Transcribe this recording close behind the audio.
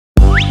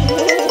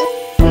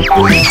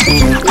Little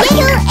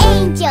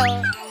angel.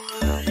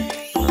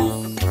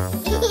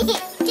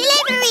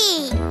 Delivery!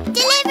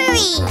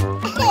 Delivery!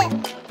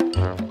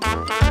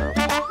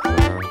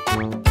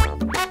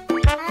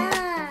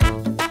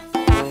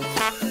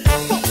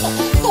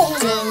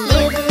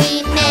 Delivery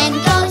man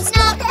goes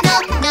knock,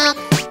 knock, knock.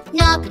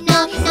 Knock,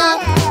 knock, knock.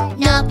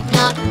 Knock,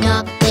 knock,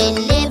 knock.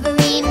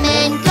 Delivery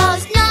man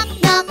goes knock,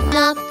 knock,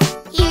 knock.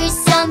 Here's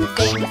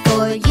something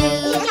for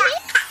you.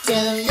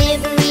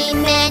 Delivery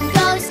man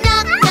goes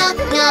knock, knock,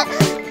 knock.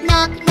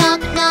 Knock,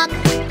 knock, knock.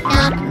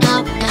 Knock,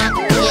 knock, knock.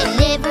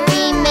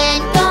 Delivery man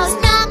goes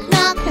knock,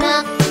 knock,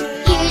 knock.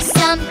 Here's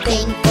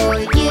something for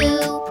you.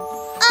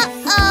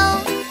 Uh-oh.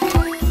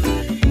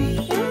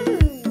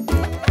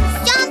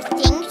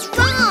 Something's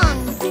wrong.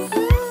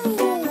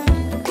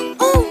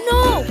 Oh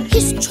no!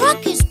 His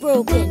truck is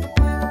broken.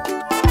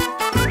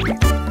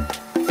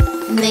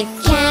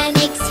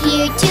 Mechanic's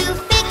here to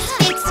fix,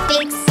 fix,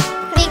 fix.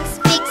 Fix,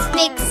 fix,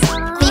 fix.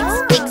 Fix,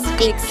 fix,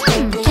 fix.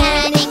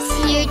 Mechanic's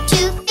here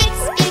to fix,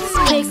 fix,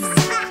 fix.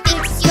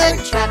 Fix your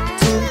truck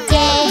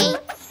today.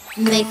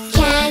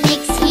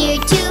 Mechanic's here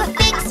to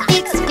fix,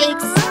 fix, fix.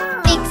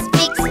 Fix,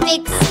 fix,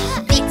 fix.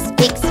 Fix,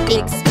 fix,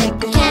 fix.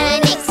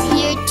 Mechanic's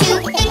here to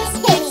fix,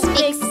 fix,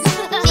 fix.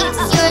 Fix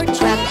your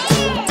truck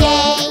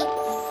today.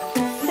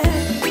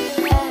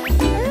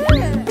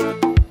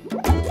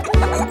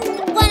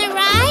 Wanna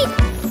ride?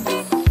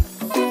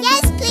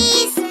 Yes,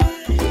 please.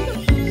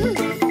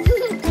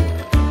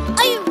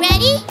 Are you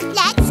ready?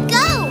 Let's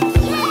go.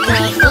 The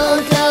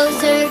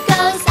bulldozer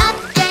goes up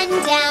and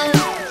down,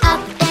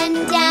 up and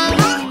down,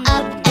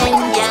 up and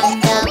down.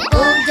 The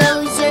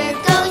bulldozer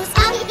goes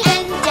up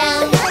and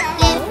down,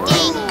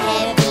 lifting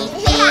heavy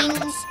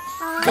things.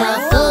 The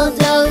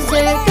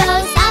bulldozer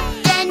goes up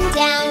and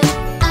down,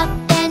 up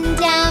and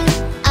down,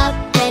 up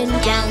and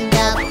down.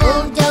 The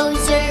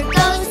bulldozer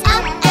goes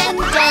up and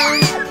down,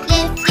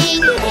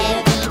 lifting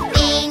heavy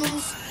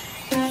things.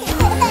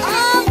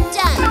 All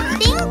done.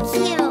 Thank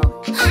you.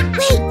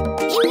 Wait,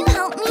 can you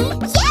help me?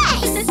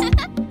 Yes.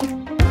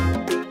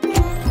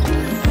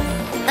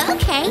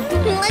 Okay,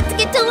 let's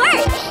get to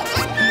work.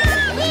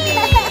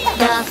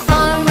 The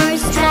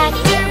farmer's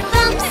tractor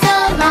bumps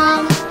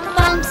along,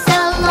 bumps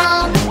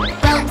along,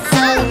 bumps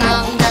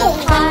along. The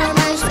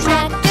farmer's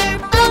tractor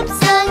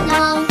bumps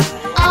along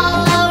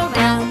all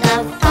around the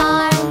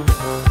farm.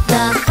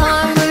 The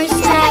farmer's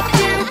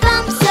tractor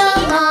bumps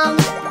along,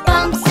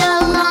 bumps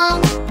along,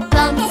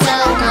 bumps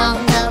along.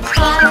 The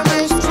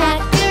farmer's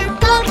tractor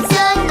bumps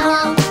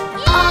along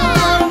all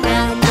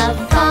around the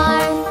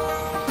farm.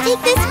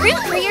 Take this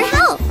fruit for your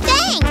help.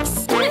 Thanks.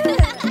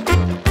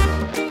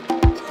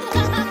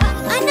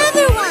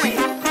 Another one.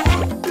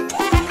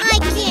 I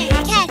can't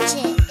catch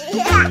it.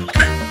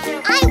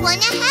 I want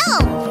to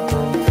help.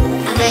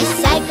 A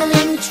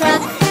recycling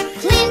truck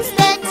cleans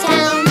the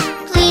town,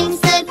 cleans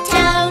the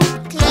town,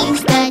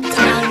 cleans the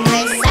town.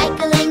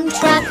 Recycling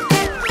truck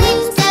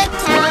cleans the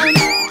town,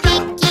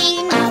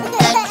 picking up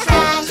the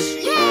trash.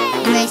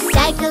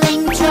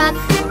 Recycling truck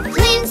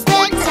cleans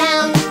the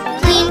town,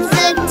 cleans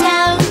the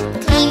town,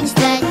 cleans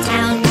the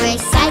town.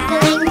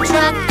 Recycling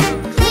truck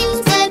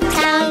cleans the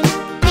town,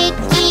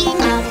 picking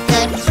up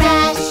the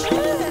trash.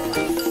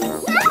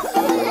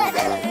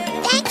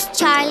 Thanks,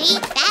 Charlie.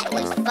 That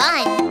was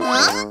fun.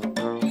 Huh?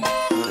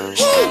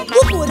 Hey,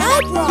 look what I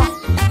brought.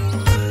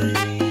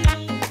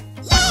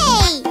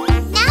 Yay!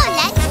 Now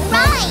let's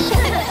ride.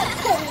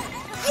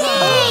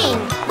 Hey,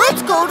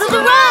 let's go to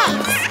the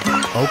rides.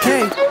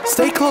 Okay,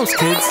 stay close,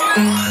 kids.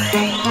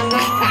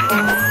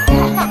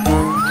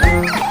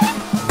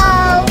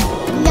 Oh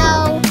no,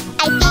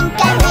 I think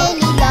I'm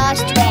really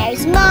lost.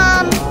 Where's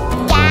Mom?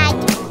 Dad,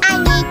 I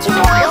need to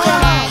hold your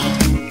hand.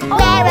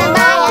 Where am I?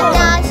 I'm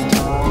lost.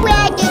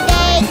 Where do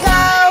they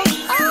go?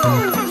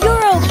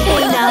 You're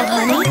okay now,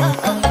 honey.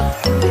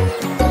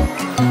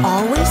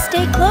 Always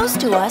stay close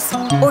to us,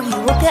 or you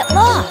will get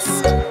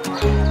lost.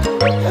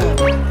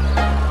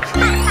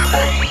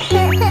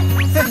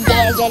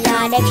 There's a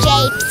lot of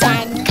shapes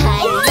and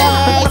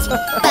colors,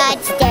 but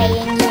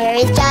staying here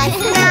is just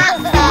not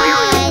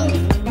fun.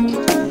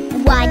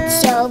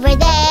 What's over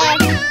there?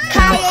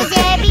 Colors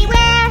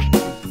everywhere.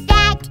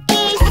 That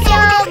is so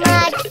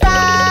much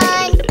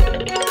fun.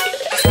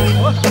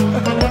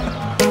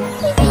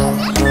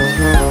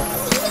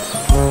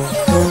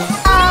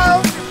 Oh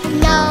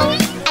no,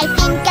 I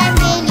think I'm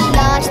really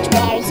lost.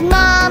 Where's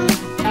Mom?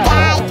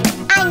 Dad,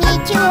 I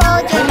need to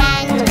hold your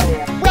hand.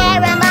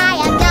 Where am I?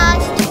 I'm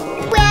lost.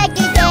 Where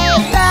do they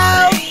go?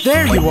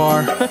 There you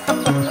are.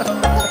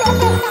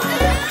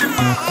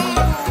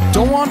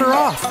 Don't wander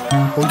off,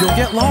 or you'll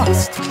get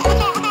lost.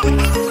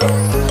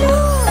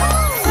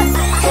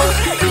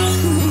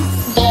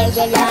 There's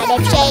a lot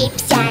of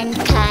shapes and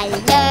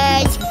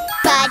colors,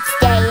 but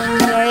staying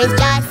here is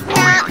just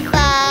not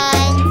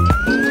fun.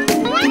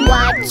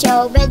 Watch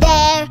over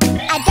there,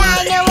 a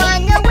dino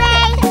on the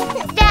way.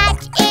 That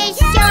is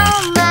so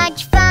much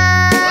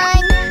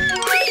fun.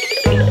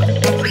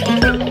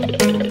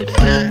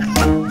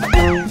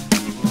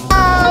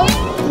 Oh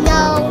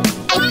no,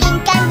 I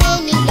think I'm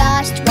really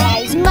lost.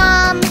 Where's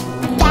Mom?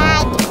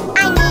 Dad,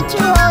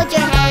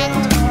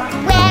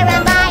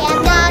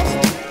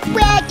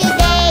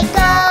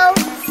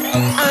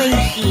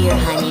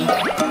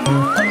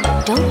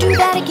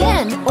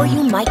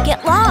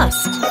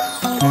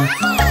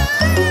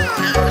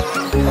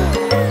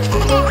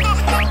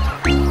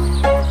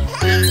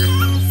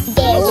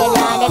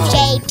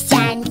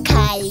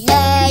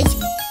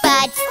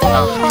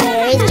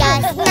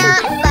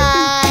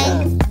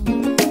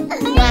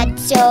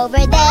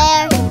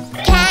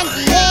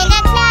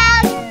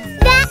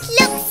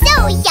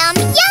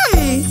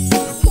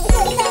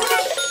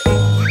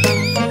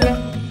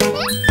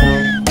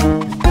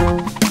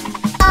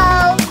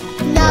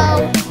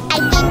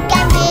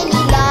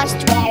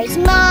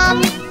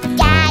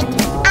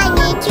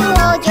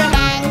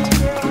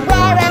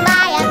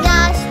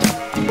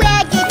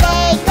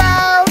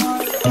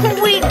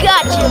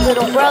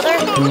 little brother.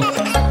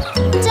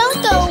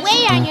 Don't go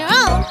away on your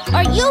own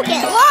or you'll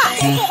get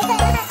lost.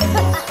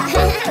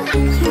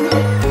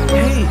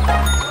 Hey,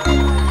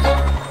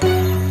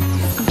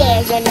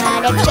 There's a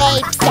lot of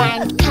shapes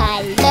and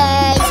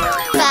colors,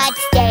 but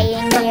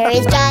staying here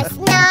is just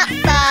not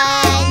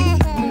fun.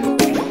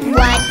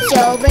 What's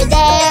over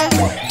there?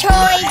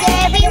 Toys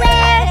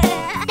everywhere.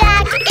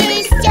 That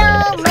is so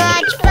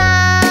much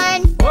fun.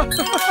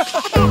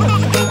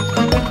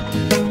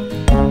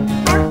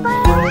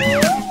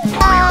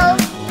 Oh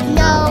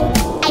no,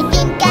 I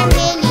think I'm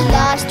really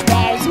lost.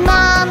 Where's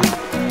Mom?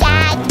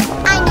 Dad,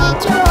 I need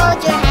to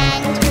hold your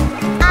hand.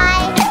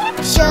 I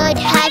should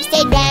have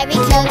stayed very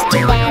close to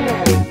them.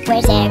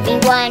 Where's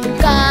everyone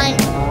gone?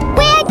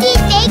 Where did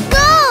they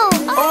go?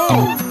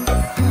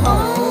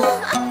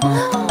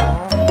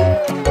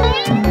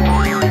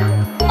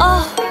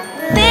 Oh,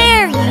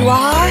 there you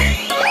are.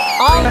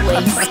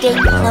 Always stay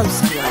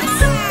close to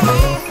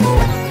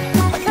us.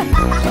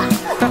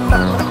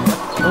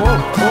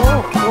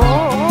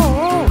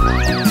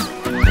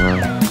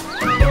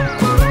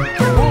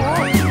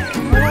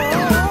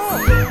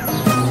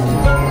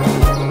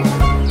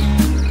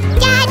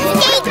 Dad,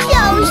 stay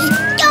close.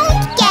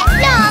 Don't get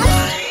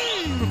lost.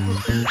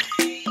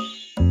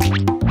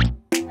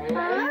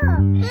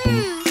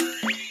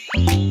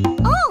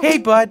 hey,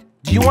 bud.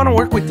 Do you want to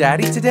work with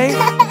Daddy today? Yay!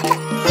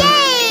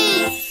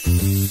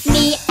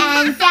 Me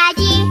and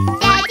Daddy,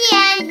 Daddy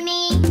and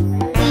me,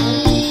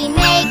 we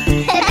make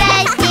the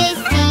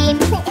bestest team.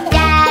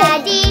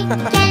 Daddy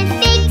can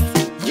fix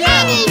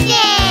anything.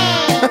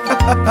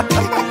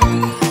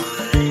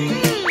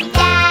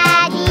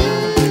 Daddy,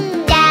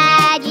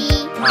 Daddy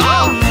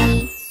and me.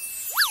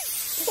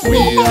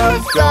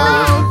 Wheels go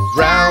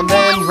round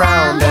and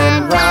round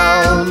and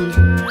round.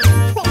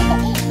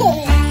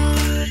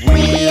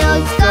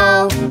 Wheels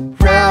go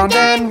round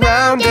and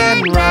round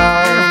and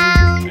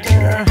round.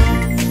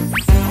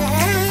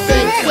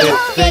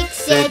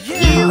 Fix it,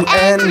 you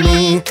and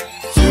me.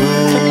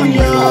 Soon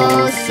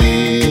you'll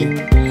see.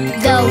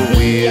 The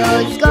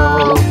wheels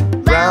go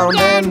round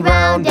and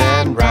round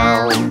and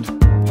round.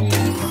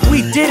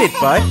 We did it,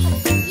 bud.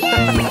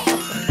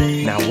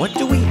 Now, what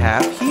do we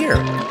have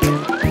here?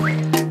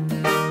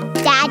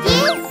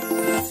 Daddy?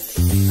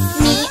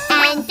 Me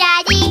and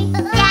Daddy,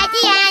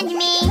 Daddy and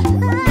me,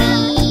 we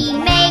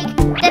make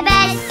the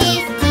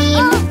bestest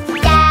team.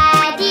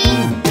 Daddy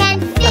can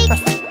fix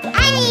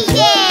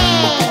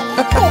anything.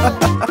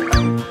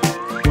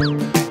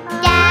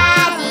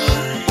 Daddy,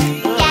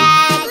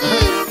 Daddy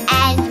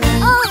and me.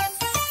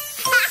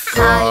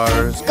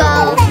 Cars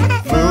go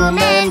vroom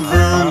and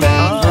vroom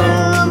and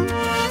vroom.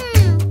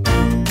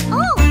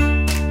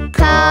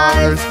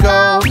 Cars go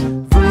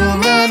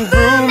vroom and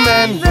vroom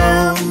and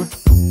vroom.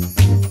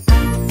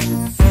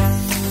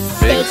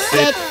 Fix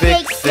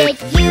it,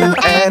 you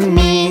and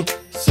me.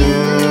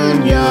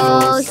 Soon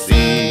you'll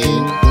see.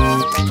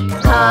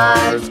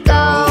 Cars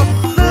go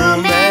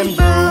vroom and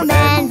vroom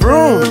and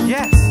vroom.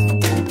 Yes.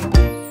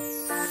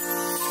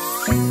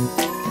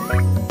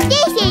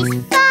 This is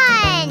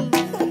fun.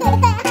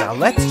 Now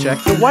let's check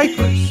the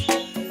wipers.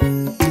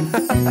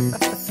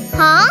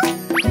 Huh?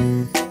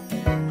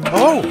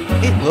 Oh,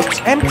 it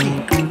looks empty.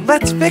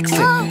 Let's fix it.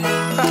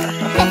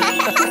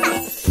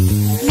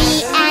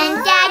 Me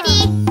and Daddy,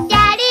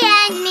 Daddy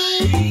and me,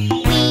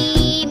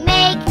 we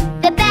make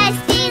the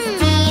bestest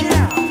team.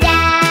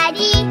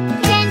 Daddy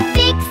can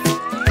fix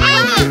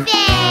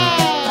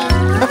anything.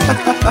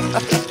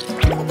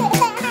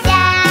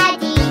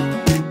 Daddy,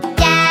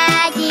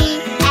 Daddy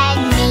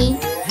and me.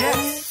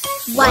 Yes.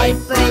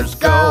 Wipers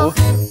go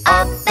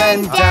up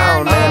and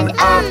down and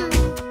up.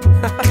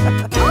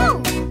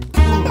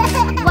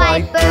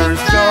 Wipers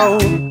go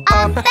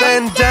Up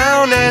and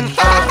down and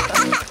up.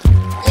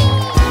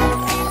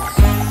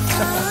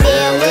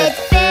 Fill it,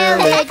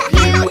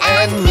 you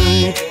and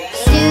me.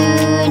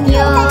 Soon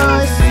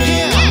you'll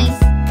see.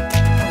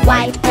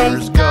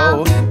 Wipers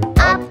go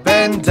up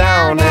and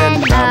down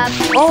and up.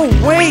 Oh,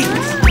 wait.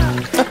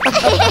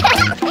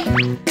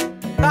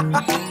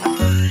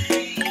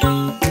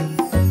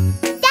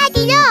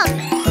 Daddy, look!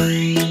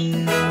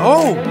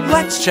 Oh,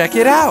 let's check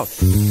it out.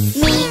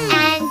 Me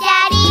and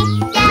Daddy,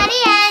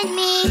 Daddy and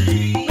me,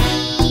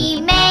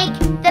 we make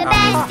the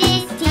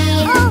bestest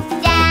team.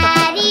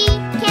 Daddy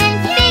can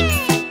fix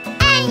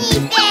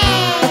anything.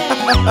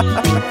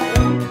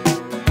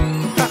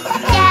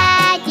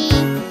 Daddy,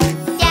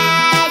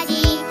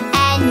 Daddy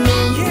and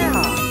me.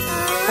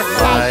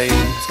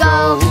 Lights go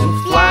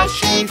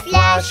flashy,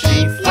 flashy,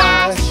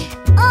 flash.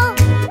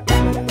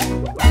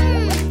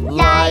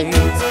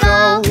 Lights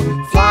go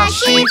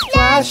flashy,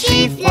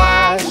 flashy,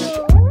 flash.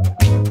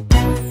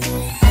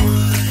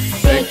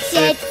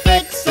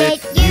 Fix it,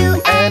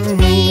 you and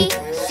me.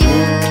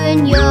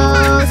 Soon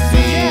you'll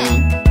see.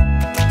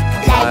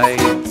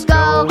 Lights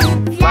go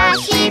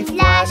flashy,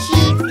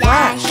 flashy,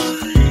 flash.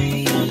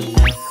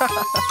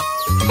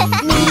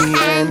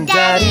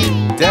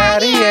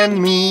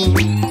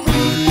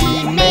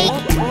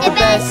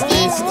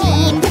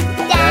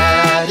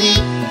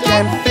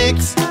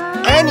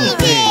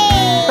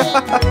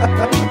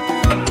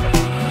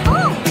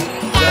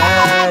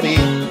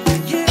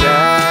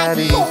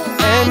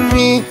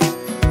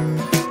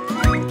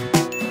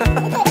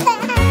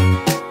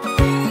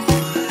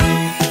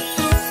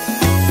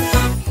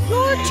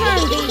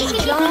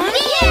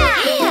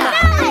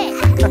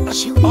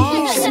 She'll be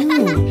here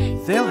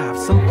soon. They'll have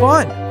some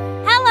fun.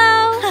 Hello.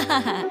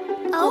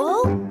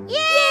 Oh?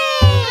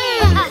 Yay!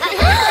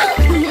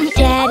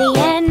 Daddy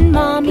and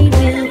Mommy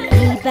will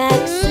be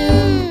back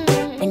soon,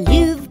 and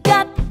you've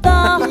got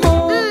the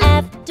whole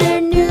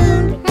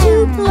afternoon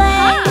to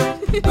play.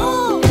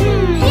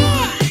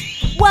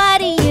 What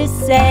do you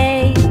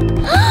say?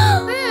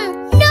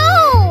 No!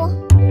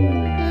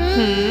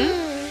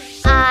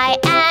 I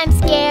am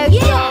scared,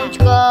 don't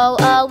go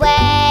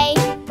away.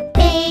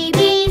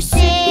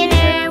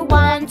 Babysitter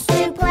wants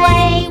to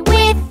play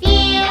with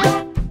you.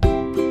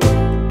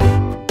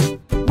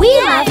 We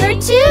love her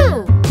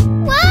too.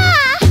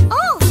 Wow!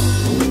 Oh!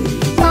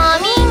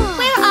 Mommy,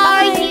 where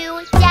are you?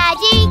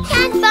 Daddy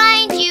can't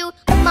find you.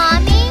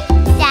 Mommy,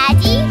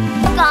 Daddy,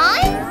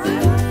 gone?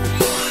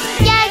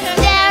 Yes,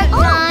 they're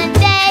gone.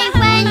 They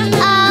went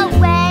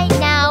away.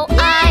 Now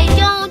I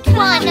don't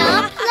wanna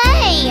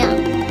play.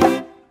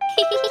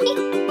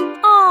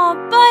 Aw,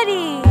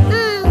 buddy.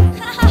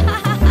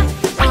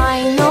 I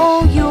know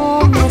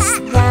you'll miss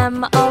them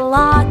a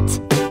lot,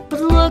 but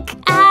look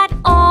at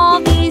all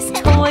these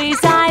toys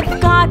I've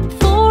got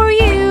for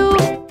you.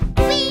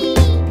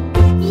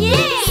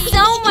 Yay!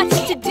 So much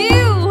to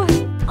do.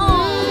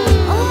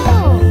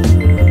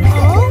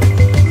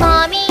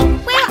 Mommy,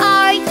 where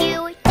are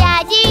you?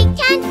 Daddy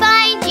can't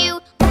find you.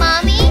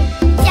 Mommy,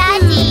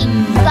 Daddy,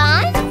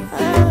 gone?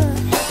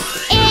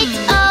 It's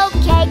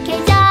okay,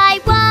 'cause I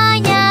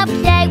wanna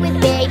play with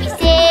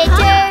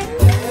Babysitter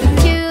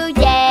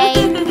today.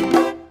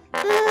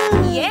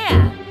 Yeah.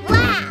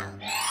 Wow!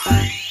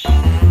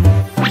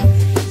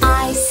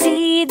 I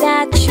see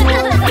that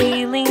you're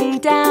feeling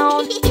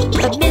down,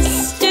 but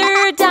Mr.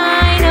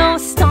 Dino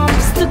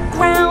stomps the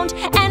ground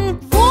and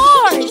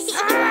roars.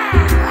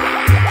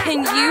 Can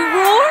you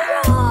roar?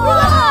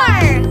 Roar!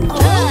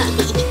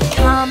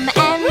 Come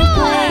and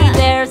play,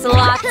 there's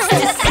lots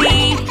to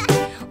see.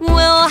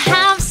 We'll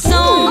have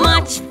so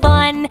much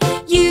fun,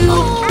 you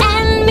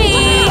and me.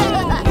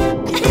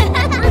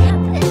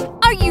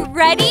 Are you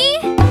ready?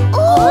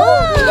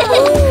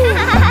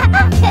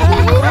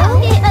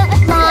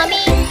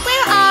 Mommy,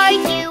 where are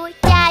you?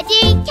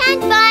 Daddy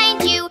can't find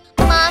you.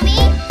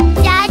 Mommy,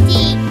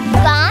 Daddy,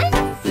 gone?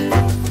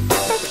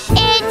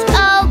 It's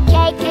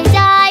okay, 'cause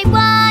I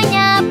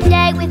wanna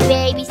play with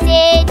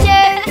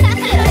Babysitter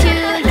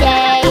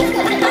today.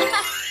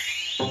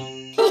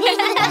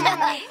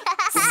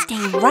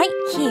 Stay right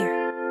here.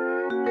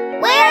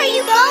 Where are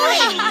you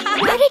going?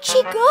 Where did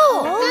she go?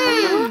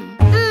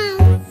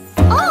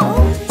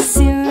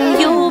 Soon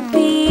you'll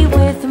be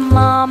with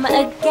Mom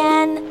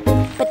again,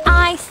 but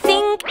I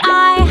think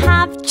I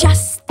have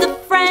just the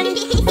friend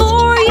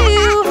for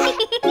you.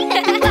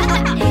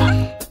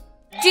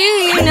 Do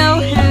you know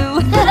who?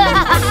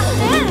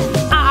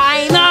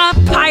 I'm a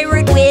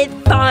pirate with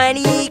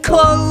funny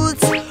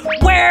clothes.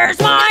 Where's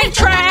my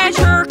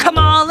treasure? Come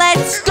on,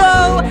 let's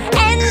go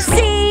and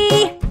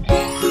see.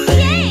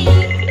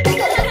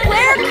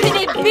 Where could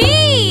it be?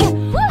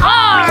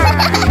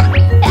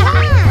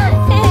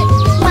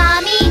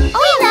 Mommy,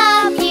 we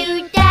love you.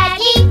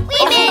 Daddy, we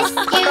miss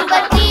you,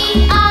 but we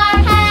are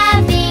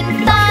having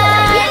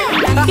fun.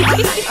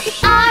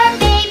 Our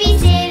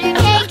babysitter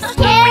takes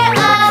care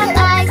of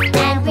us,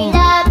 and we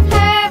love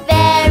her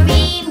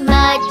very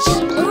much.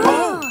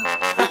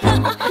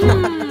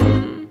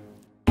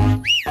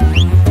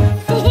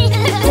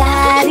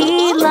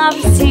 Daddy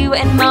loves you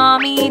and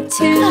Mommy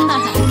too.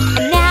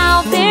 And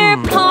now they're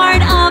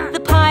part of the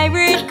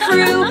pirate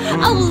crew.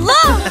 Oh,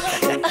 look!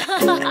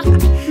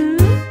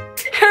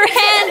 Her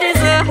hand is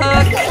a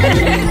hook.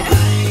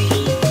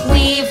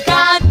 We've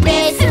got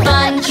this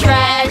fun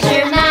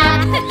treasure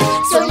map,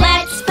 so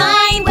let's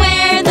find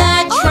where the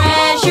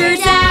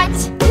treasure's at.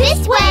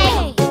 This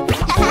way!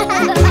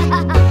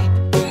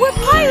 We're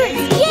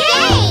pirates!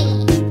 Yay!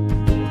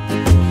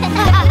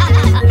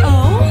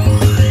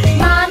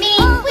 Mommy,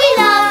 we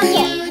love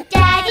you.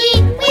 Daddy,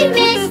 we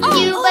missed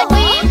you, but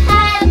we've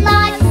had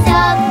lots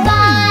of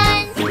fun.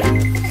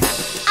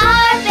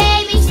 Our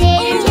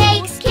babysitter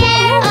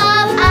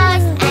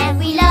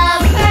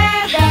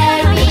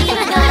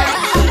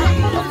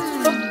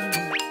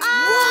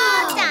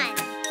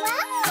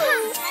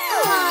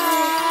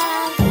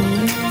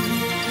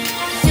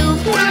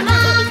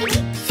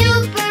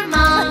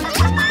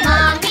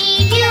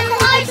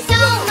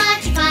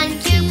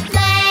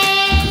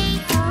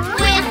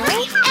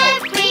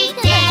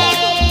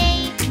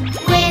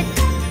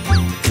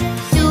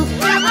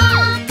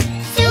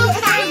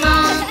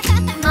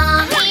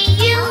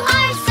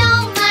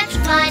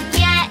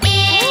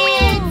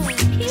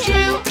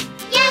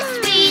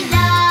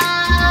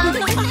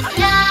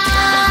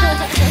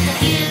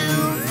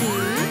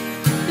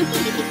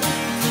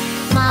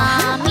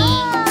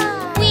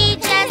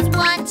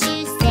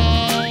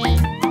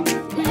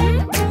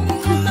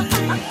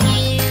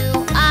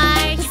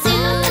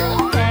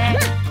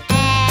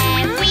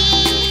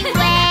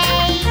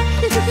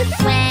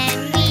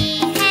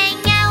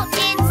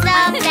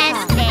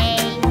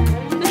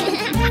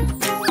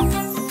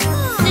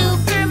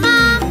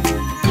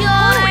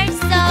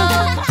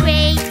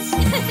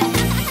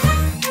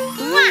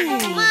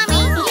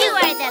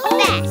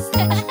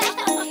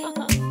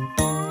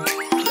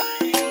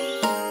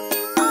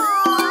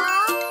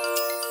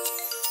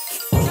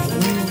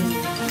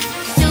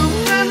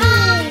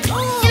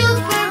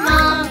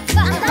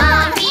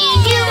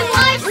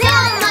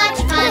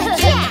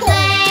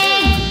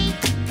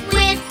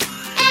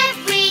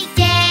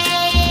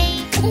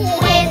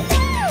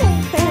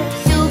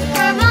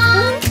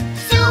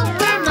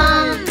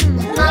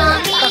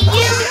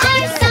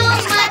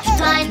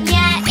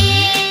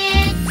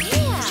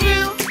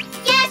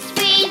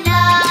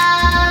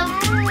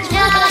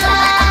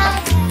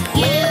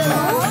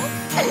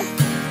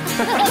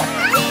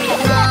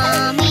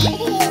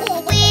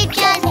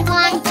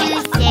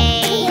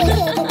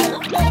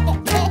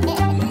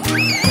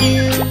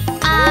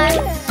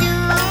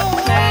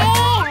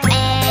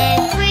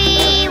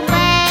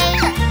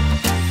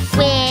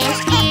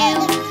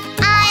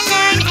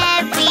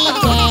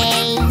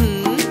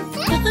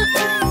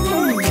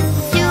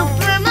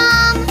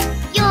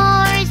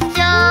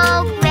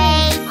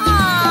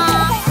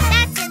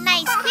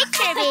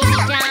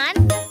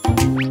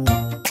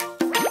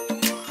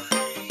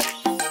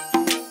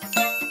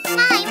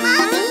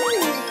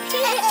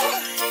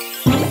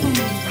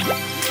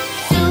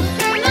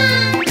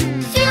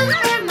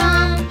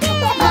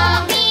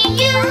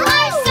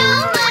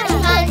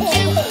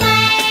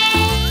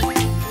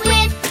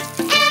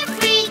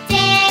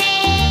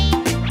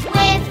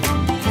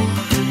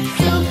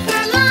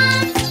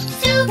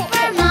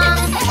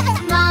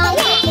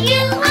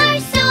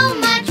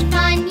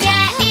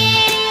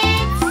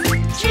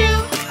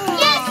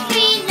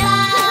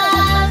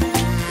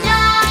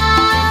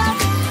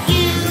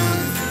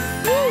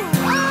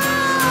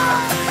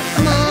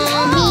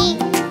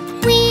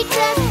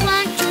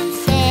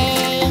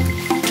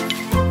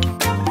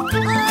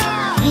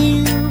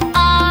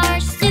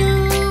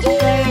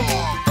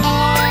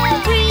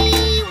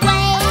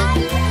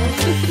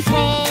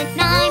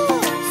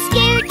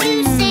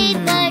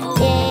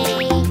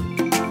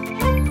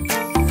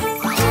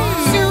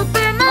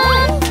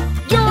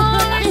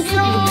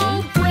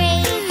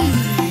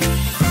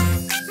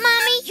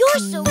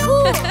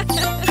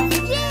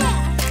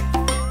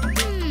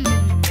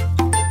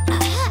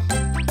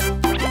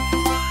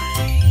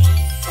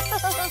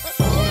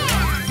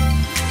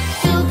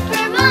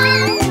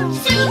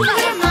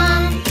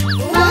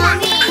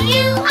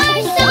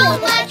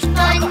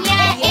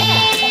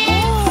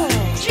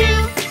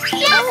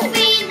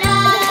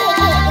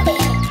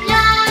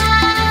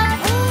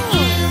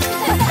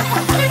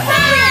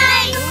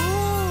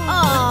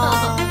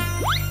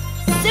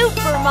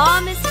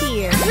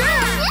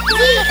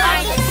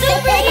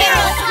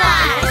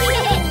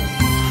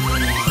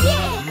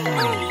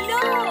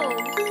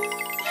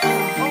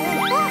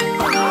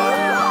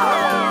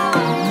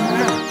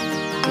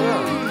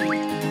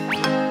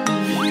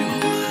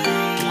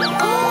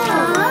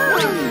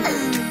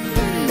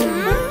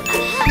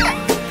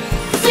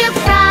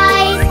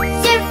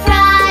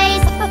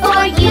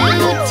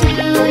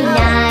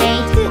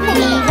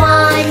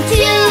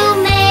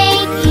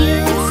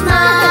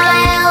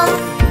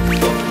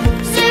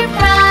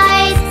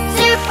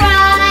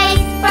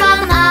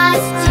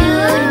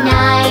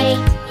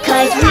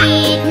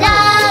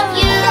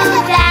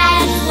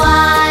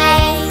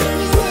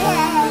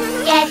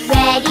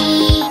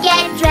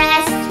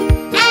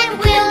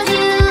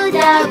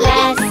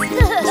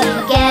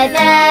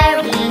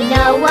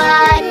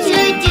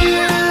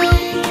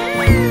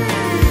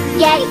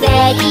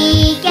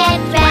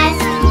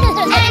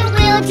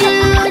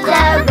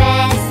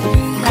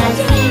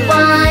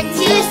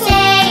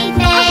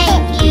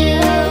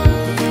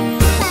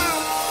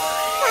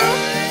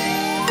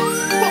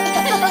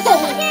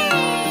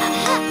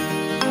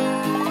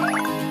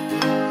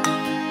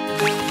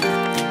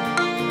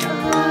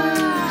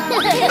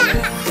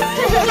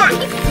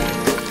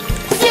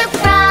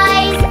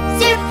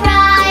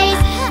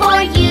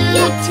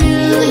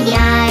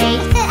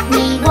tonight.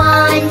 We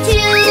want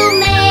to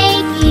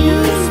make you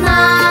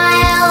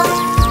smile.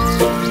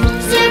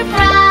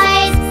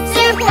 Surprise,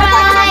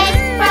 surprise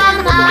from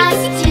us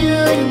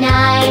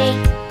tonight.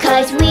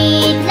 'Cause we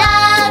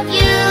love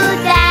you,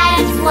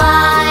 that's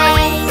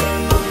why.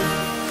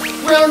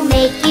 We'll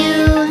make you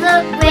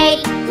look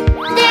great.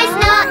 There's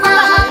not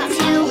long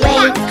to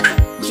wait.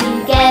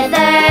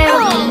 Together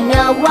we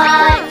know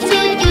what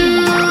to do.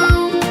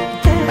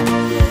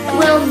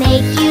 We'll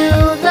make you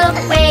look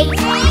great.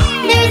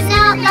 There's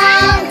not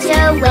long to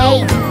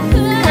wait.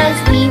 'Cause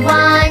we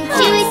want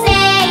to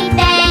say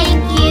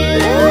thank you.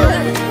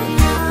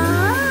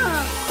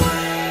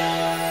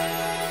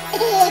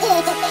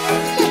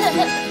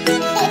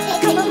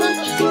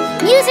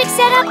 Music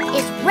setup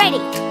is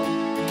ready.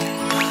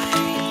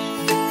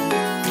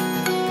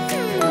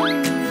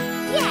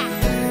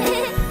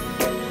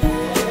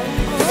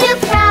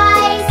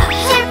 Surprise,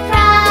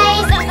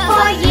 surprise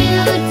for you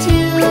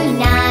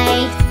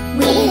tonight.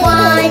 We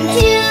want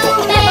to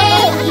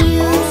make you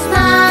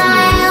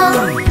smile.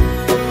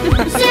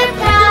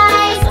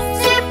 Surprise,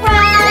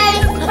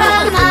 surprise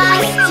from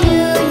us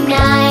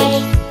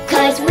tonight.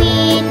 'Cause we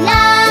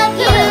love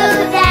you,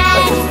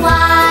 that's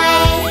why.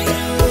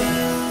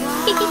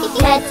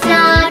 Let's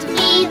not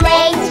be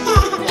late.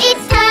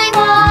 It's time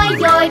for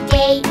your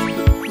date.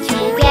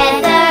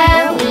 Together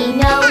we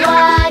know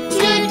what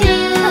to do.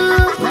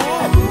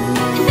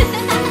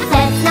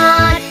 Let's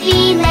not be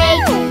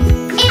late.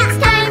 It's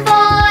time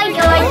for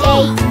your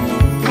date.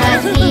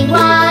 'Cause we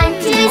want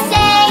to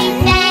say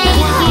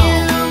thank you.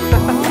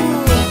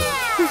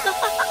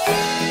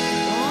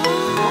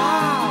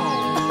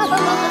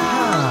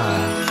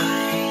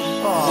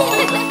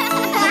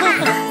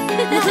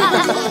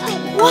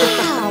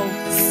 Wow,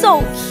 so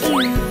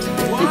cute.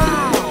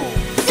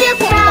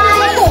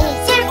 Surprise,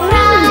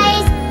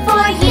 surprise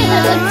for you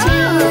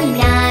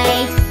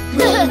tonight.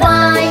 We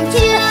want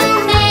to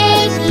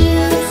make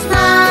you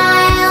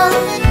smile.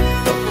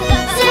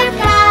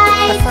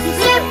 Surprise,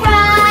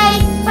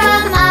 surprise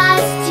from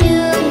us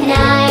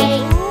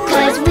tonight.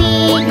 'Cause we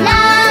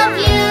love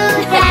you,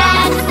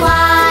 that's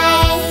why.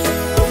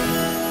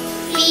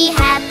 Be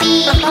happy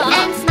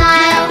and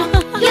smile.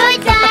 You're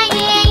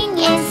dining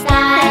in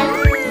style.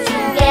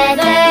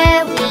 Together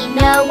we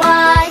know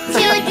what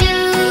to do.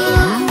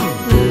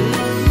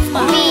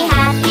 Be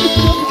happy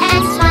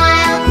and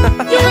smile.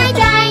 You're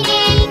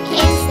dining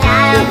in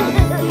style.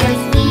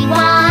 'Cause we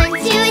want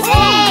to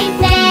say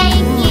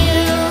thank you.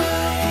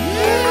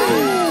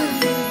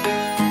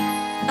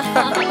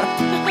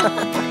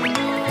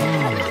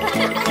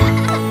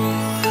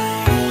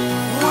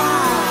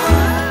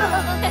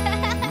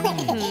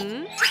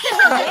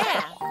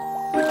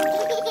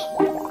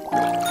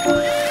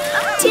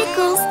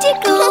 Tickles,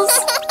 tickles.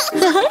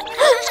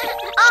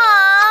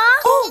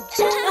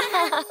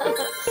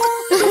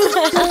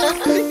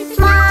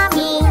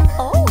 Mommy,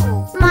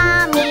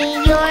 Mommy,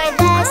 you're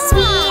the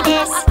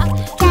sweetest.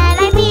 Can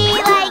I be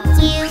like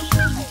you?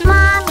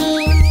 Mommy,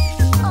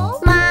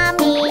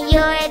 Mommy,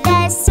 you're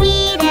the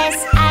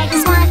sweetest. I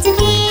just want to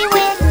be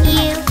with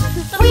you.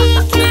 We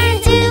can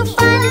do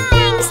fun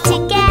things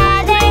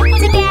together,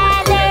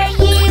 together,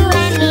 you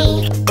and me.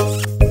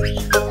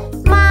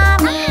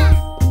 Mommy,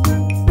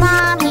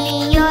 Mommy,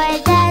 you're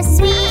the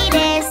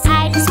sweetest. I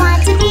just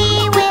want to be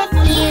with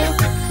you.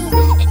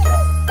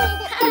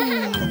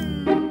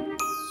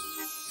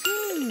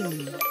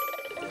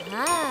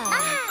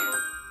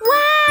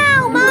 Wow,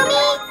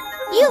 Mommy!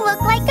 You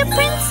look like a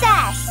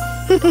princess.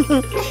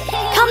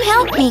 Come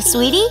help me,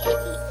 sweetie.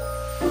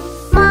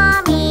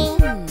 Mommy,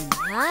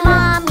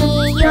 Mommy,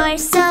 you're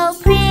so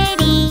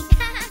pretty.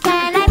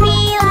 Can I be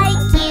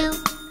like you?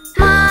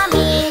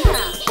 Mommy,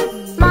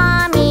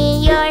 Mommy,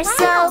 you're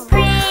so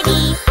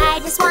pretty. I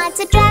just want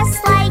to dress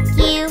like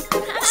you.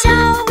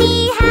 Show me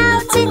how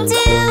to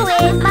do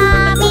it,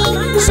 Mommy.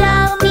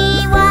 Show me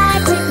what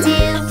to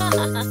do.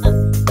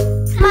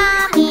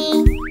 Mommy,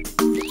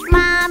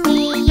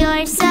 Mommy,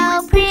 you're so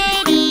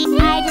pretty.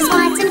 I just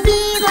want to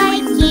be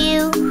like you.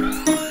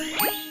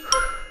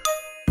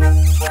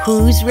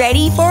 Who's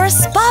ready for a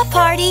spa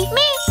party?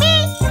 Me!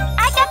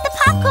 I got the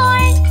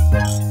popcorn.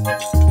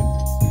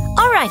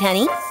 All right,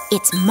 honey.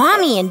 It's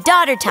mommy and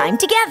daughter time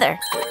together.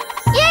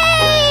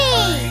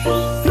 Yay!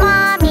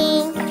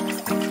 Mommy,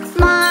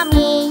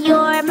 Mommy,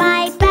 you're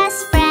my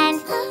best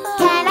friend.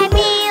 Can I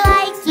be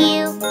like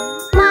you?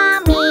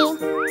 Mommy,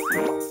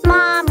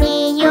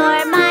 Mommy,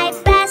 you're my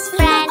best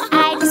friend.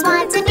 I just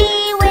want to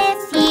be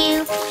with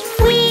you.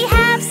 We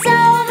have so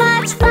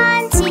much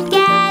fun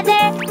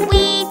together.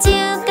 We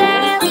do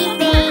girly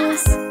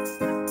things.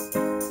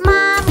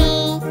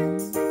 Mommy,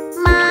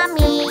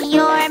 Mommy,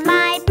 you're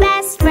my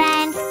best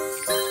friend.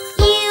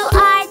 You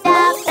are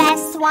the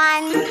best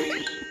one.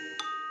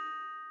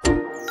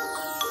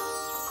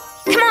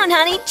 Come on,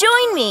 honey,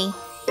 join me.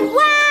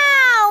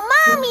 Wow,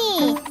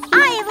 Mommy!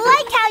 I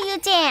like how you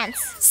dance.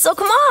 So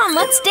come on,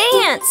 let's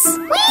dance.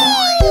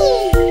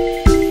 Whee!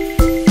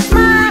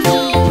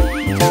 Mommy,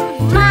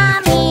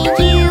 Mommy,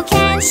 you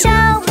can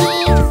show me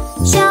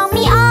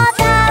all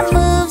the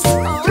moves.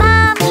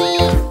 Mommy,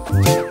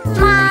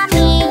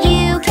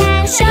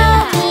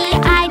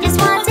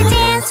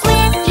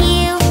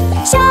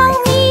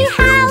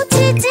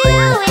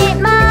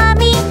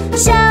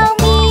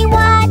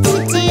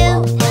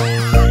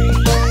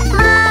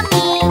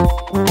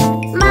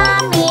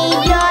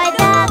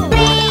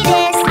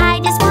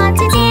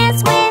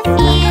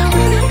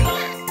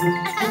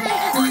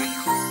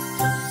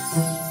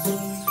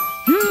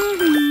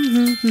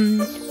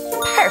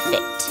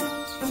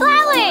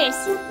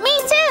 flowers. Me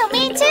too,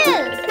 me too.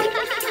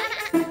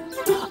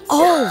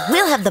 Oh,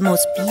 we'll have the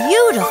most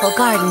beautiful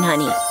garden,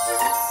 honey.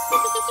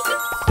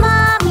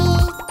 Mommy,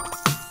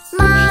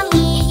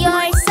 Mommy,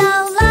 you're so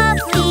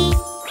lovely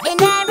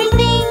in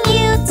everything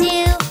you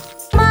do.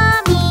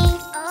 Mommy,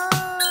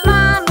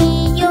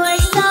 Mommy, you're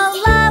so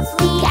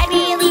lovely. I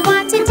really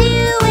want to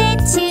do it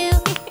too.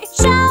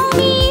 Show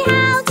me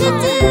how to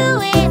do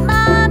it,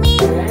 Mommy.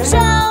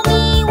 Show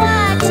me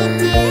what to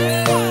do.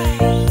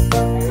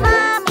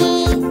 Mommy,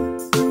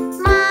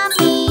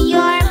 Mommy,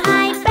 you're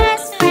my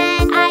best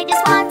friend. I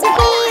just want to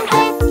be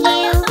with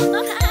you.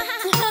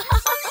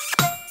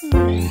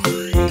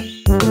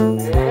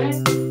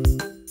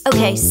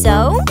 Okay,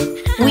 so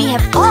we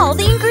have all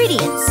the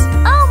ingredients.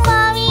 Oh,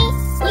 Mommy,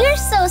 you're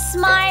so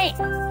smart.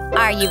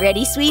 Are you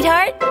ready,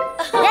 sweetheart?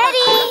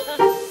 Ready?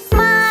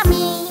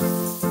 Mommy,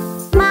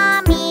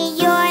 Mommy,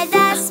 you're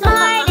the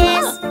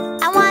smartest.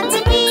 I want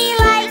to be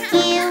like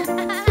you.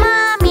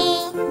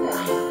 Mommy,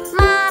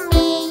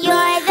 Mommy,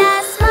 you're the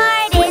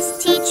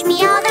smartest. Teach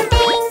me all the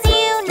things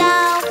you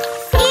know.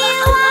 You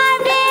are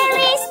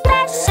very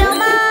special,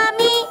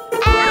 Mommy,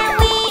 and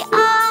we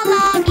all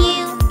love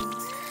you.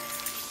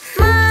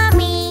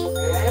 Mommy,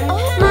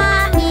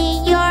 Mommy,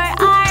 you're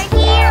our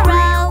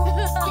hero.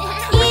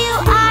 You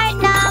are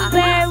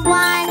number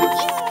one.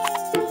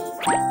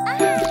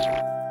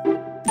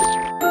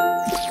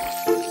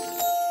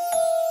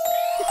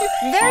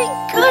 Very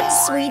good,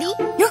 sweetie.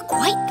 You're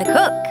quite the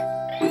cook.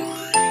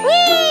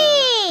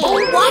 Whee! Oh,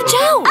 watch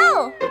out!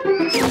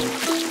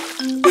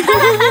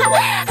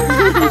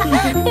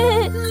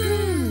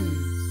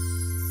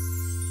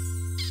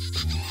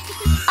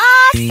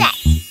 All set.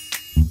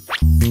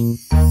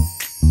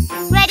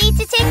 Ready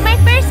to take my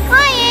first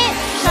client.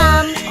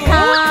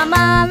 Come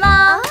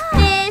along.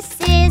 This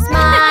is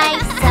my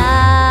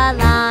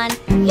salon.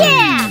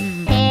 Yeah!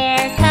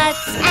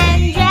 Haircuts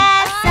and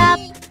dress up.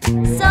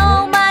 So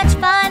much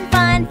fun,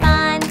 fun,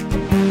 fun.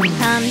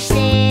 Come sit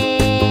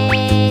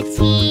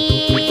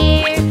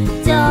here.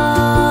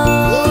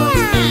 Don't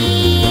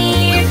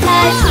fear.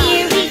 'Cause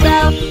here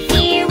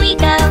we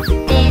go.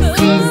 This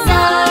is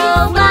so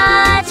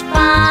much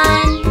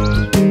fun.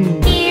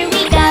 Here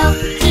we go.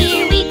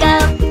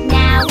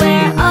 Now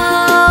we're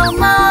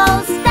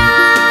almost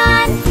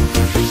done.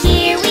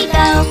 Here we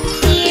go.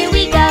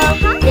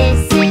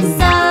 This is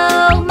so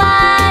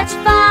much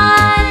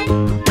fun.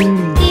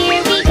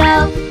 Here we go.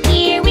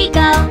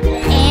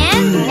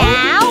 And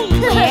now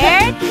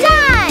we're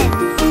done.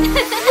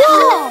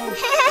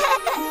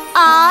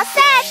 All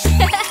set.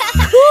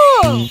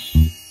 Cool.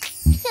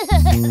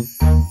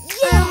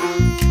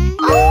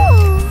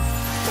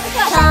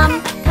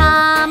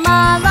 Come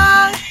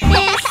along.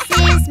 This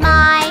is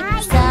my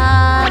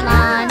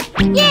salon.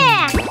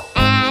 Yeah!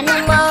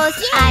 Animals,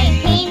 I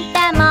paint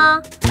them all.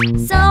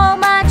 So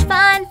much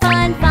fun,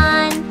 fun,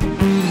 fun.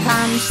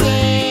 Come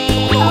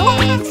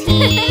sit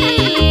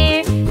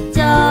here.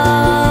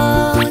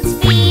 Don't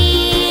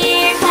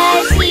fear.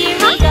 'Cause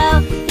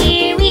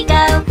here we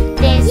go.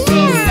 This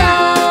is so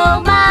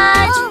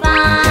much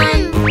fun.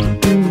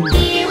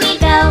 Here we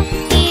go.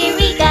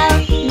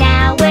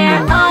 Now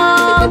we're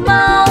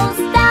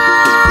almost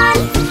done.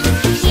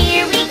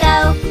 Here we go.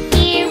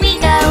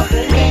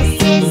 This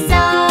is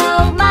so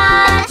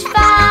much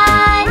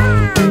fun.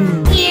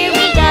 Here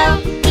we go.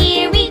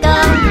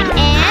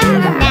 And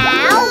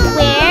now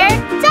we're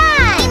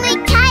done. I'm a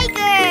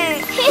tiger.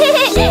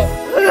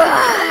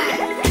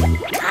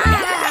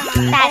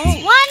 That's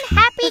one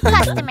happy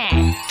customer.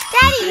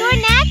 Daddy, you're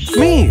next.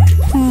 Me?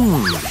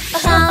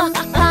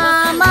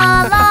 Come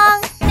along.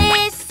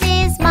 This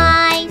is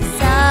my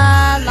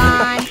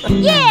salon.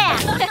 Yeah!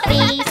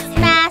 Face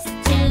mask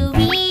to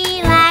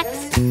relax.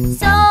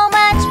 So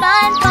much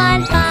fun, fun,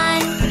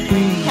 fun.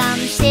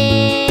 Come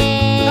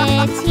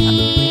sit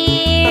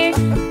here.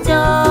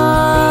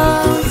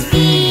 Don't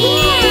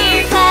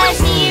fear. 'Cause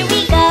here we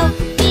go.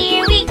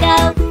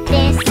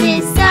 This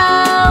is so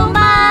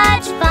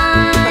much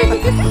fun.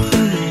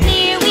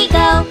 Here we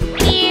go.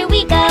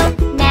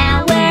 Now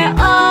we're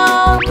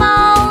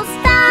almost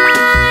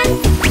done.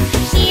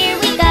 Here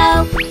we go.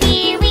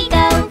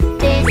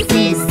 This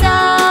is so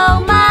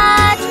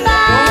much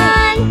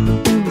fun.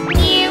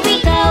 Here we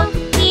go.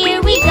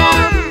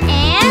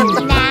 And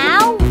now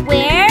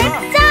we're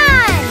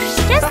done.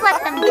 Just let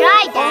them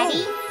dry,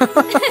 Daddy.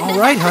 All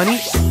right, honey.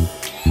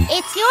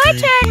 It's your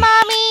turn,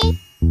 Mommy.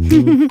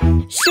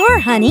 Sure,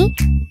 honey.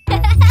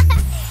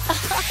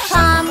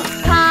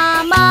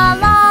 Come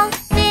along.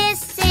 This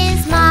is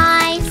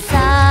my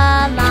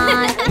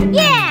salon.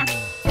 Yeah!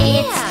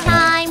 It's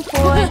time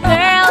for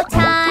girl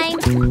time.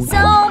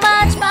 So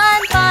much fun,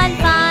 fun,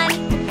 fun.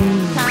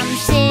 Come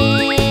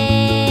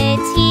sit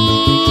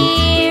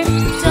here.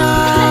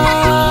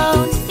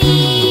 Don't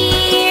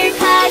fear.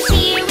 'Cause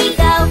here we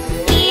go.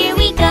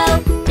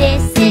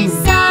 This is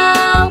so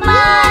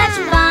much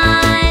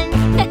fun.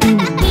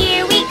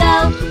 Here we go.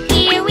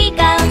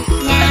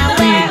 Now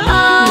we're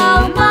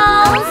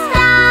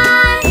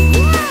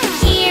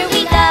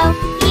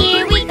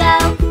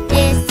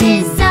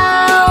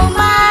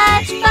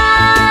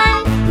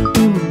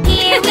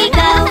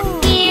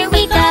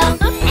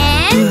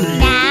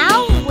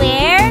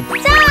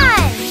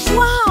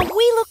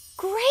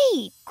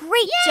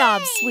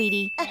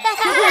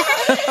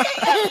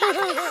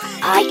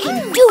I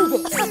can do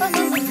this!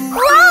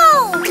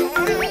 Whoa!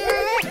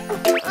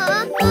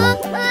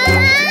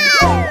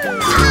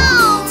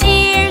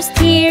 Tears,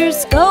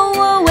 tears, go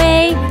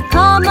away.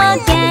 Come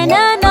again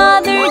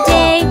another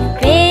day.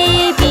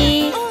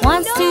 Baby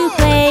wants to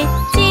play.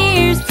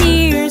 Tears,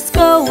 tears,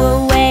 go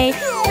away.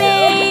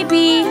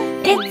 Baby,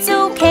 it's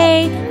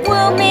okay.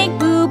 We'll make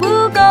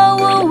boo-boo go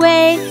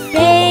away.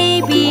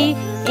 Baby,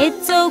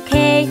 it's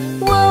okay.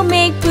 We'll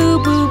make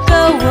boo-boo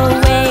go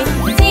away.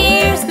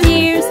 Tears,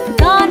 tears,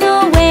 gone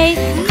away.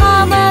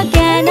 Come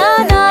again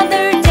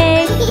another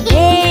day.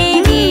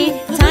 Baby,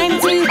 time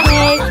to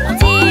play.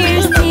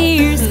 Tears,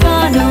 tears,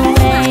 gone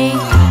away.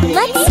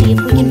 Let's see if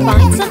we can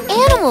find some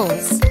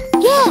animals.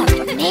 Yeah,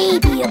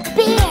 maybe a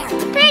bear.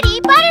 Pretty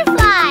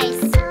butterflies.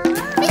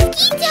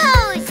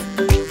 Mosquitoes.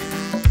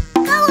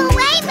 Go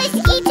away,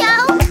 mosquito.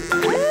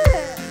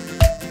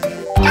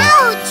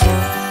 Ouch!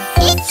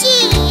 Itchy.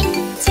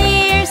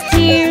 Tears,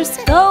 tears,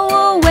 go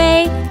away.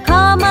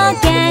 Come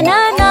again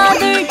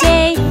another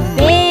day.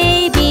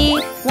 Baby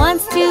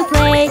wants to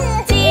play.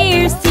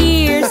 Tears,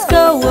 tears,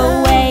 go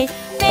away.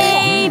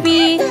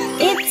 Baby,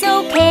 it's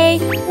okay.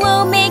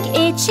 We'll make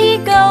itchy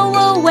go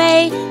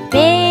away.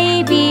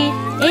 Baby,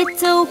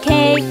 it's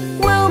okay.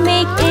 We'll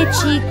make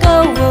itchy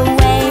go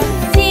away.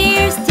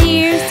 Tears,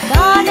 tears,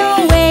 gone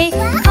away.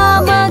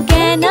 Come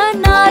again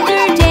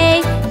another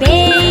day.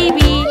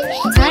 Baby,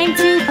 time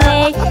to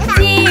play.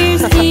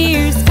 Tears,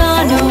 tears,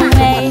 gone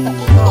away.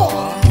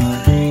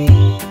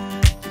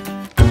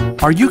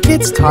 Are you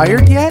kids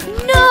tired yet?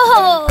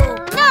 No!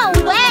 No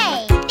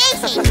way!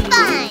 This is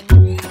fun!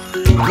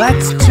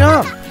 Let's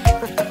jump.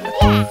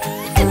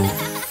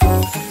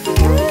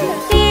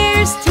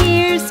 Tears,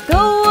 tears,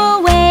 go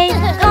away.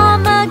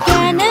 Come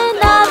again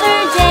another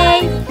day.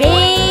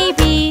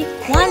 Baby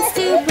wants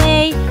to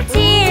play.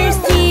 Tears,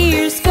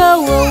 tears,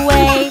 go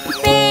away.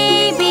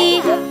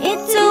 Baby,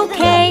 it's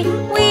okay.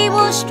 We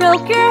will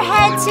stroke your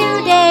head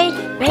today.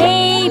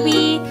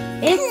 Baby,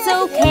 it's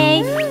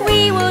okay.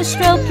 We will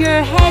stroke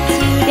your head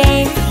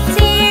today.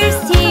 Tears,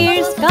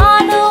 tears,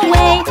 gone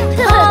away.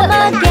 Come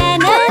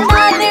again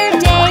another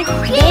day.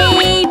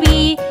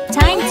 Baby,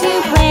 time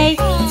to play.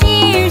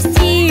 Tears,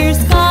 tears,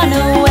 gone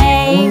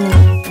away.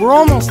 We're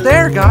almost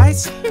there,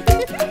 guys.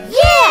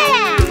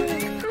 Yeah!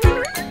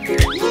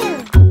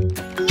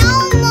 No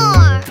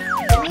more!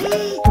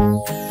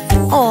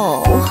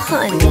 Oh,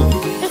 honey.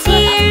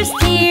 Tears,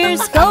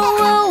 tears, go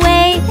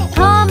away.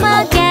 Come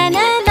again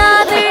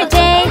another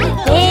day.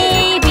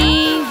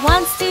 Baby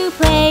wants to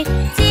play.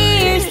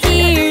 Tears,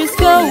 tears,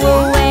 go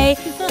away.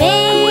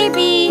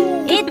 Baby,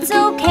 it's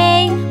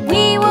okay.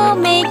 We will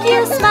make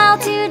you smile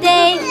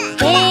today.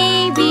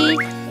 Baby,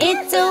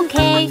 it's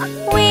okay.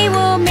 We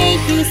will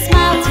make you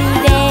smile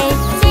today.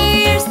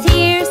 Tears,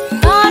 tears,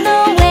 gone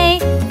away.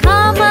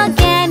 Come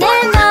again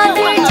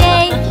another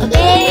day.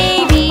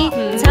 Baby,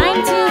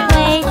 time to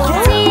play.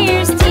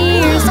 Tears,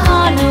 tears,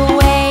 gone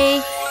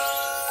away.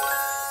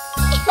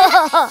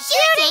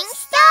 Shooting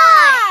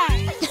star!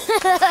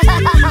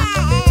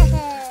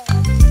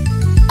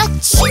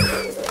 Achoo!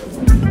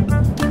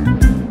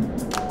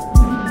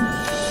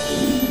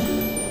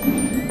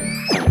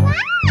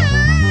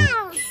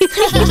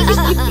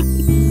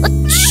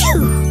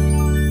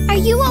 Are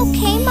you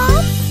okay,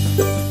 Mom?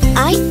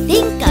 I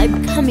think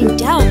I'm coming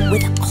down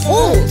with a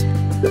cold.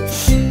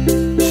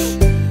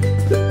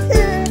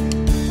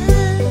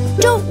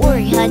 Don't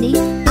worry, honey.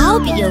 I'll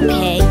be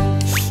okay.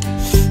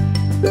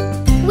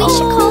 We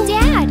should call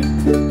Dad.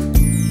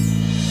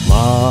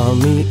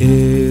 Mommy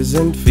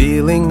isn't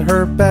feeling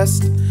her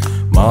best.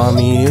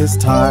 Mommy is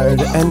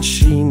tired and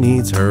she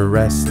needs her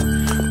rest.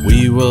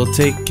 We will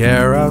take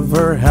care of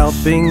her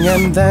helping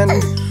and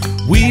then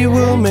we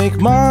will make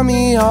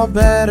Mommy all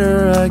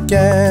better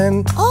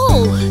again.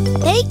 Oh,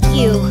 thank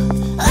you.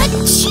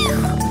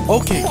 Achoo!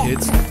 Okay,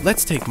 kids,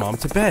 let's take Mom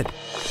to bed.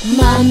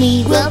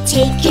 Mommy will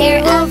take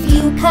care of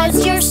you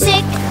 'cause you're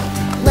sick.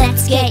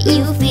 Let's get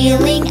you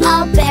feeling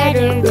all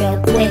better real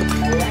quick.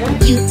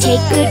 You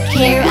take good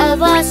care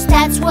of us,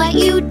 that's what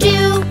you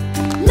do.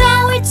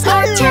 Now it's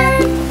our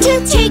turn to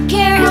take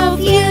care of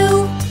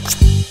you.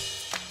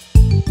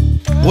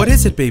 What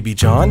is it, Baby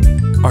John?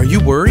 Are you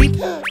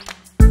worried?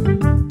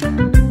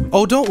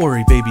 Oh, don't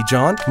worry, Baby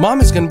John.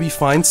 Mom is gonna be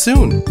fine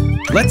soon.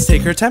 Let's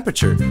take her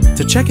temperature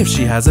to check if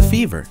she has a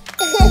fever.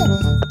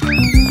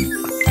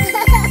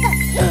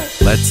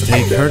 Let's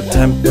take her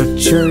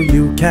temperature,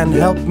 you can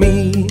help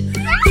me.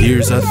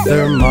 Here's a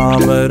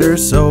thermometer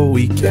so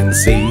we can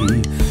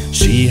see.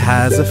 She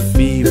has a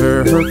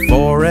fever, her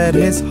forehead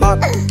is hot.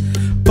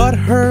 But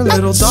her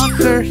little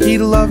doctor, he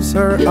loves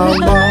her a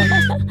lot.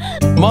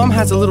 Mom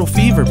has a little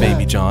fever,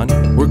 Baby John.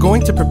 We're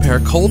going to prepare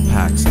cold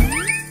packs.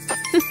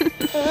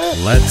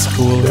 Let's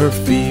cool her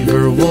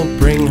fever, we'll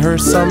bring her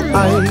some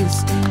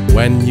ice.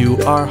 When you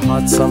are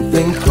hot,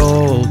 something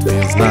cold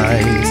feels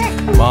nice.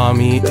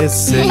 Mommy is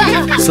sick,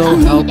 so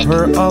help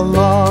her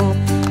along.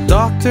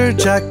 Dr.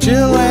 Jack,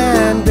 Jill,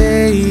 and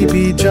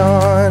Baby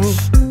John.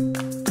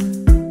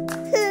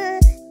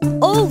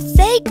 Oh,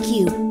 thank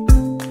you.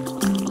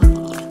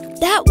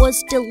 That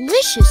was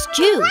delicious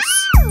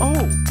juice.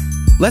 Oh,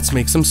 Let's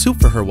make some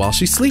soup for her while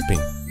she's sleeping.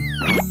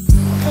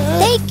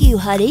 Thank you,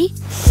 honey.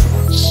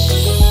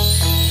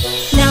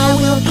 Now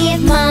we'll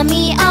give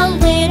Mommy a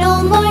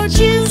little more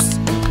juice.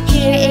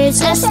 Here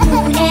is a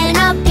spoon and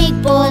a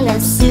big bowl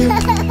of soup.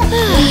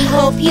 We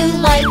hope you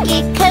like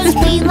it, 'cause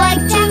we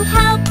like to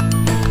help.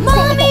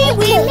 Mommy,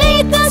 we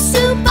made the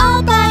soup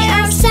all by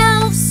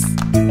ourselves.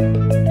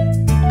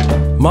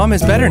 Mom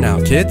is better now,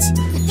 kids.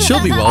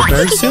 She'll be well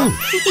very soon.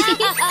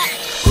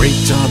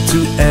 Great job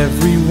to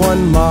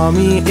everyone,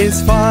 Mommy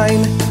is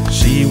fine.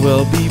 She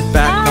will be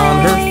back on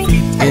her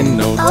feet in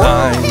no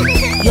time.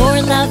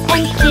 Your love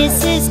and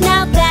kisses,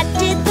 now that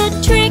did the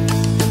trick.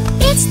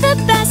 It's the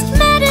best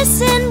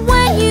medicine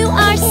when you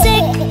are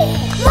sick.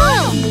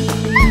 Mom!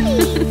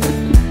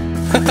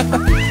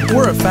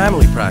 We're a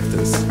family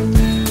practice.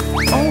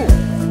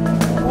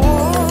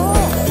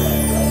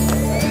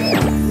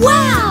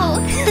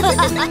 Wow!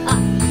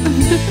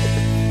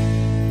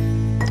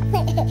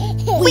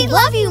 We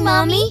love you,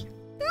 Mommy!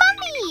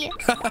 Mommy!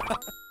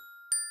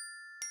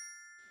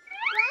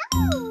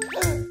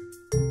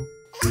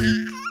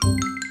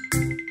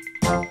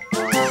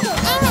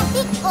 I'm a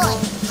big boy.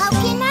 How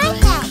can I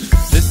help?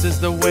 This is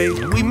the way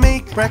we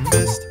make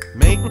breakfast.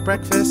 Make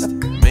breakfast,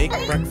 make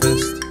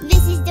breakfast.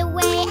 This is the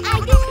way I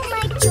do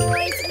my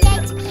chores.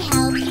 Let me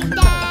help you,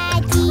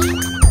 Daddy.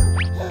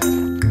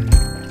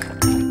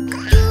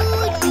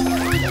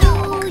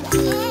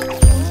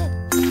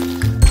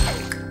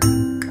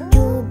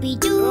 Dooby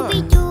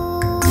dooby doo.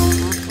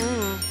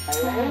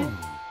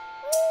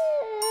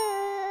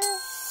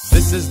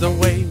 This is the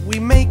way we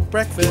make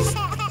breakfast.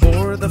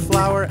 Pour the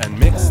flour and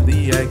mix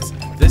the eggs.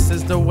 This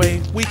is the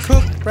way we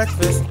cook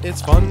breakfast.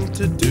 It's fun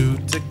to do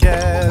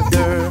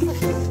together.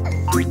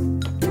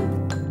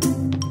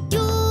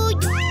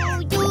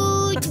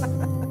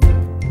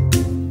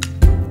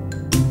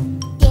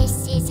 This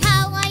is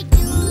how I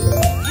do.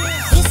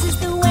 This is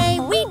the way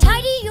we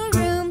tidy your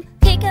room.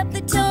 Pick up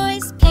the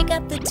toys, pick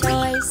up the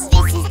toys.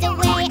 This is the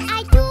way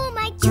I do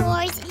my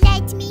chores.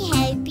 Let me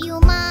help you,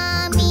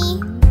 Mommy.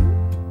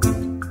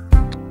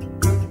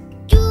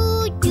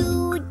 Do,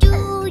 do,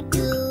 do,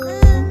 do.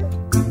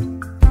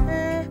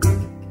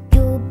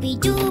 Doopy,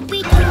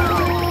 doopy, doo.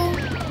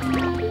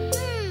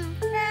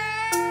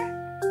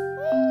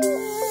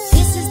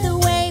 This is the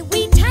way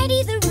we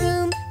tidy the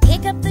room.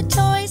 Pick up the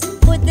toys,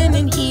 put them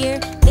in here.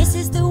 This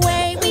is the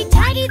way we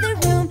tidy the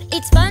room.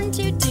 It's fun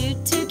to do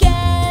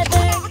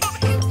together.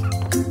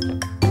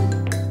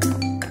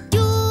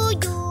 Do,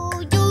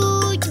 do, do,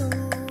 do.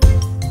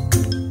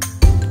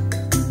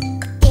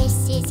 This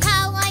is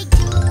how I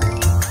do.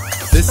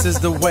 This is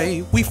the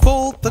way we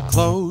fold the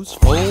clothes.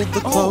 Fold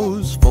the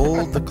clothes,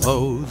 fold the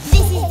clothes.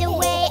 This is the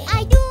way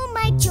I do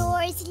my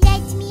chores.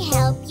 Let me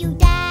help you,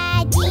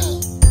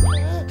 Daddy.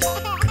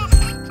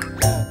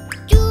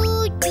 Do,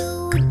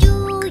 do, do,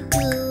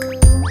 do.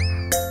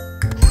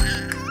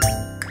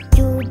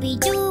 Dooby,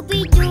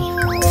 dooby, doo.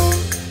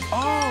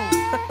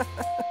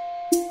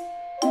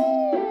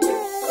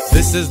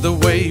 This is the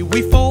way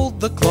we fold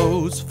the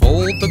clothes.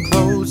 Fold the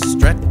clothes,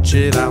 stretch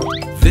it out.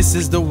 This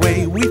is the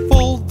way we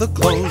fold the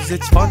clothes.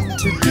 It's fun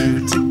to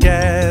do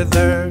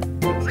together.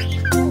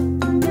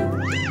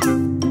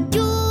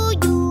 Do,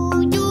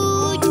 do,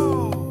 do, do.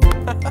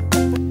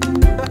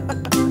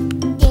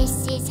 This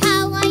is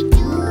how I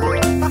do.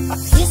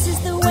 This is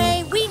the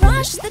way we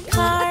wash the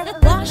car.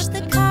 Wash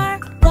the car,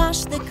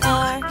 wash the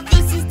car.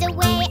 This is the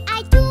way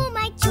I do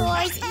my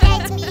chores.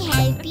 Let me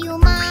help you,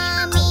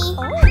 Mommy.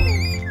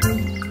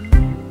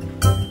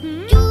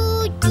 Do,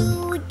 do,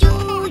 do,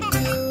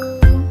 do.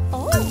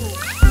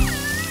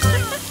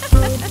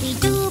 Doopy,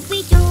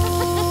 doopy, doo.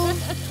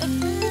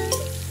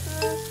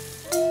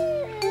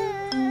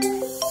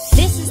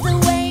 This is the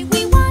way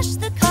we wash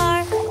the car.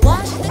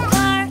 Wash the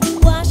car,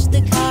 wash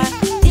the car.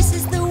 This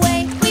is the way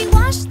we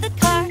wash the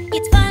car.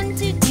 It's fun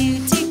to do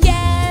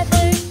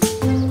together.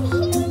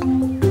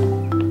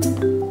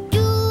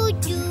 Do,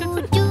 do,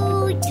 do,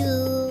 do.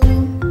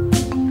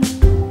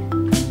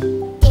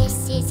 This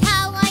is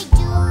how I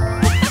do.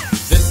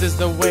 This is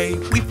the way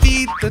we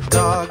feed the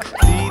dog.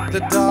 Feed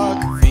the dog,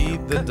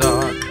 feed the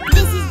dog.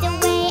 This is the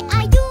way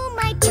I do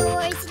my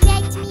chores.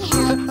 Let me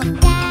help you,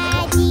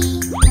 Daddy.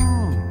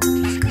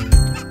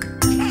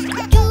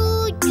 Do,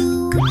 do,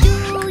 do,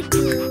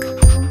 do.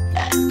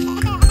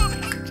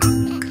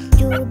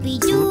 Dooby,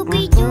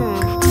 dooby, doo.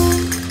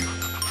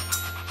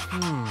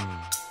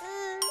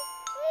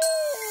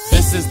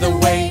 This is the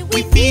way we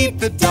feed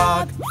the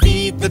dog.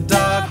 Feed the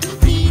dog,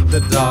 feed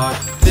the dog.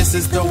 This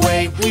is the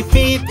way we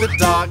feed the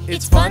dog.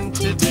 It's fun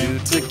to do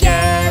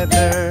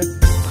together.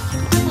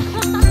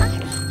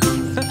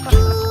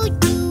 Do,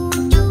 do,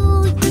 do,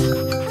 do.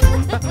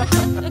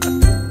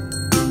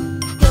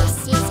 This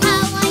is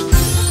how I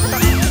do.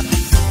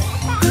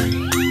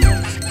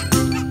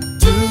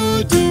 Do,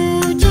 do,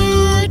 do,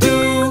 do.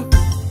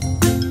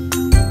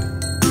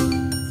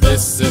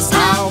 This is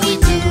how we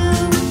do.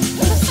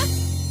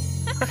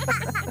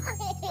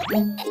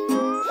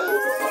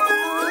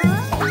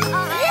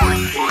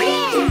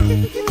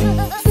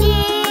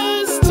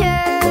 Sister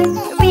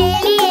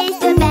really is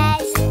the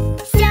best.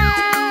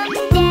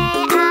 Someday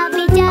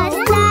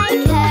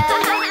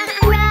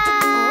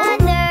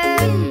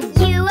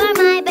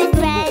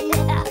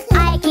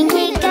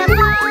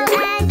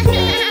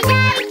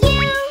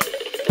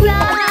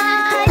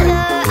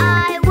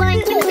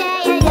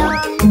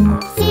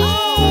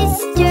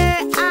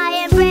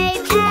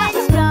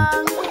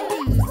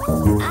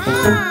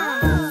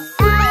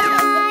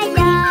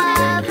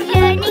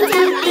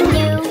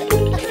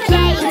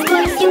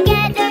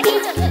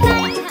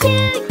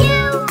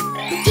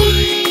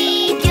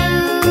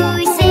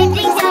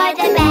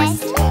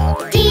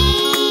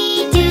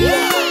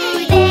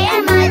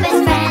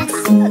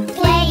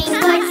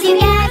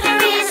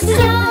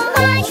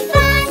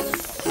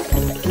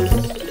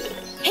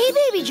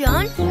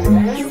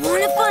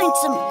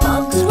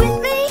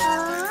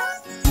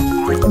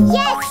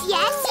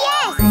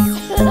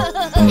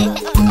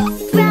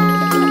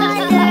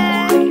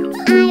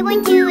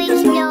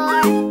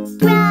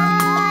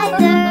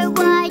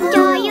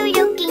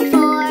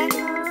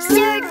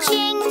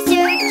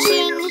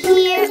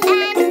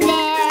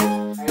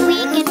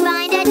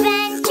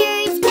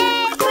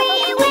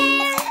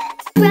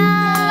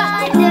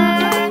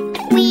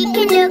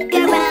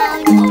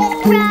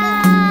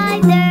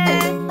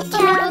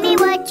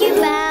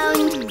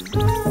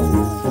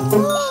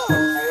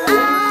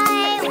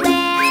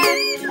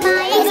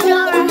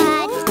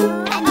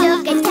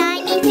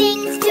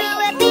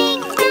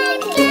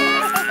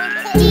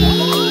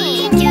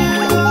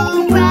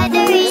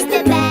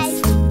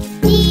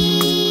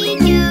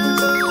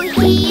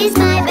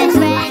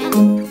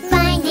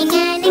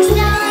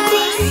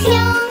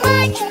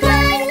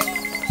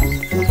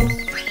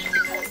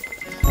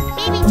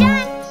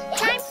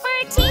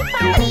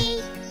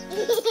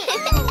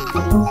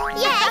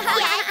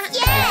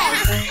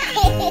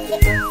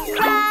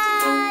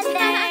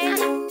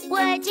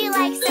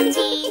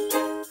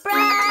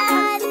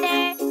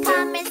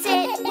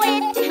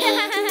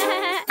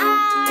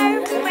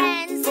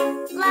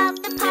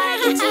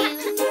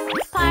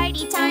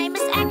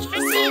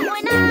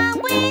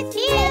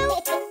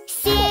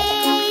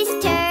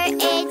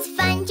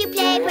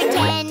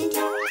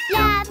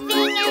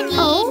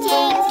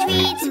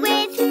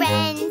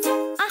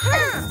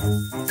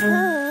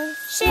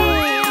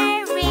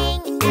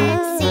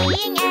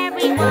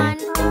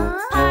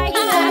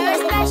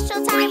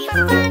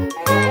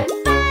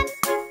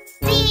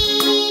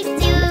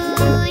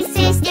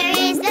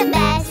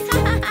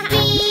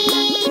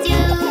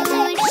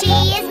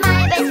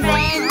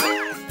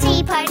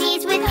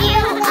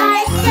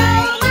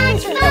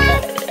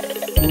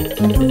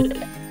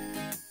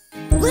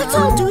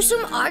Let's all do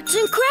some arts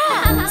and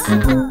crafts.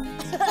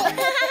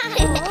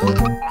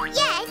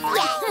 Yes,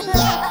 yes,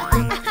 yes.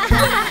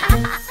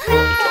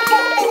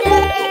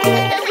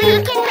 We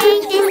can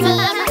make the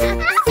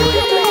scene.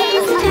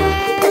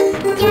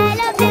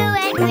 Yellow, blue,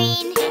 and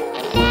green.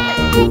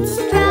 Let's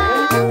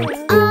draw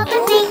all the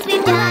things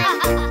we've done.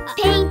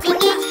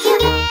 Painting it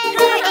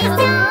together is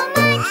so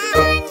much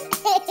fun.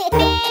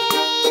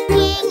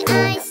 Making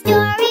a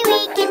story we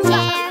can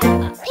share.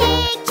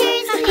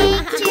 Pictures,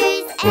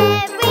 pictures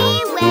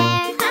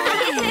everywhere.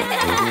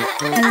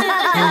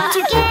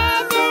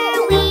 Together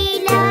we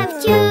love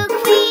to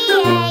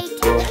create.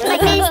 My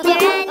sister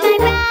and my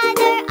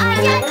brother are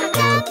just the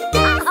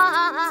best.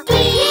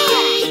 We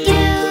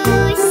do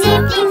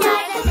simply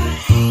not.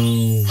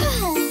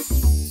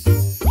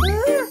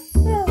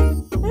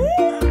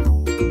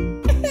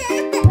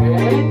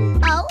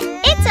 Oh,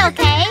 it's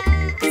okay.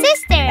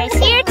 Sister is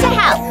here to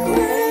help.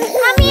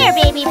 Come here,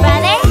 baby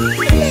brother.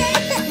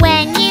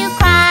 When you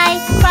cry,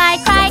 cry,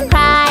 cry,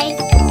 cry,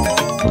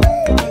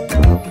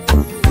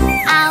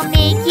 I'll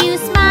make you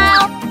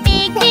smile,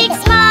 big, big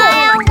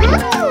smile.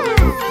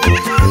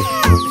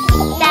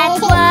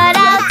 That's what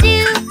I'll do,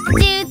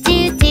 do, do,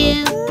 do.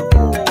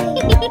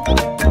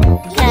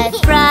 'Cause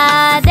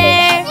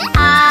brother,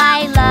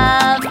 I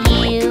love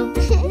you.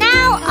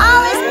 Now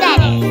all is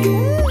better.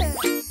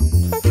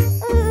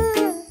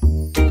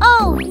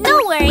 Oh, no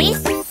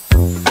worries.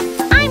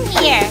 I'm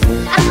here.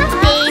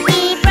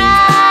 Baby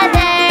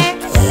brother,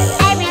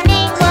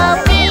 everything will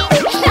be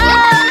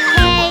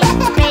okay.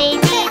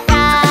 Baby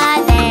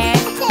brother,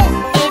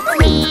 it's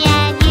me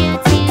and you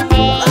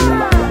today.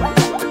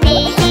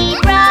 Baby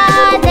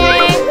brother,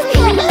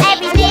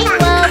 everything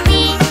will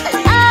be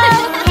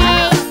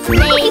okay.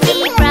 Baby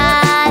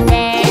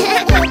brother,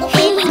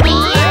 it's me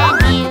and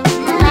you.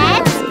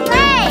 Let's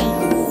play.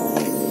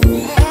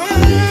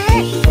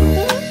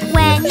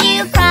 When you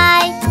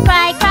cry,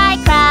 cry, cry,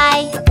 cry,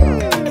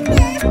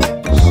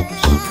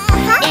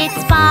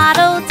 it's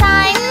bottle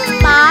time,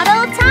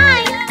 bottle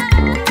time.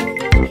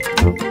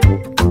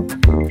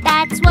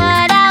 That's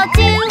what I'll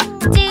do,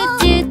 do,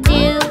 do,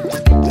 do.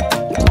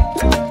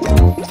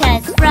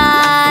 'Cause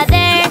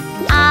brother,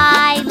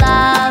 I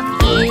love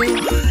you.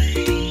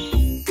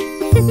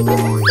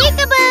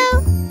 Peekaboo!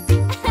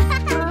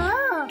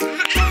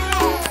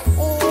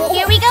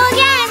 Here we go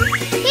again.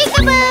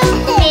 Peekaboo!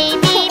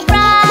 Baby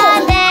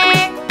brother,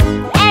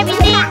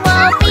 everything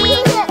will be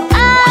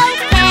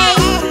okay.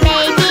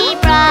 Baby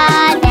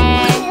brother,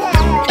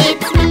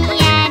 it's me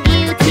and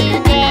you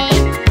today.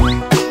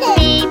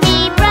 Baby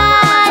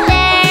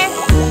brother,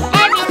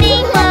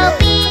 everything will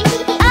be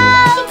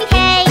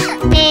okay.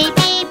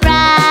 Baby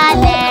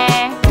brother,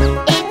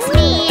 it's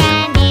me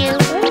and you.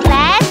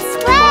 Let's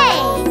play.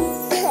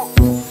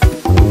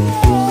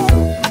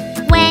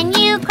 When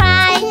you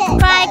cry,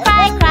 cry,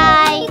 cry,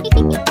 cry,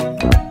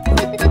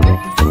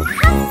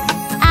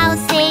 I'll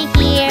stay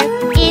here,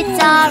 it's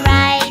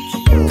alright.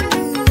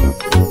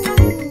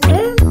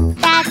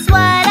 That's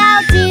what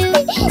I'll do,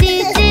 do,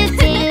 do,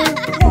 do.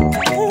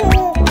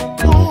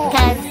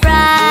 'Cause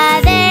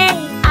brother,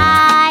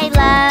 I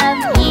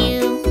love you.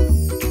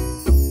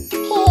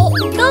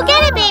 Go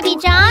get it, baby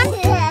John.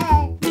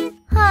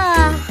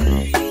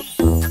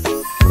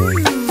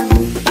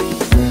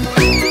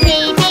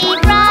 Baby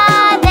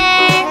brother,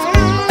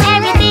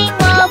 everything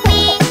will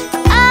be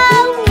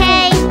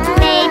okay.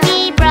 Baby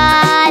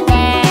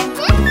brother,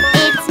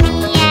 it's me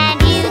and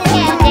you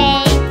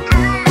today.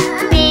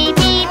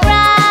 Baby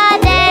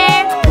brother,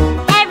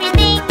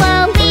 everything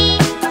will be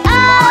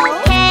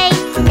okay.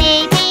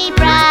 Baby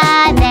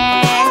brother,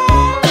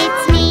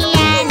 it's me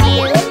and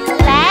you.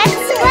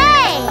 Let's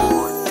play.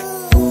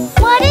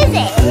 What is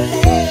it?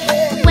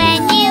 When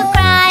you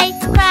cry,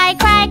 cry,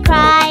 cry,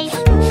 cry,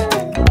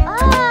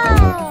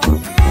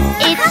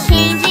 it's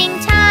changing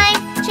time,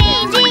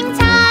 changing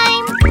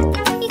time.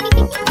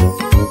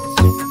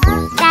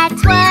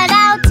 That's what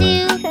I'll do,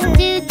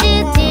 do, do,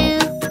 do.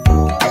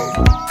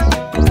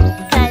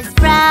 'Cause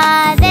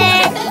brother,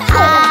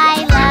 I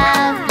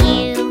love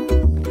you.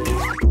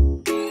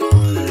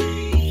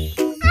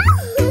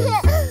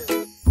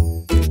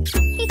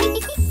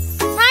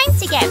 Time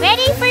to get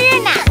ready for your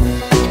nap.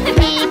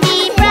 Baby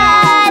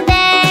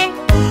brother,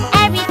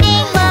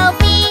 everything will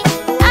be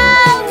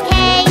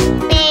okay.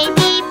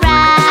 Baby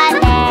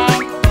brother,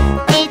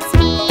 it's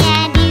me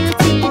and you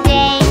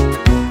today.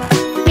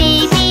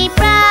 Baby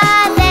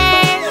brother,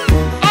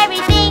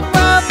 everything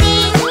will be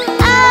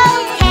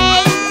okay.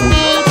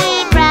 Baby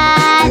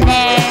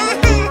brother,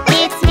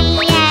 it's me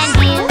and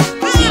you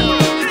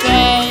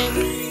today.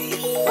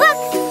 Look,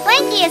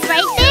 Blanky is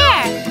right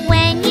there.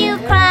 When you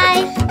cry,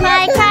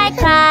 cry, cry,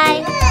 cry,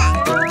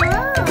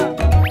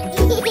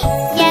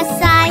 yes,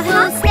 I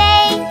will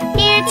stay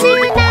here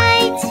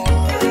tonight.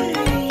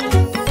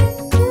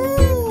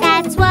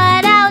 That's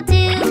what I'll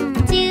do,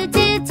 do,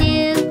 do, do.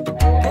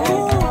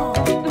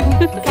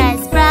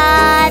 'Cause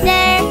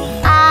brother,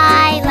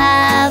 I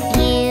love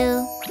you.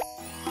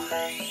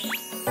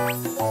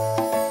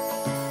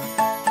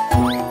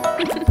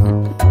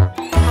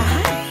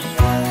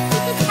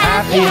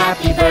 Happy,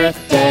 happy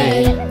birthday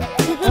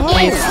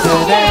It's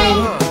today.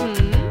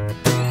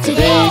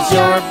 Today's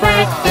your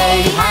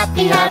birthday.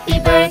 Happy, happy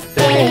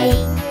birthday.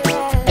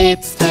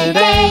 It's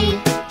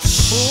today.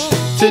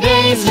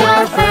 Today's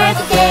your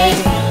birthday.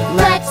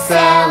 Let's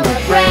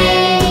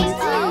celebrate.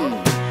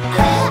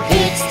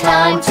 It's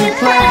time to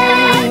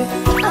play.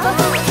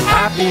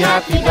 Happy,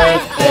 happy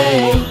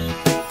birthday.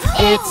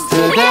 It's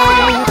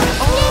today.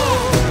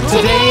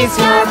 Today's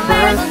your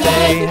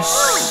birthday.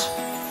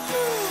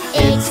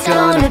 It's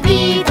gonna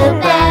be the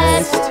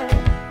best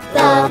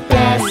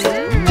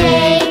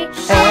day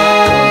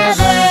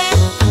ever.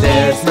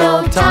 There's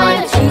no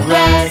time to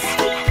rest.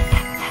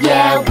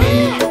 Yeah, we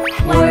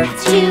work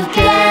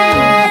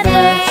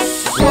together.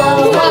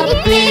 Blow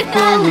up big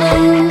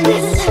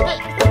balloons,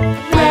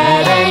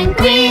 red and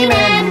green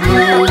and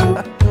blue,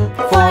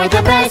 for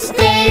the best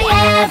day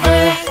ever.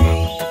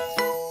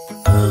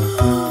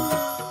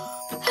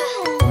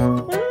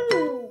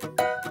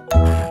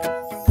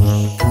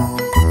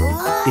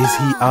 Is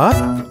he up?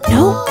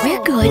 No,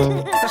 we're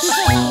good.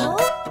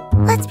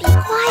 Let's be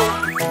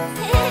quiet.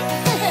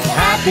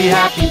 Happy,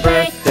 happy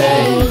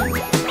birthday.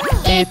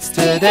 It's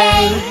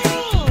today.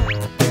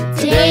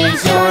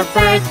 Today's your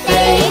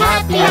birthday.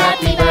 Happy,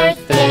 happy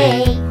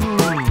birthday.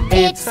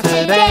 It's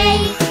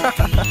today.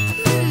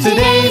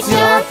 Today's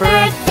your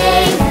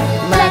birthday.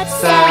 Let's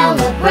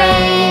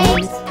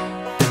celebrate.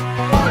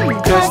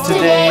 'Cause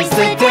today's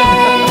the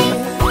day.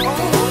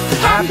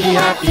 Happy,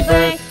 happy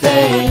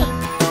birthday.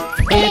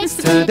 It's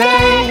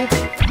today.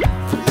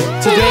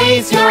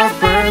 Today's your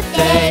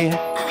birthday.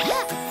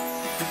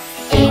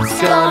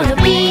 It's gonna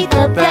be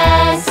the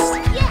best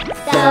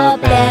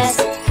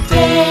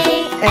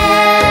day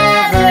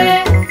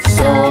ever.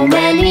 So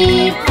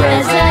many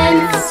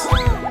presents.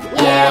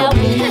 Yeah,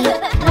 we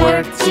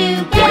work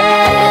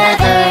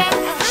together.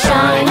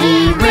 Shiny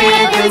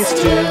ribbons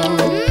too.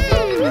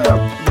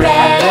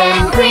 Red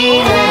and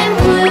green and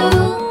blue,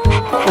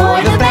 for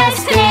the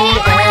best day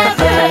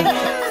ever.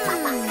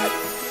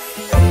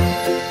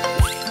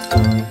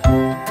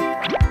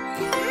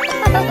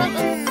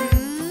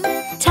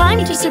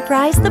 Time to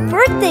surprise the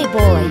birthday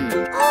boy.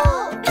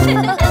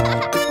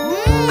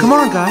 Come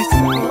on, guys.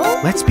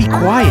 Let's be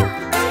quiet.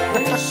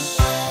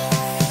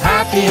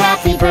 Happy,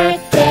 happy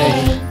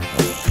birthday.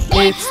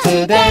 It's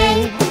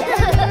today.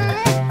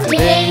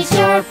 Today's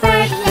your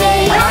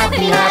birthday.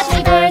 Happy,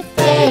 happy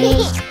birthday.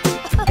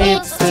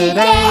 It's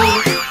today.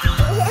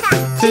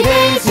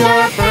 Today's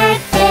your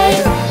birthday.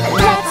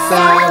 Let's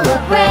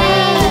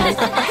celebrate.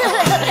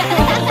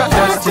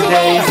 'Cause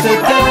today's the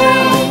day.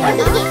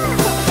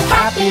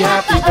 Happy,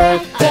 happy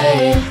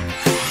birthday.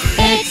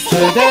 It's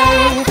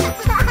today.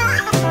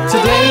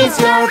 Today's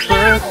your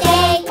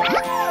birthday.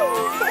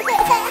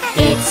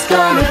 It's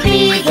gonna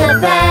be the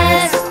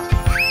best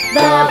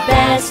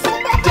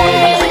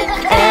day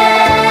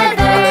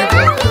ever.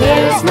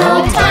 There's no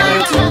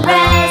time to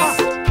rest.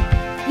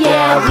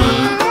 Yeah, we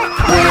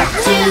work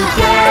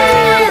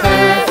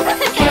together.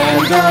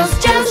 Candles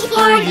just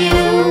for you.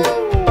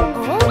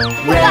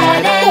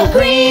 Red and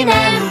green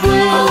and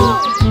blue,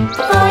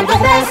 for the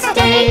best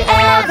day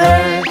ever.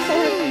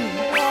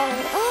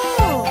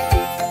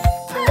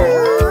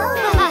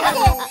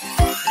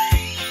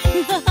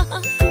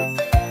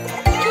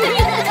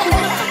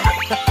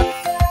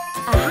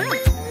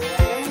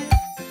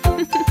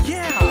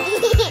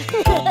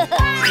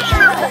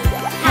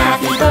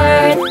 Happy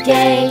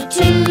birthday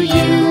to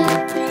you.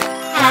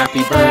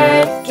 Happy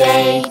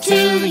birthday to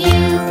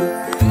you.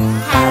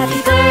 Happy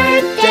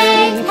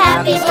birthday,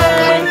 happy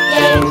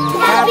birthday,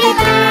 happy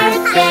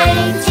birthday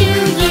to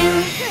you.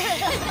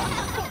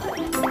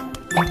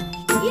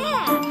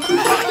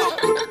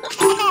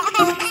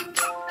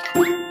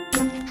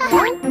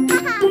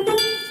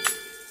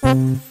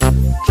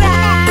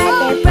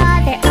 Brother,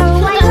 brother,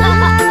 oh I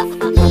love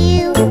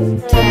you.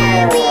 Can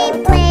we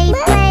play,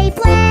 play,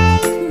 play?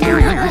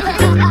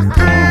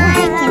 I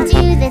can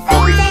do the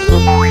things that you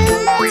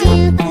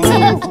do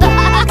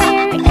together.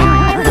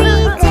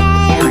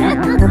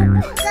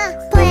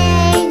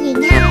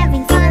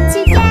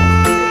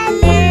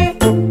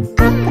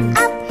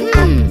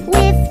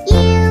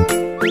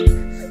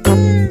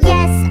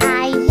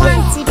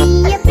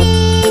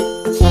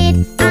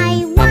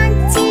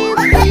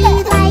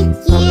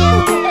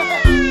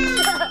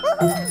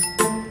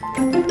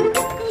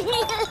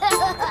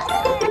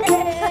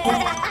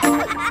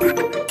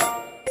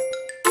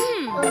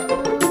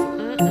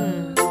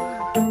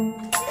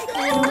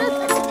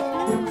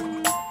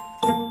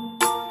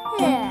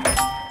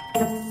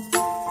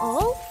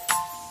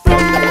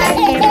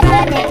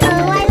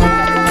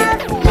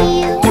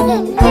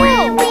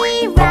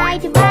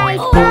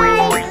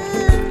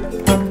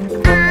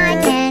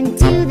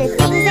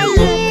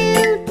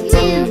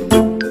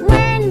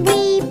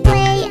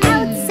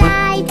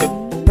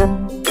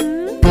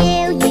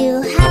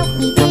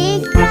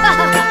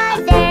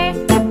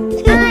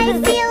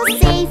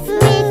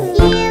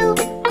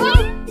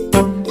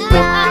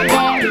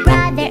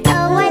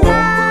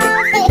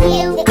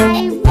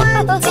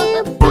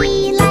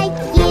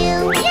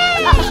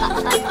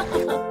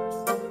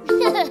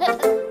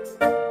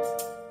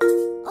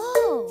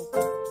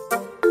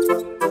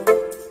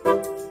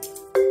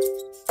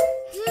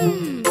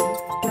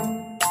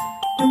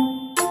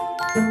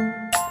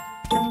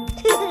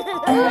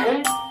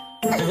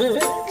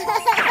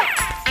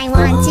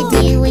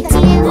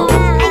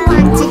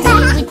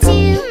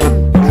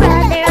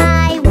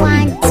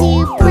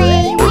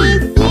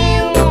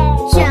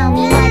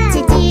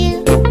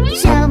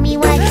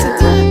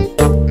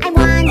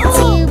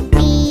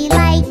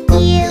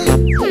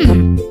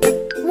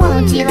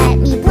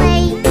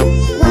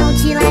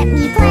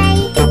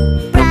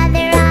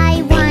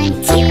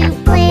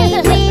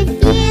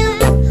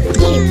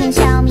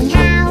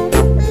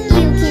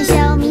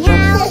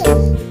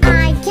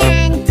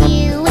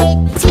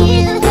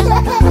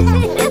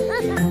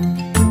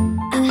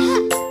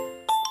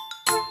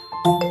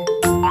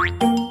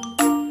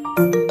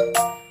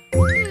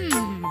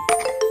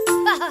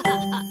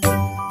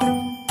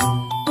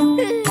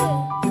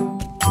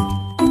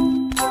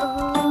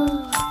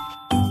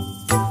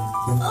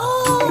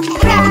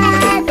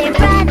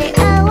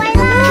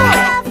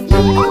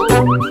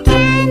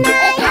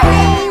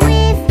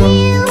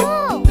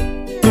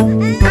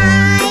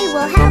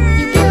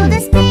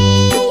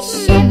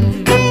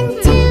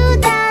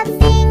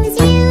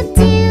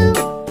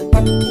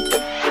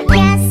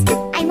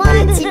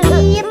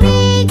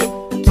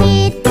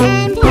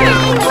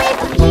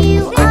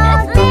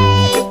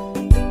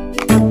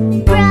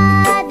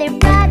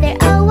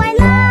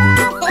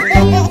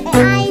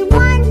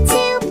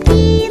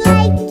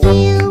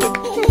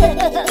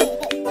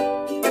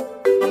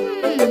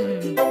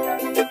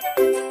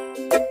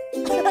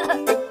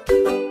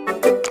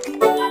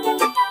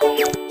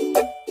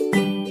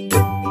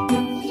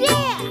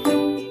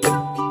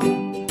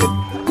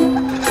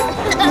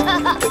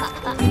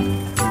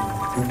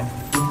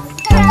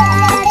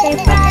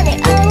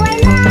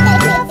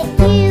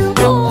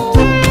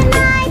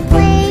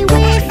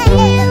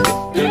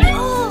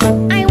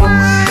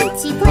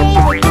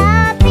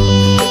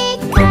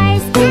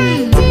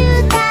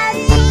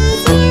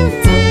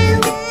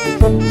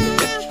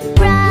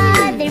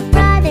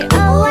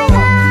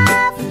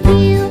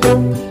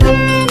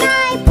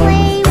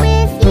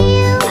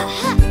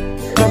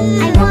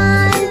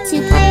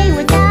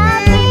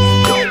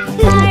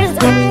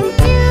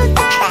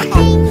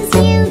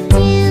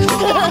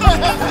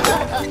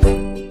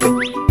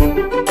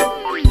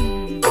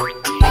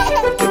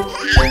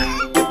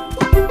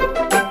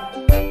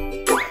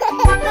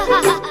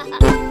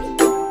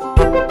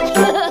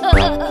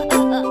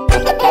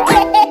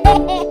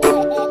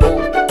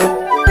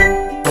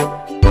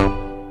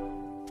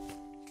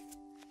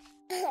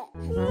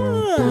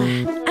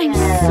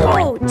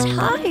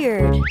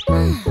 tired.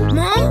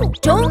 Mom,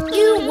 don't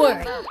you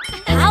worry.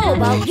 How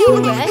about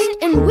you rest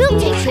and we'll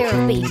take care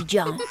of Baby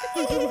John?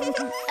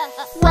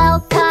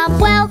 Welcome,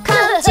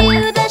 welcome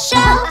to the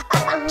show.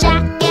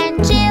 Jack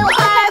and Jill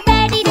are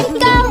ready to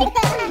go.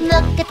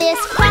 Look at this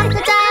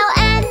crocodile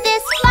and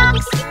this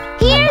fox.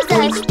 Here's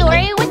a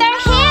story with our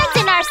hands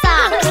in our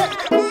socks.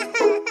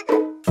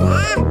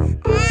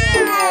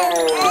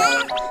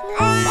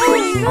 Oh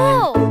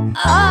no!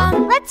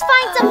 Let's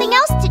find something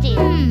else to do.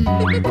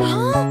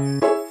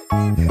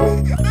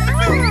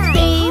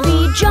 Baby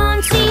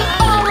John, see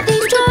all of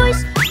these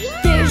toys.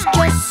 There's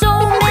just so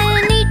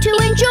many to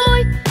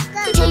enjoy.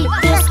 Take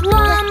this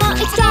llama,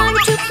 it's time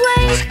to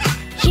play.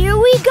 Here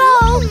we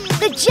go,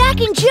 the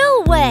Jack and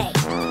Jill way.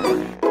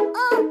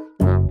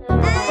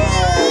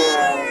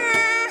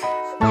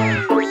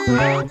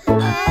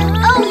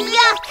 Oh,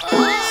 yuck!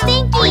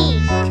 Stinky!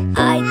 I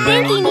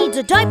think he needs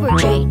a diaper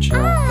change.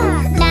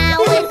 Now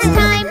it's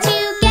time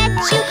to get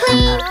you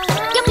clean.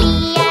 You'll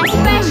be as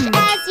fresh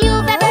as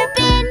you've ever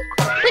been.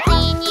 We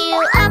clean you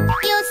up,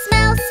 you'll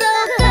smell so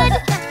good.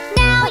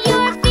 Now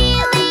you're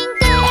feeling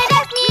good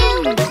as new.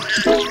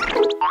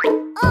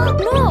 Oh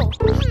no!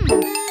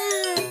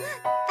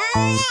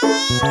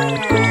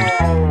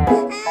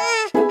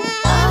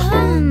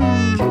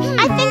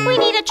 I think we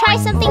need to try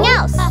something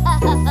else.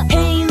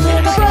 Hey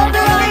little brother,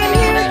 I am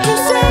here to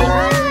say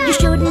you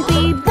shouldn't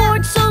be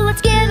bored, so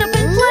let's get up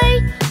and play.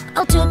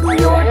 I'll tickle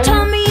your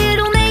tummy,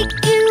 it'll make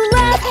you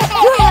laugh.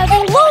 You're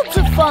having loads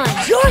of fun,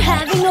 you're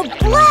having a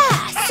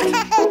blast.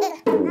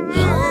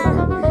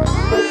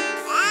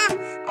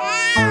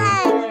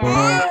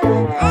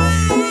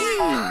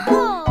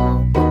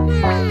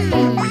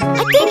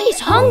 I think he's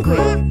hungry.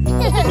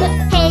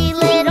 Hey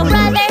little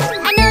brother,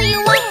 I know you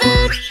want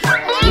food.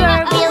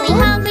 You're really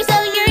hungry, so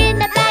you're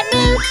in a bad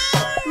mood.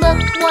 Look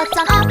what's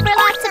on offer,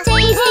 lots of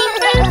tasty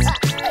fruits.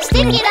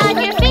 Stick it on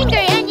your finger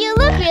and you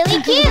look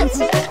really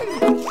cute.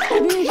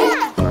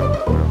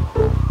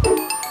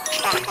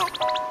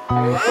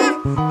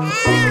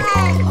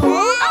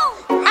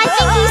 I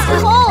think he's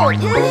cold.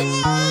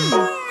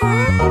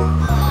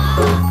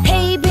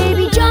 Hey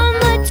baby John,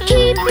 let's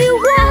keep you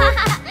warm.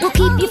 We'll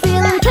keep you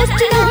feeling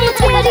toasty and let's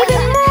get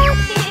even more.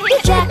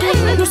 Your jacket,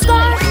 your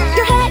scarf,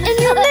 your hat and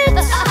your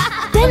mitts.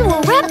 Then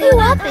we'll wrap you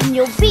up and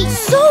you'll be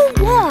so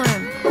warm.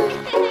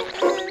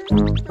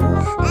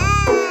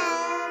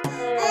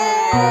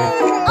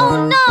 Oh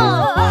no!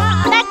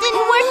 That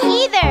didn't work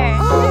either.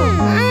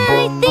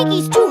 I think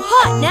he's too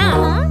hot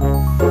now.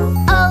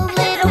 Oh,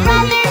 little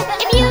brother,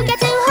 if you get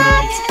too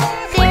hot,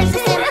 there's a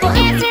simple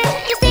answer.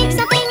 Just take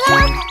something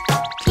off.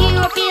 You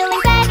are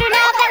feeling better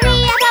now that we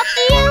have helped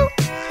you.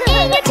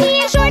 In your tee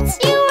and shorts,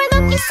 you are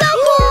looking so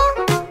cool.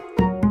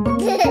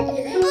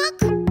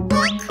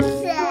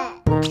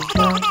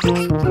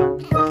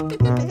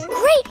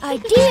 Great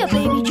idea,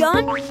 Baby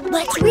John.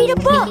 Let's read a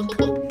book.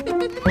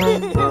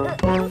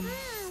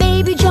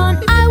 Baby John,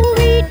 I will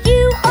read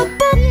you a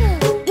book.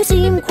 You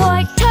seem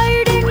quite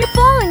tired and you're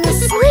falling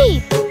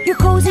asleep. You're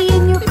cozy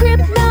in your crib,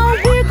 now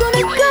we're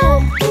gonna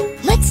go.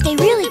 Let's stay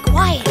really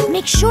quiet,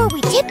 make sure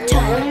we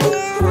tiptoe.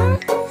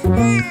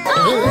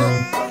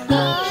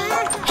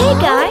 Hey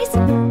guys!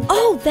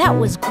 Oh, that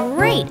was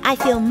great. I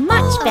feel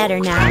much better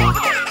now.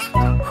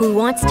 Who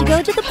wants to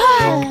go to the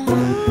park?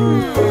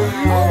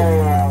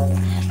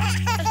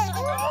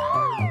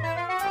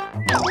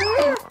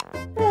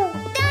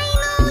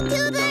 Dino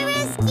to the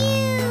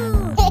rescue!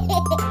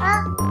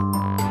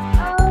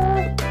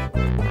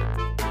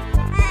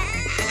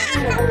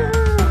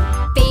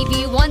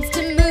 Baby wants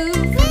to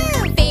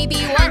move, baby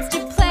wants to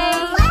play.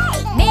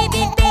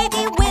 Maybe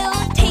baby will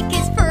take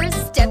his first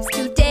steps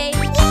today.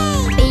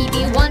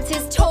 Baby wants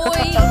his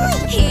toy,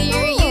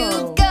 here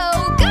you go,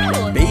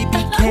 go!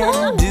 Baby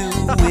can do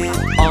it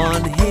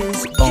on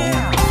his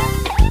own.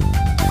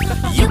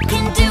 You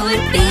can do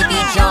it, Baby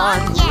John.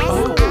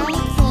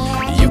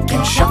 You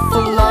can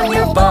shuffle on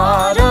your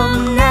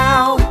bottom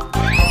now.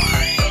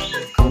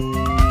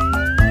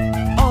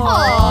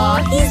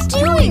 Aw, he's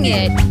doing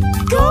it!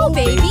 Go,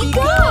 baby,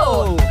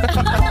 go!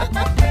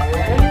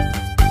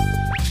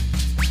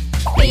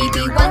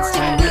 Baby wants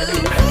to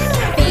move,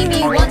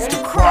 baby wants to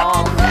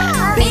crawl.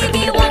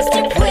 Baby wants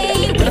to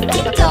play with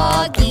the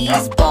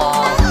doggy's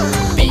ball.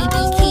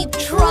 Baby, keep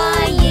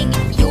trying,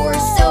 you're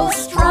so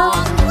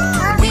strong.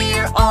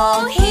 We're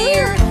all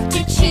here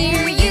to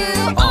cheer you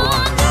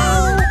on.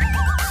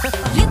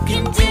 You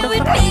can do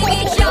it,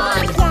 Baby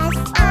John.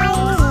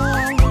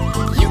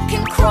 You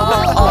can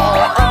crawl all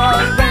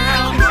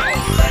around.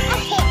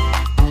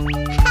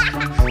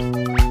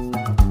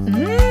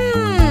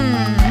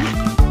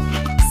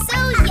 So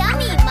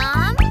yummy,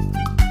 Mom.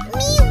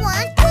 Me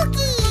want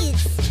cookies.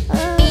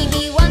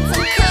 Baby wants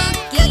some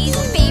cookies.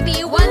 Baby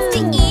wants to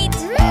eat.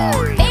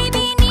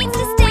 Baby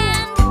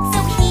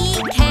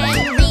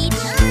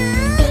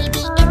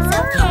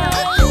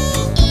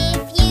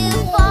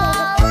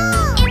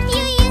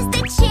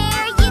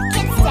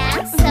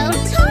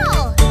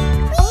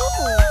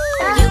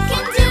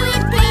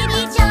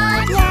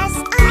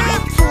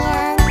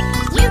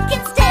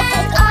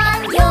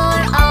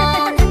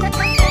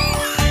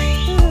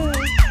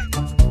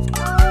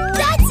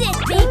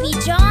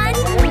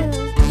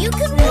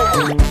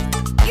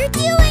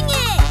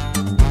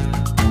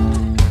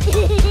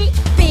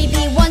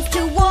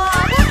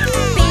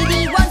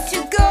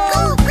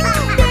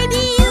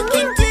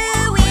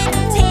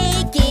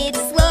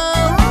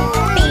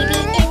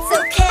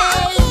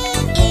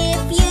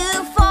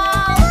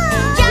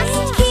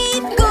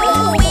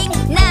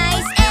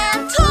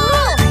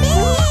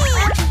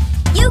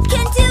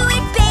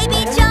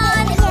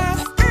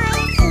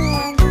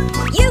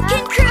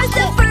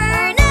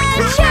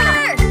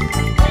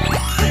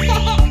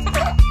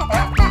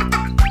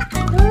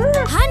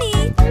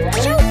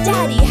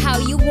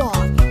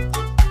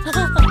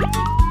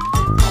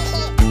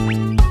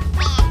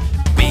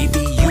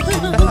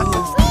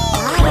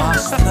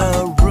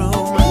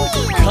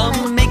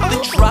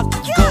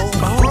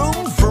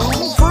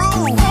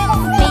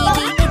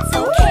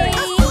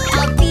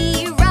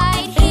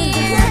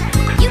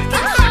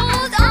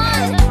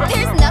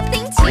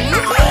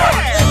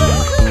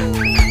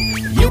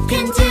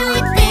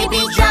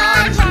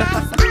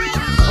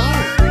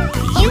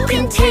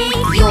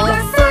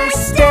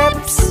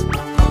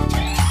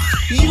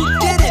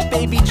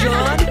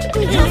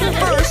your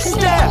first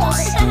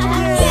steps.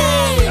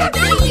 Yay!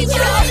 Baby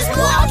John is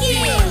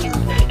walking!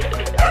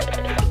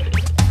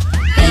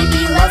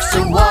 Baby loves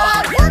to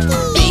walk.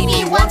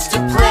 Baby wants to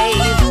play.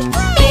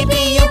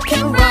 Baby, you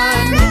can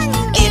run.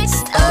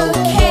 It's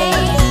okay.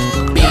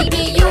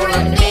 Baby, you're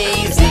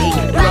amazing.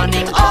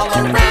 Running all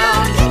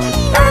around.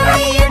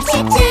 Earlier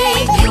today,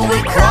 you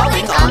were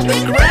crawling on the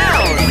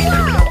ground.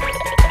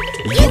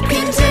 You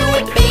can do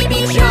it,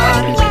 Baby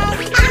John.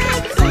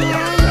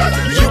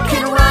 You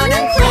can run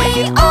and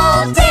play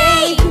all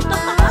day.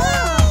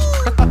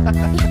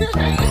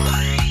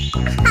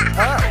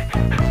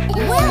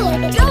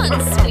 Well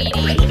done,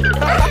 sweetie.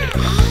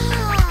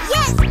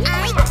 Yes,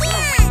 I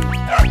can.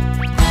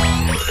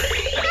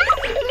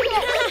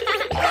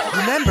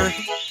 Remember,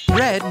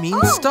 red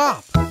means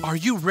stop. Are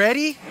you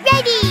ready?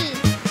 Ready.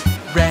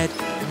 Red,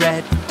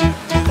 red, do,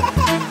 do, do.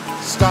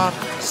 Stop,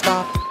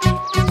 stop, do,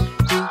 do,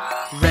 do.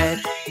 Red,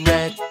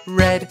 red,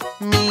 red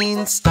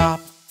means stop.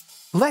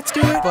 Let's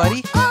do it,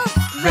 buddy.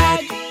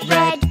 Red,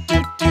 red,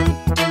 do, do,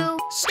 do.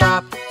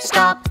 Stop,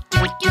 stop,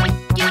 do, do,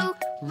 do.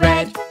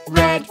 Red,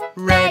 red,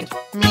 red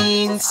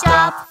means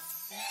stop.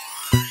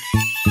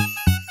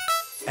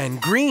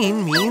 And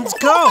green means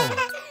go.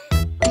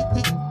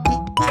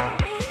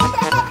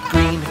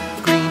 Green,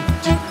 green,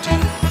 do, do,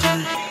 do.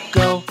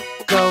 Go,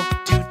 go,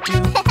 do,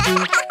 do,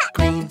 do.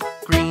 Green,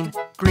 green,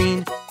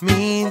 green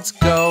means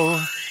go.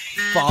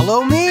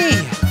 Follow me.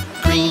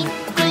 Green,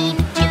 green,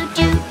 do,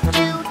 do,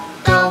 do.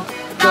 Go,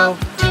 go,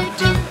 do,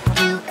 do,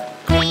 do.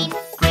 Green,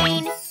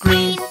 green,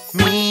 Green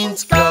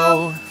means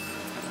go.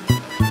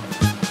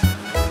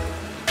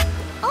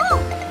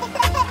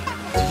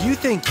 Do you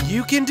think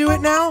you can do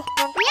it now?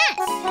 Yes.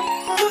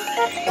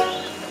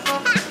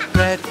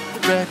 Red,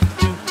 red,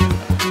 do, do,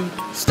 do.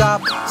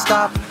 Stop,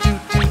 stop, do,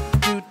 do,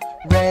 do.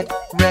 Red,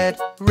 red,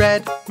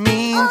 red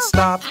means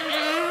stop.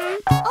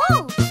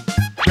 Oh.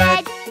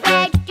 Red,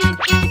 red, do,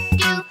 do,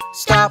 do.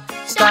 Stop,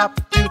 stop,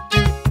 do,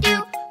 do,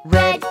 do.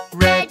 Red,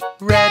 red,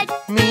 red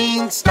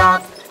means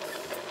stop.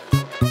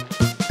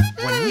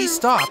 When we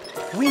stop,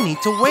 we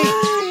need to wait.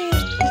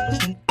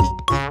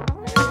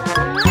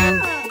 Green,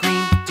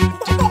 green, do,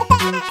 do, do.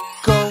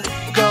 Go,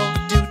 go,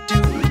 do, do,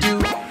 do.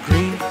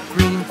 Green,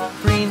 green,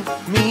 green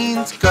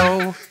means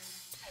go.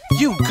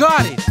 You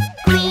got it!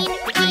 Green,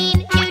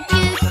 green, do,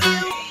 do, do.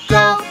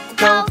 Go,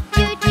 go,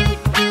 Do, do,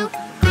 do.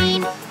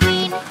 Green,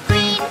 green,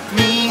 green.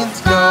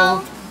 means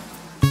go.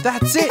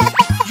 That's it!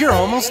 You're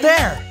almost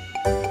there!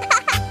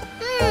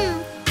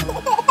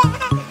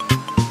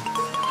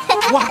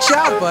 Watch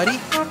out, buddy!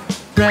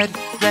 Red,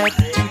 red,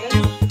 do,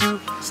 do, do.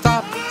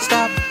 Stop,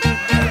 stop, do,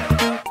 do,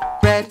 do.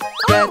 Red,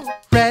 red,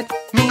 red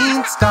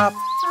means stop.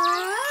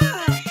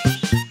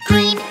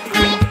 Green,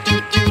 green,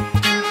 do, do,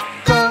 do.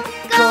 Go,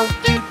 go,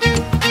 Do, do,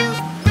 do.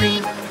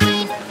 green,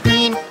 green,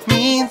 green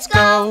means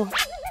go.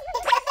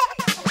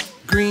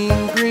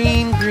 Green,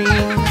 green,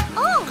 green.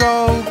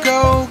 Go,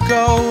 go,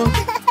 go.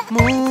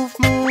 Move,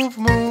 move,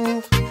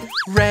 move.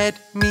 Red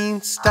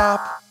means stop.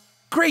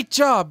 Great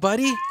job,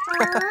 buddy.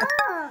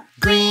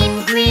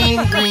 Green,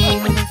 green,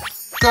 green.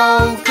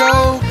 Go,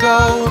 go,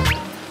 go.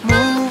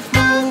 Move,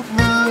 move,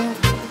 move.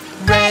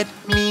 Red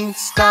means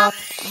stop.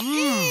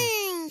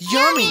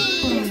 Yummy.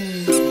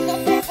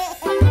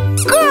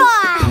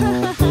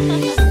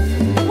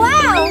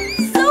 Wow,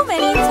 so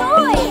many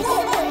toys!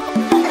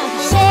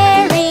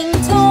 Sharing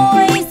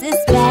toys is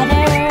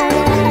better.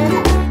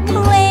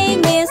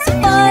 Playing is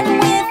fun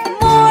with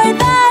more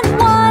than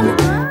one.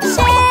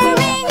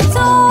 Sharing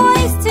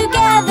toys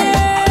together.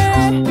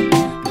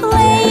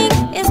 Playing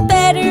is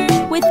better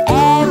with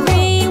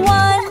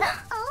everyone.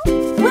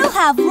 We'll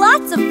have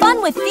lots of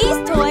fun with these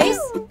toys.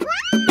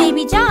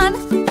 Baby John,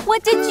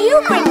 what did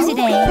you bring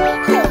today?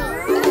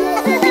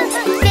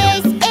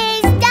 This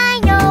is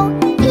Dino.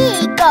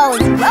 He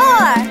goes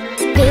roar.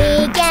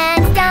 Big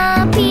and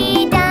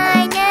stumpy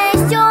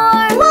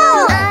dinosaur.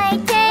 Whoa. I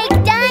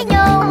take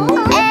Dino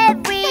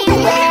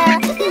everywhere,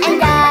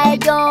 and I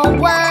don't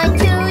want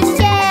to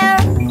share.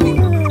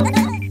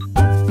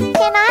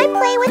 Can I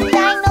play with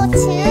Dino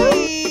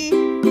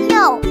too?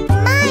 No,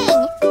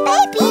 mine.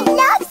 Baby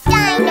loves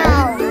Dino.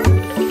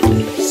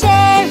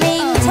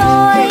 Sharing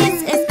toys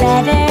is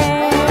better.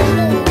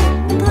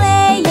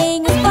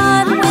 Playing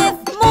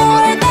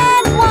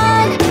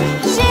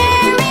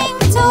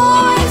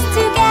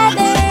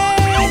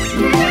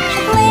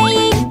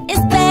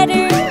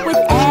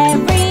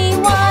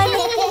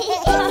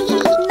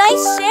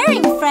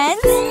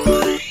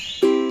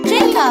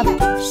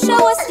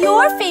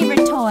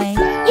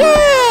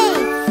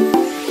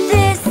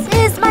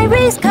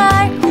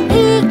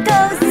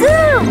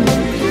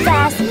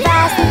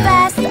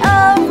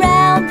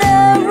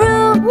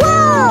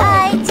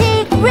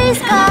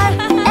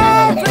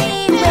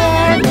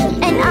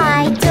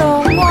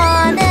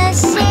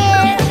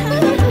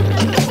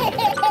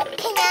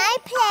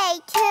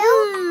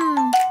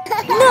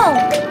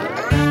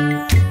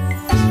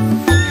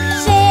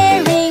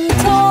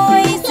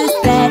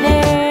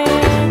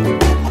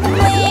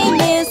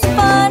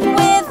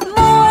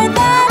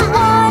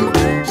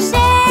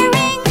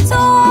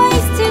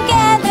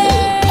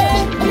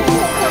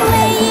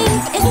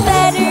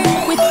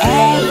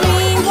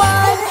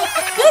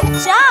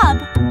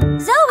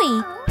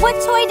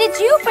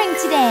you bring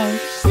today?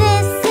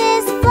 This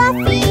is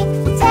Fluffy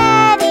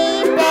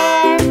Teddy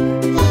Bear.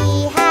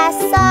 He has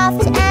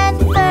soft and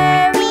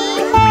furry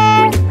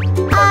hair.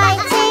 I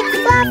take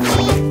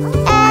Fluffy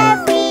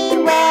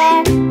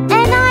everywhere,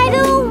 and I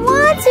don't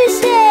want to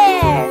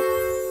share.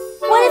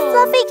 What if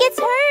Fluffy gets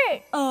hurt?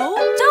 Oh,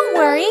 don't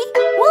worry.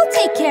 We'll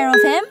take care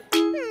of him.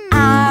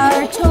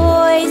 Our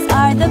toys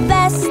are the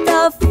best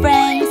of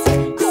friends,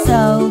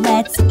 so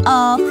let's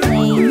all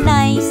play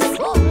nice.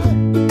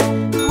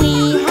 We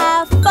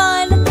have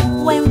fun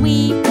when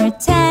we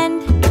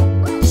pretend.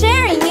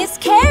 Sharing is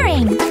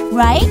caring,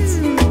 right?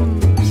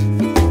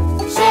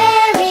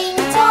 Sharing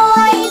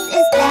toys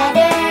is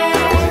better.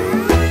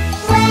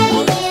 Play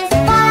is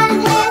fun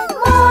with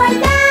more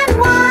than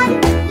one.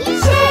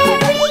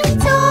 Sharing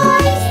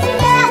toys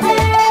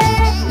together.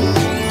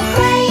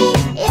 Play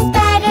is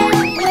better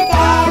with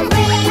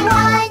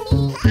everyone.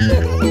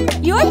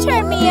 Your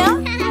turn, Mia.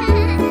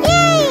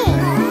 Yay!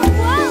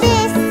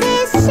 This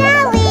is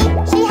Shelly.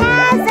 She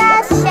has a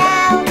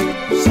shell.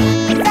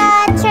 She's a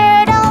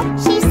turtle.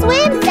 She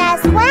swims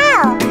as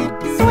well.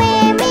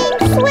 Swimming,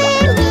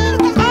 swimming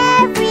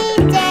every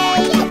day.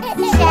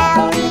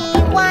 Shelly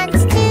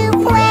wants to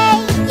play.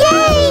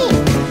 Yay!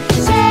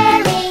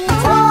 Sharing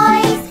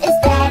toys is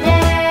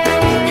better.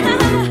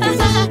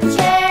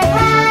 Teacher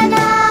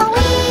Hannah,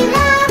 we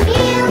love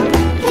you,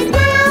 'cause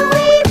now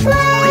we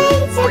play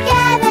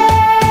together.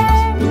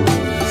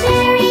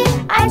 Sharing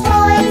our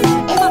toys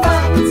is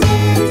fun to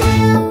do.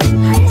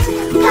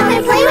 Come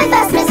and play with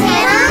us, Miss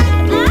Hannah.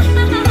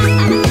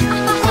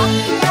 We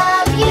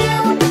love you,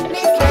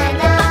 Miss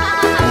Hannah.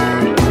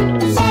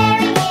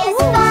 Sharing is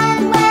fun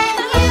when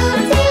you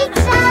teach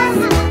us.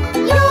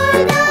 You're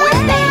the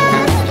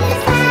best,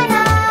 Miss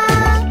Hannah.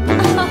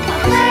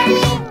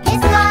 Learning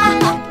is fun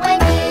when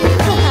you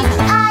teach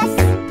us.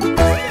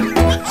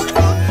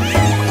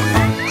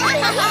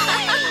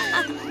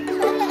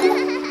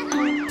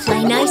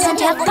 Play nice and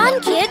have fun,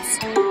 kids.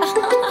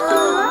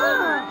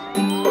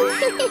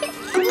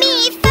 Me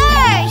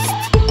first!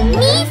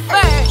 Me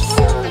first!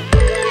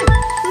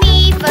 Me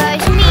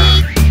first, me.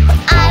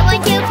 I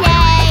want to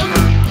play.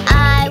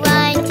 I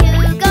want to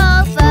go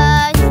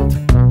first.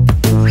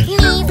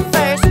 Me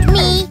first,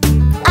 me.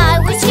 I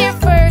was here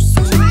first.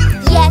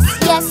 Yes,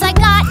 yes, I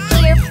got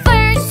here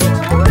first.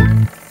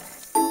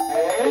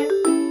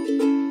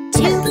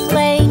 To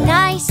play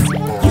nice,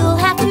 you'll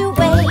have to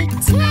wait.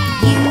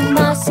 You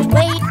must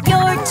wait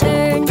your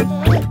turn.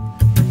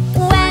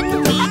 When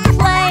we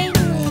play,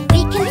 we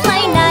can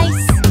play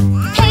nice.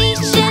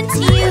 Patience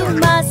you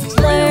must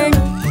learn.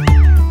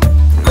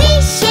 We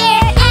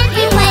share and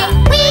we play.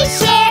 We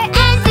share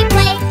and we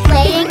play.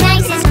 Playing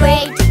nice is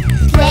great.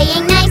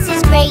 Playing nice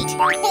is great.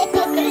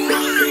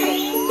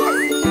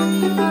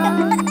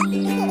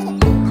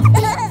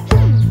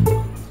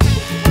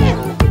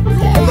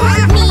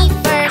 Me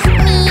first,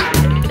 me.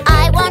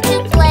 I want to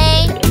play.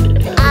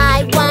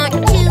 I want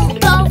to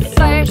go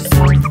first.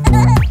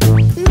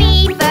 Me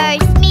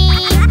first, me.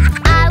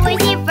 I was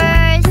here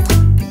first.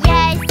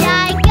 Yes,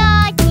 I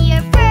got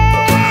here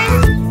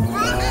first.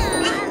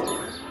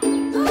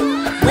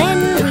 When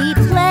we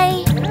play,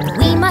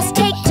 we must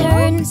take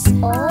turns.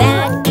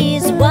 That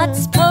is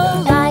what's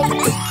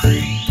polite.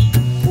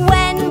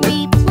 When we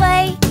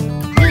play,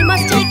 we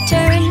must take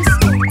turns.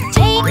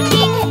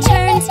 Taking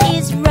turns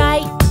is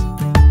right.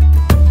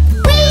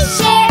 We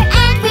share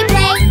and we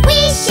play. We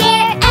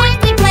share and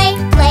we play.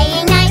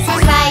 Playing nice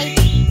is right.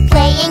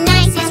 Playing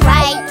nice is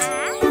right.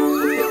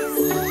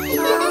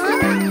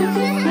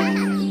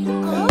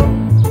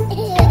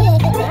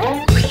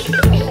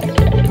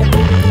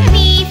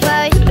 Me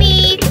first, me.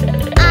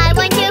 I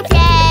want to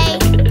play.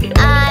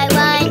 I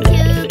want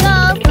to go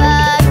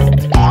first.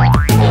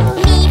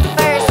 Me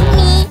first,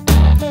 me.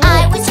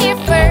 I was here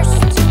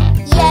first.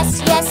 Yes,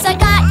 yes, I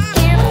got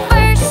here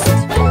first.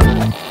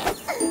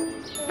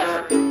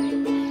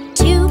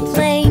 To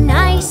play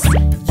nice,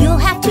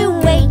 you'll have to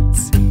wait.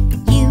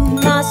 You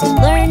must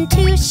learn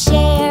to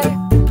share.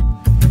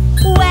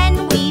 When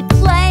we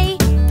play,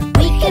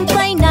 we can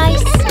play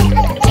nice.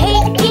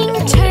 Taking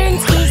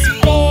turns is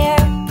fair.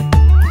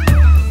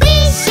 We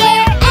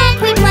share and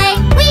we play.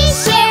 We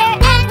share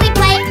and we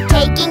play.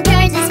 Taking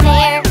turns is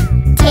fair.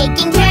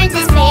 Taking turns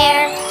is fair.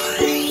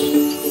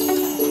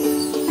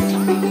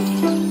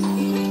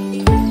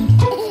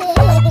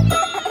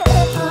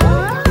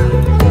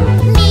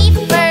 Me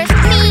first,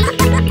 me.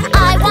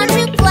 I want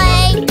to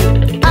play.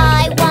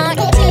 I want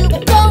to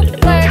go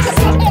first.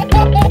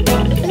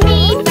 Me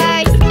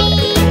first, me.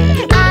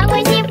 I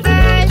was here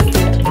first.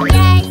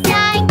 Yes,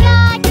 I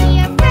got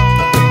here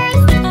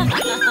first.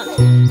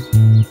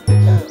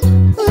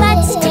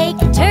 Let's take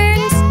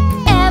turns,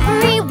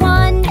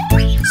 everyone,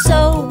 so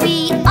we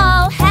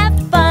all have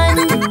fun.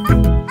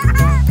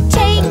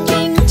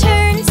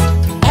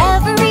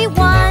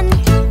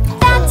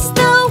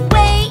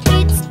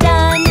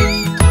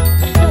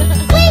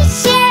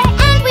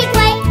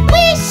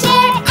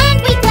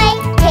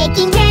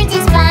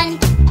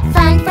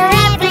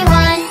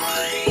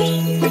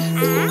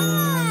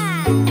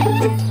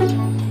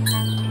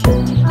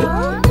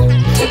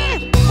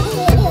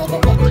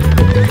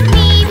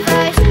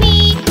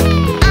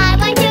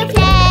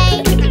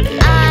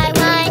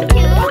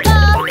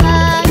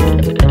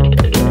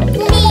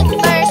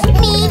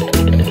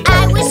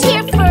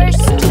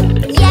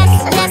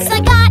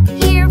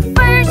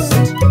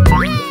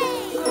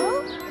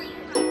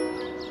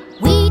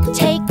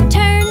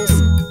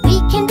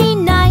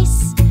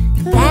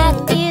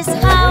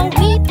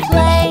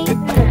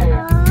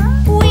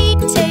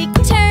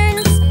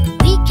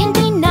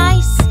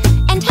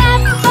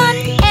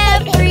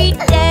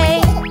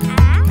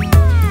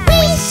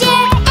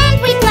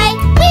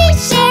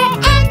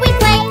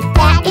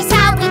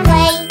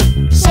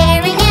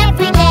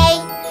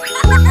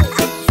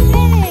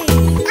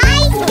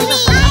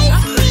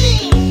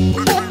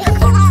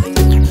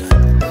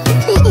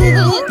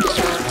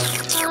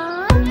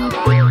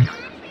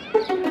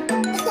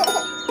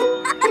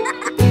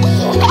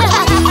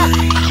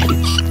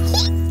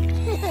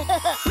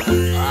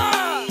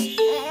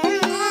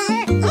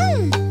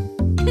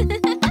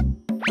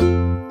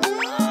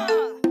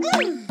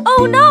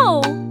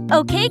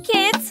 Okay,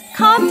 kids,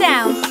 calm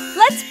down.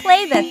 Let's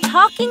play the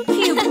talking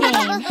cube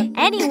game.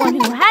 Anyone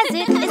who has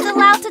it is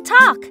allowed to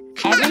talk.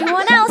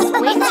 Everyone else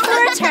waits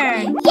for a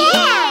turn.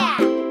 Yeah!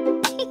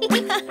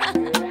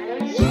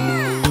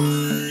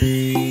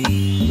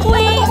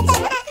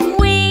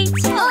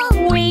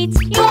 Wait,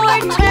 your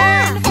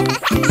turn.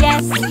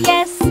 Yes,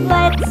 let's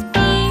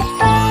be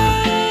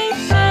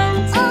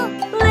patient.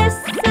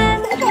 Listen,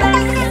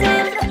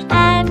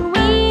 and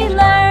we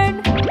learn.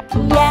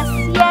 Yes,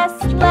 let's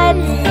be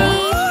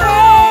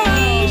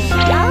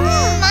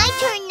patient. My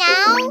turn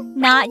now?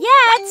 Not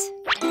yet.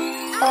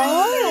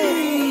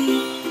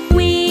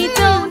 We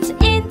don't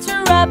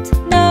interrupt,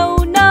 no.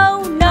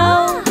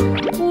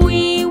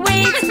 We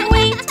wait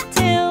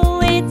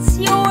till it's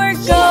your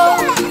go.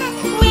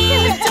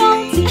 We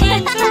don't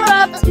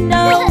interrupt,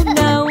 no.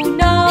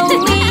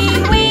 We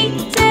wait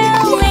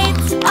till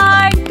it's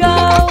our go.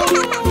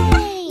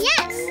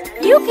 Yes!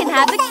 You can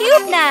have the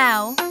cube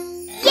now.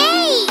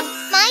 Yay!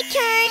 My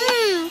turn!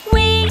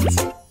 Wait,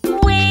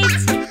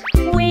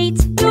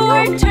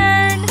 your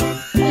turn.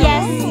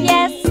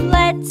 Yes,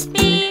 let's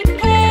be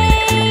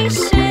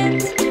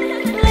patient.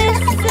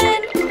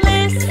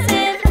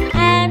 Listen,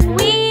 and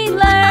we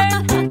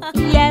learn.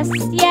 Yes,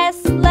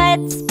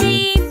 let's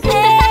be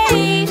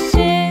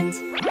patient.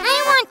 I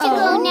want to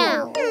go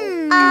now.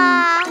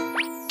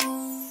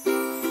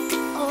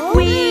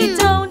 We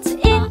don't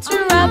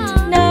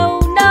interrupt, no.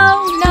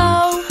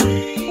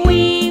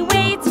 We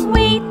wait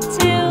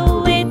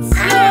till it's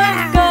your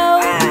go.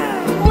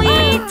 We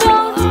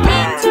don't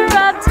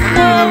interrupt,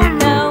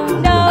 no.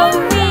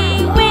 We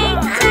wait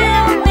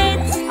till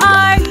it's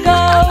our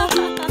go.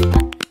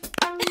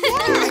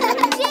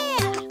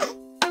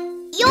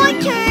 Your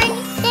turn.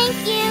 Thank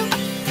you.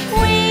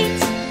 Wait,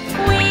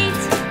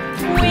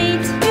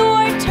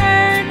 your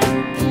turn.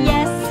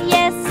 Yes,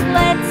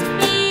 let's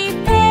be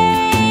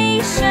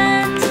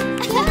patient.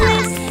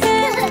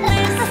 Listen,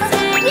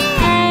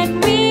 and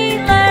we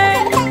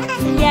learn.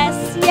 Yes,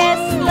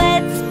 let's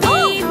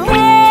be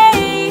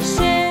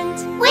patient.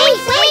 Wait!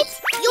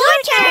 Your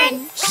turn.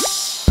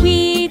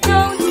 We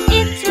don't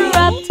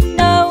interrupt,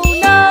 no.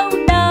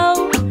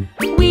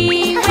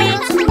 We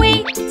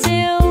wait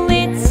till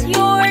it's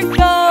your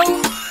go.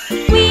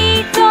 We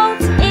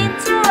don't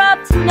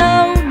interrupt,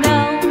 no.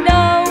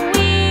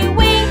 We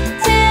wait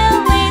till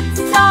it's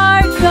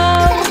our go.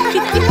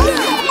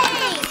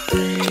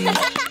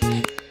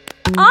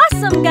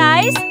 Awesome,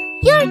 guys!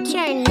 Your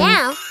turn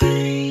now.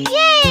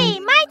 Yay!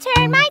 My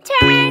turn!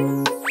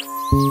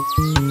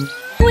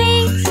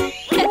 Wait,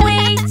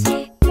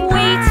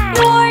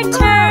 your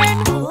turn.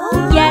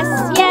 Yes,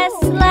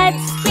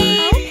 let's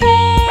be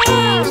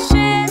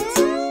patient.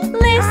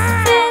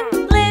 Listen,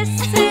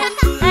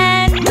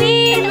 and we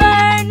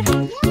learn.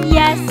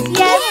 Yes,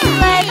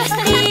 let's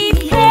be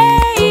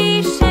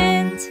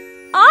patient.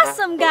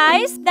 Awesome,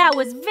 guys! That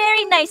was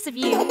very nice of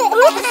you. Oops,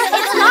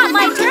 it's not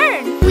my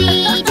turn.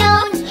 We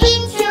don't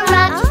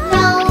interrupt,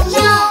 no.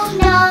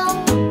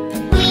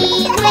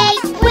 We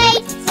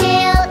wait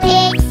till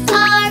it's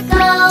our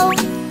go.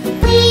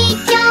 We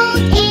don't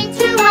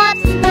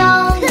interrupt, no.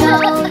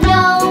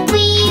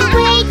 We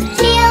wait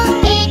till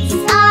it's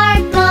our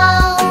go.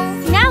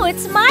 Now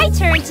it's my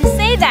turn to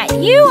say that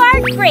you are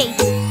great.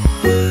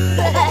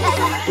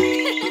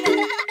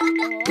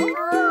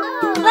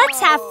 Let's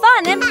have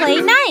fun and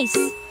play nice.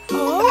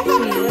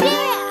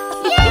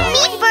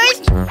 Me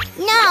first?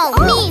 No,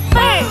 me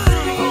first.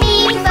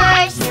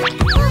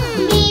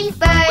 Me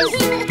first.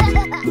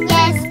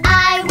 Yes, I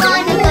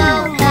wanna go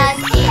 'cause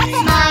it's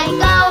my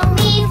go.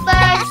 Me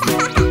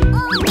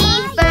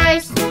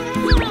first.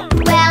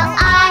 Well, I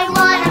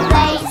wanna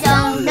play, so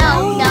no.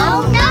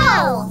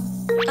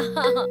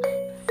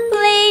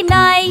 Play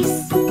nice,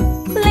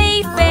 play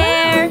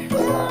fair,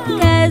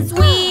 'cause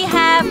we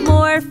have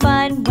more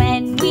fun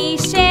when we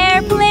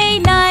share. Play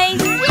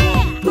nice,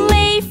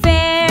 play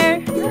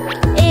fair,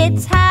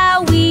 it's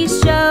how we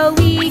show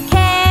we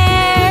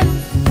care.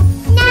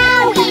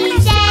 Now we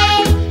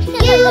say,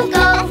 you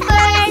go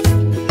first.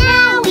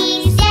 Now we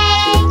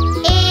say,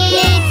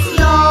 it's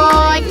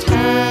your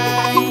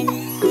turn.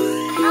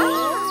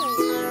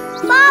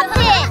 Pop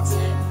it!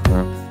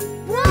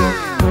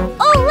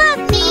 Oh, look!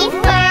 Me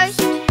first.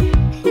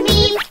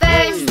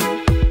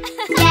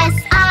 Yes,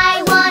 I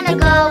wanna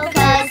go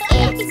 'cause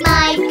it's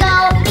my go.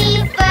 Me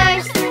first.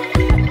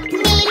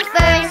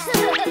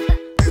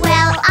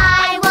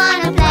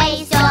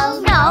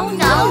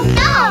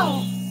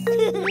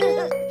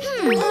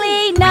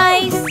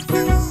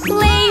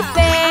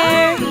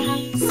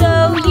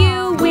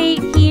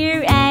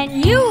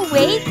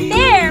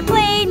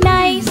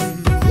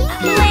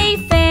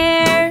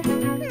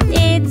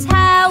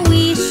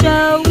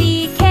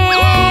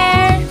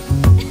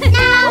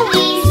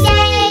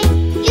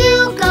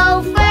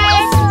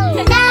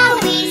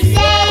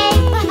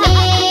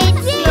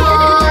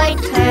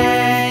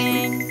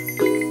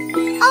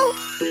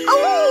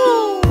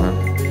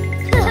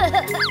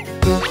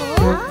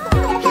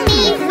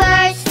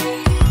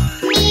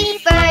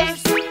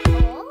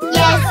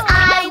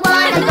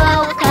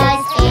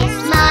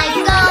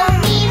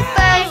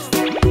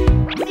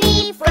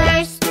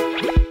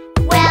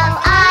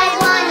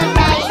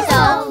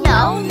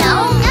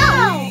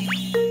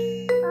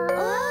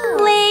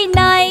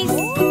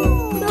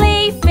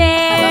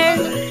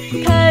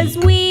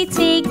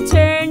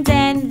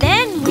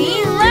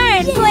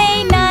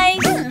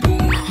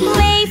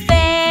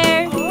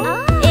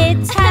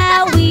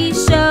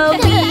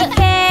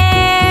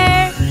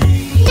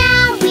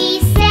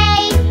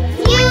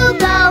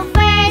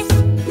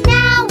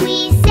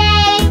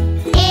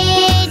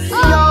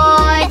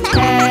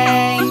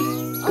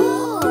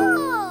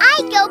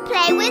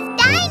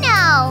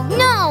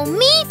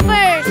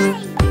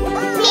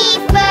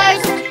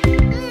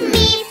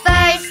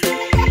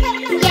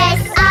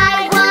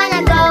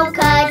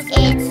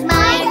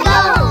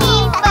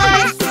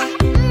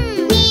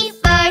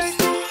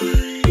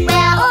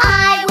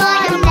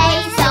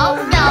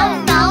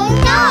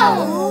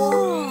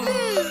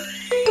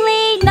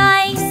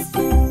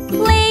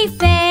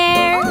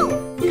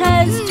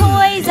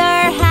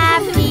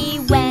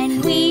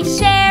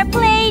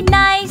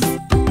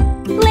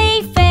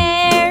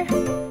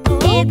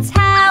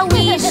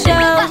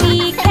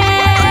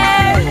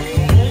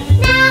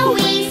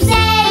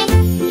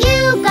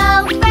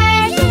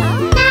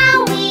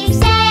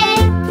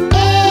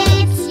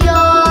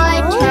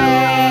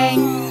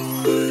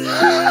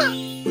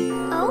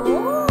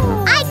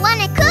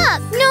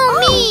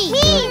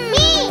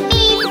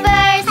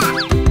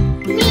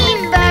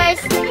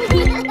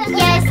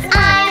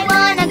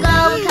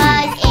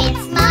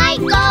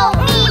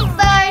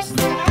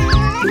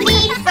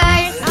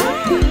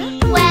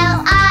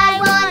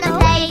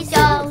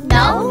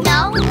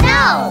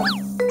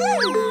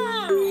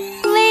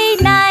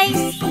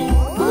 nice.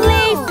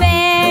 Play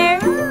fair,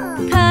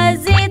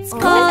 'cause it's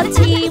called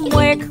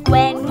teamwork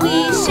when we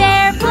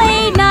share.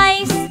 Play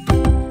nice,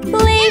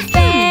 play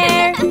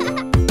fair,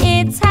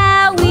 it's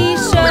how we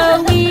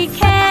show we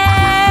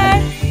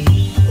care.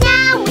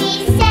 Now we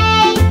say,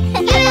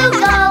 you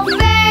go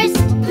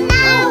first.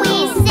 Now we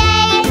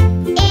say,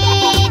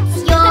 it's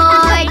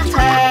your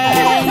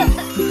turn.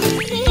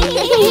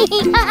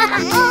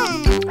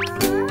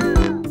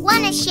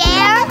 Wanna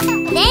share?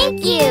 Thank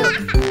you.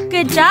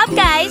 Good job,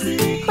 guys.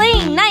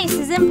 Playing nice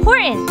is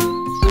important.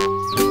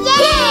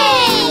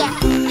 Yay!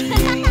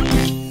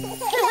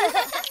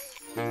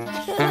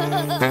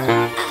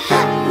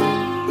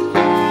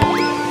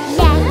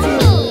 Let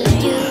me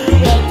do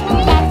it.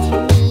 Let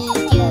me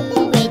do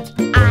it.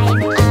 I'm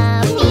a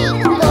big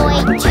boy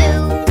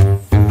too.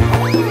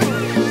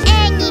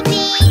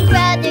 Anything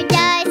brother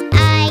does,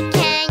 I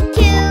can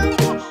too.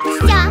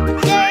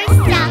 Soccer,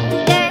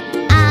 soccer,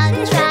 I'll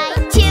try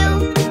to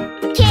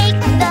kick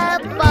the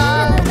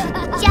ball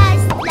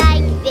just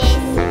like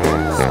this.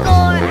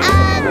 Score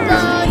a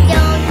goal,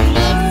 don't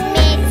miss,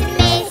 miss,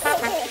 miss.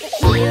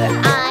 Here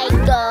I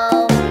go,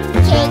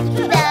 kick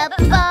the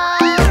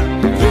ball.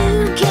 You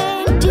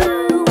can do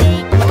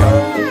it. Go,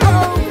 go,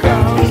 go.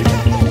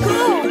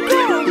 Go,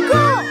 go,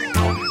 go.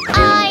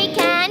 I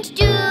can't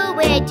do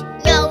it.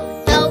 No,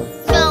 no,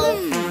 no.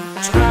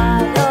 Try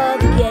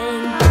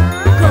again.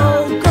 Go,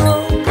 go,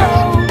 go.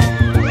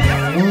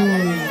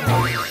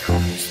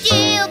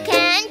 Still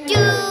can't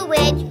do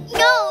it.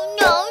 No,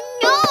 no,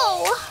 no.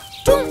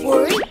 Don't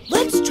worry.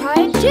 Let's try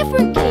a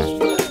different game.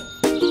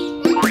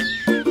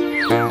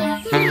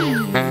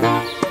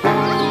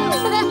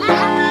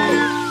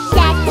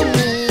 Let me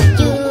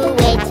do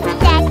it.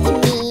 Let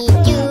me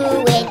do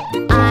it.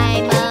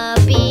 I'm a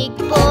big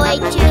boy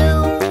too.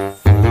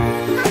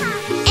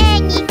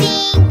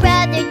 Anything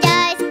brother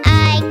does,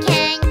 I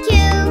can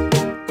too.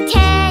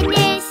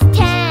 Tennis,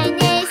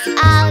 tennis,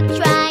 I'll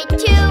try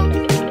to.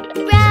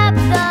 Grab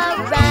the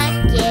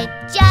racket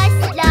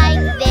just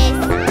like this.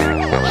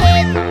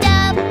 Hit the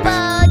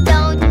ball,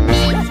 don't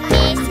miss,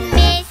 miss,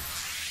 miss.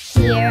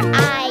 Here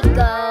I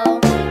go.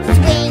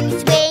 Swing,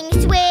 swing,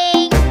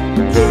 swing.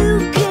 You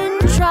can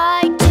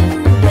try to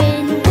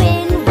win,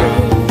 win,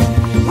 win.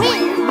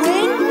 Win,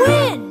 win,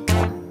 win.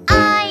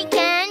 I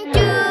can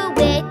do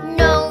it.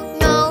 No,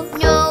 no,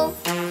 no.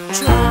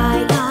 Try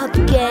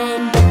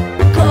again.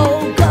 Go,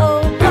 go,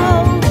 go.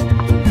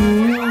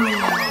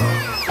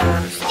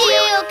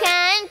 Still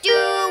can't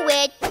do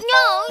it.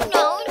 No,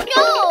 no,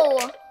 no.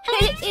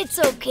 It's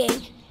okay.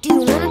 Do you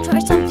want to try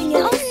something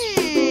else?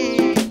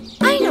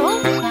 I know.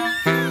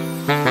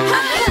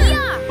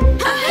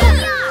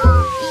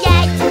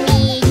 Let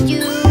me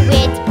do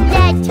it.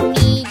 Let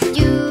me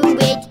do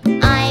it.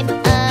 I'm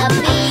a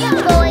big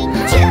boy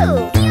too.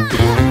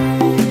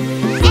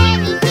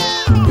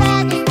 Anything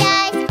brother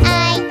does,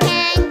 I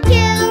can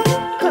do.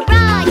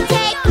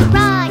 Karate,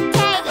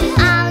 karate,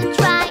 I'll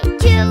try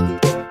to.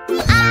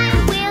 I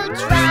will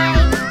try.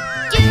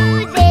 Do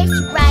this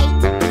right.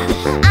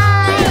 I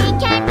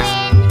can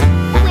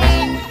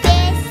win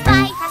this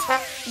fight.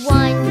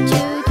 1,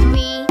 2,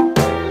 3.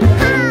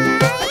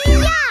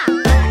 Hi-ya!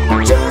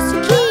 Just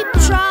keep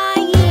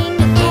trying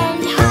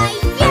and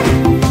hi-ya.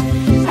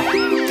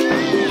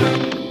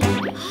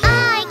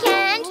 I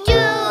can't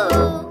do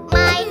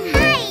my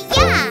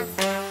hi-ya.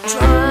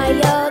 Try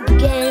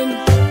again.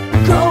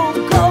 Go,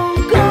 go,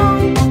 go.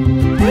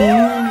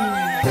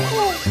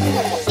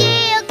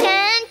 Still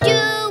can't do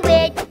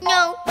it. No,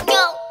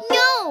 no,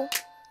 no.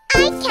 I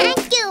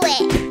can't do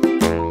it.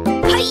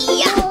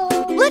 Hi-ya.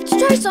 Let's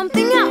try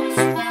something else.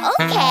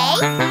 Okay.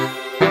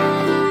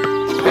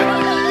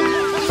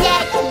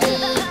 Let me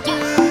do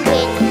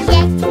it.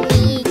 Let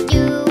me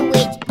do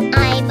it.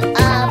 I'm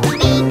a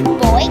big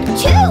boy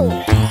too.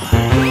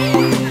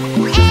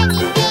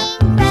 Anything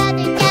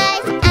brother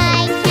does,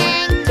 I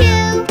can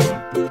too.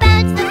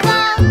 Bounce the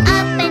ball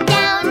up and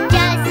down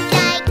just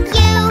like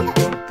you.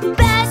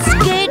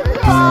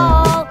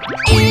 Basketball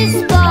is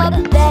the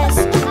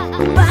best.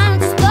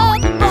 Bounce the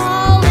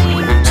ball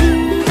into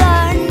the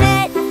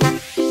net.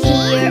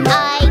 Here I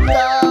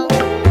go,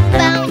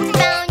 bounce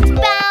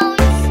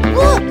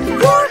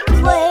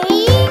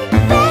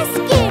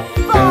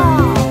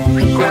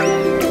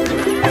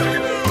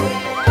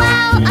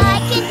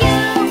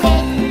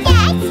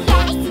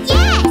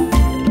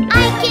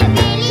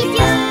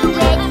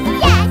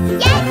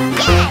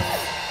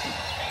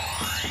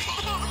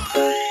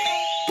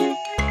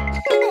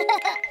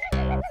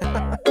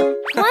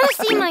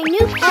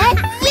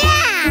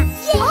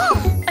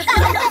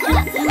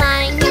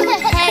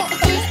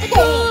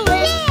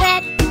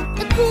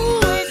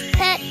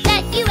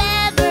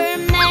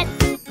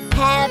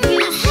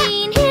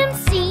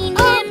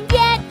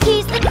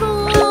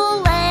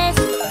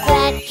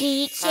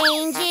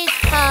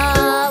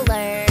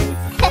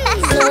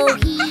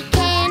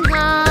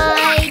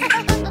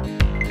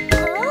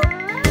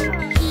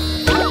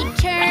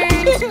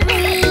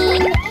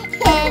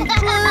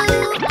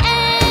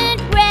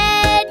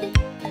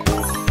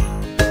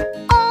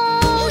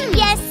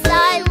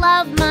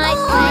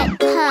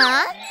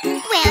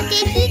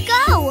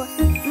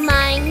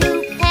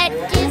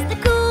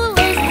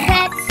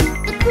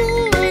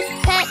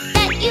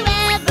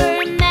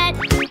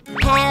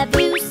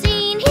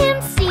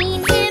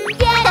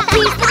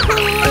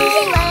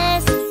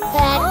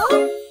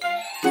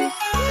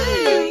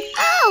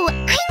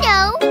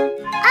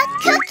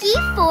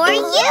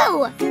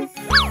My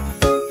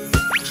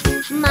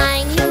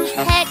new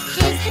pet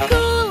is the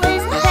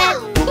coolest pet,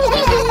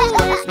 the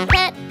coolest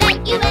pet that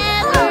you've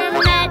ever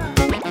met.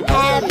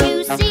 Have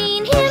you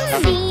seen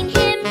him? Seen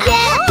him?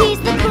 Yeah, he's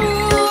the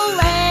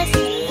coolest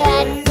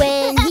pet.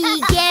 When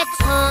he gets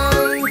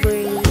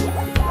hungry,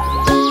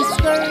 he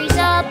scurries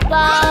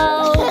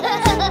about.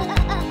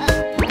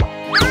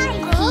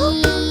 He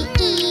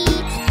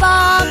eats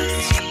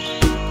bugs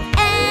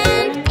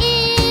and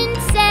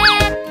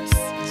insects.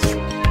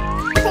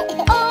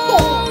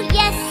 Oh,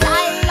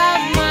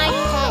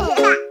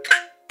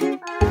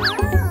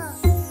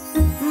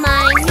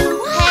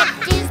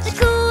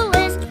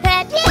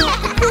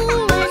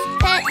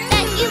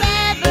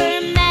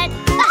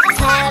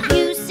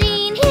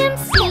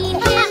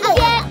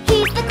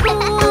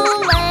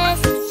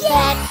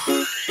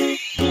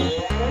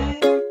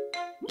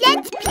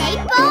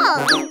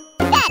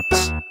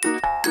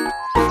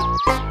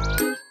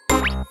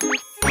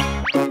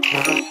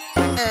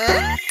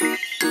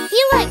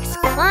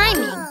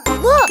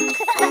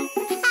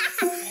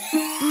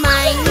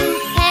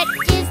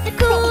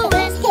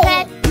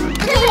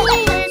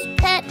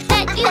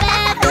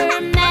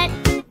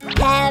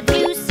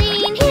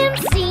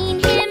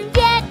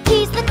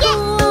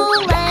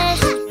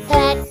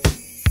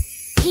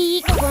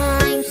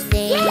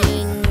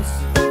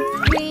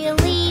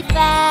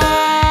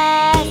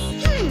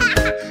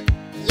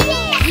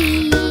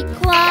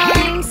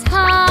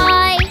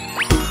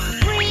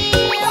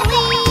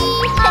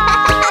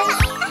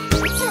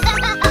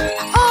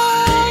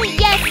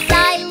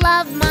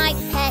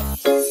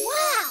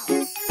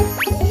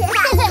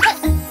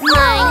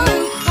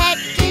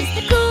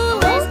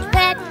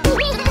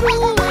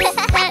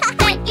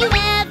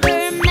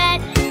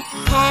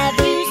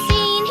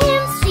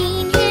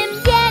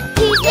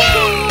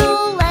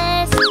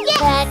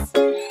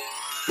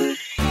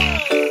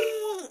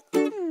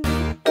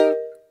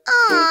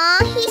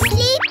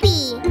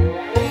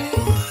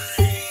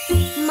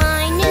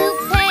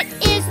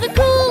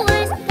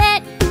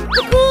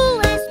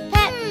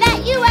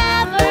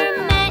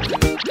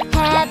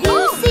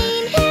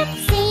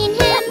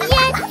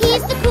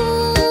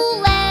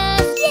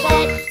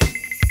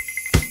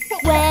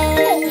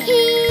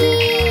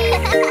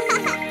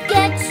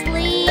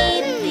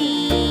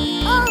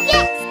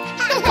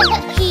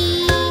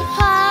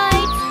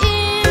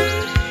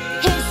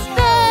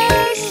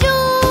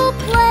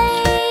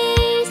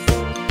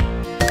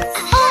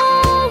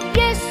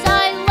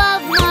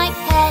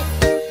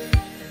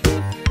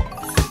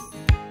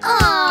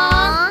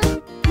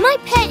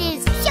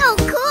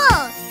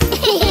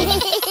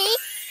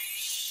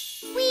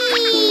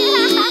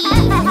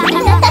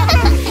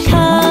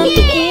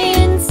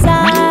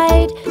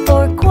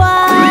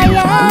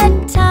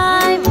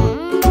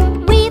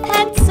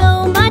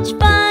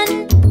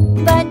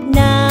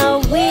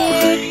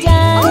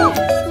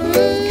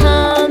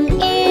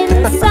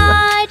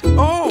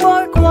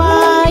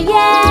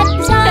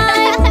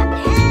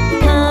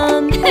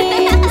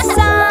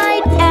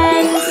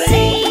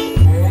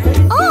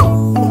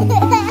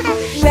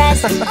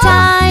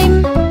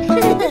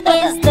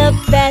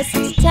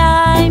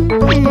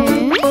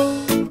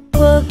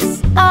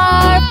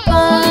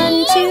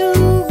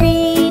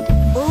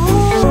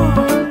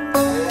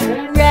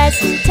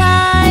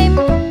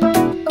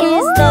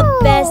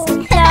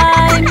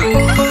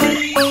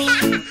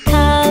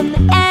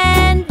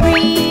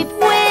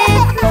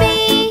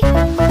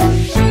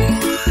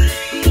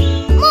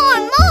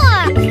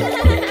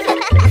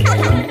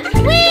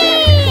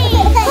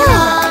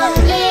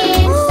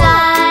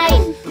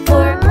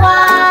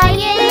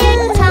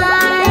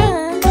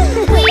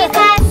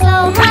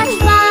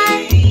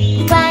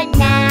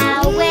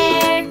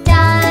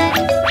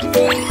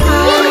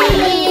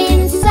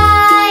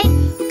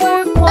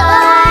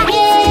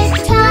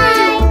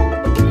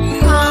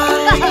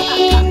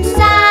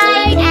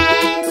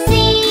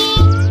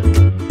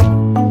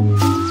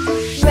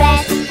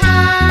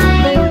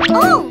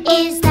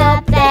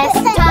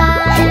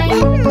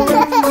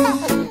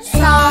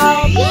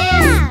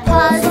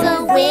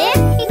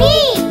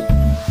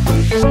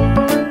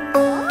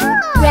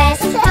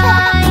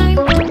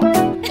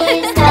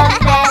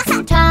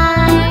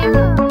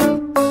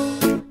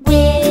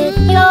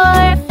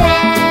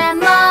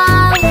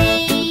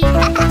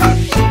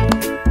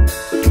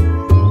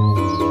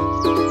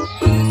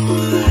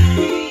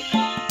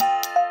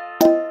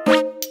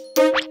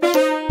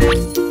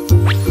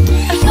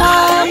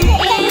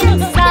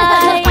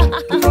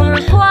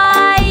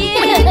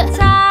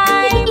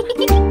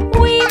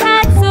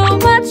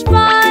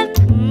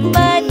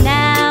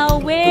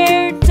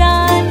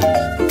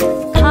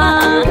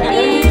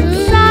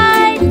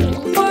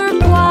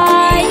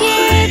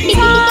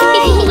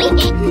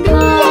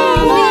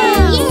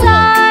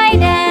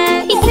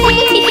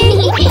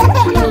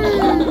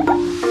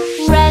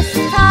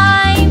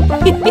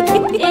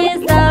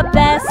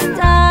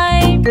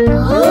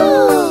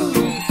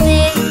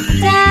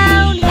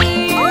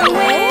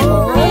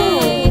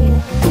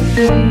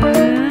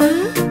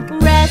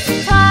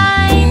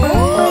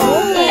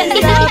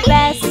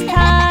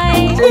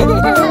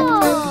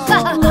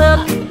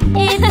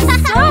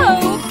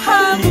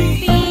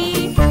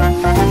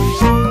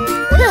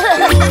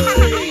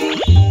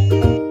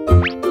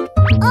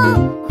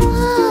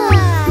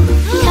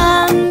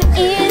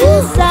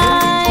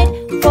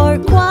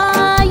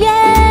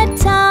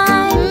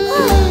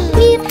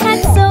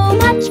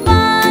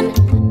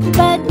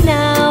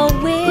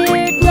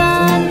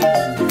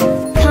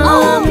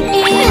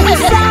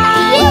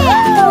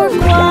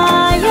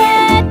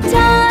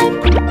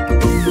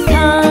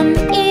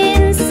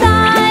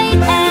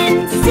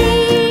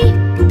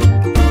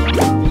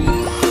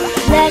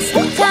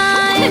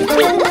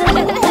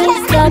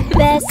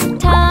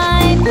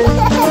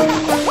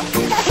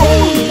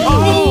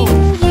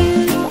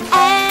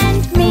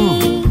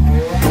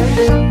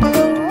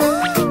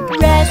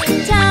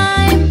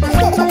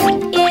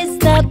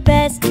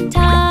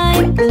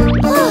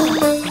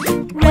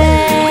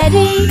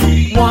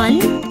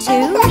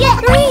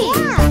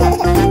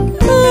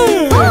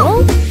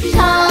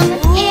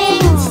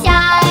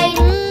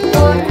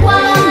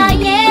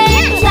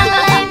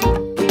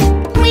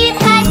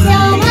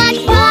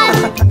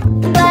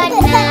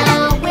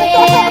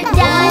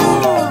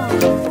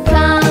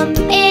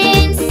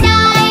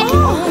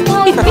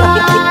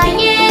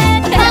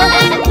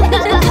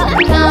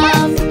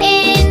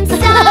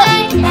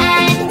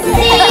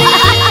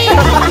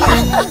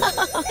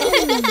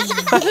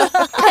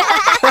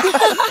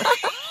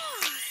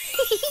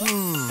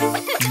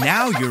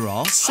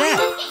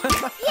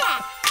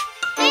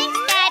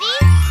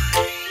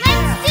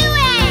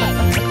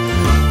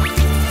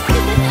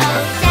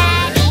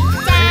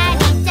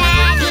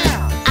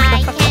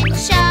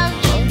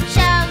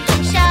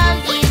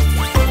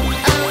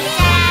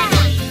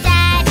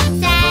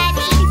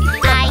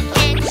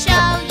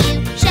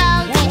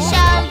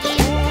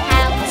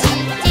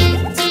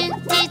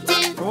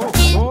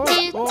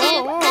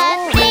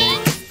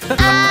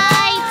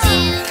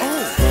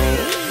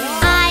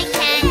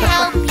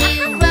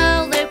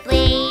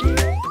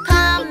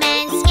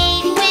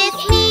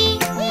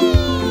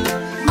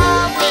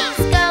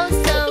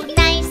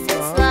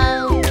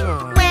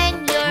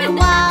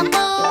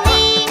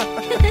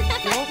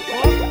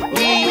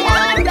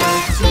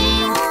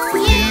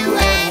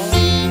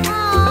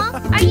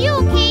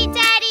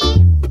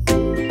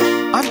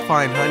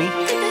 fine, honey. Oh,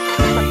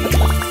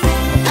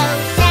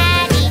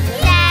 Daddy,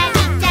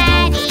 Daddy,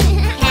 Daddy,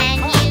 can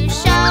you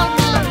show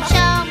me,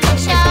 show me,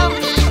 show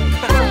me?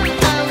 Oh,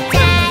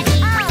 Daddy,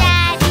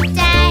 Daddy,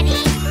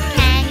 Daddy,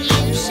 can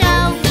you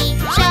show me,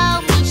 show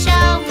me,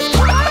 show me?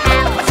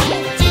 How to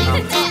do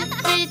the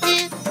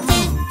things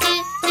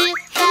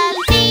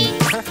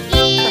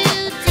you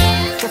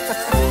do.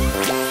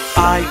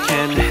 I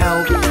can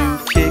help you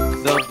kick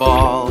the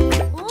ball.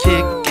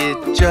 Kick it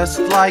just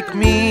like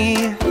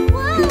me.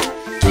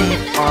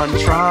 Keep on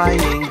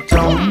trying,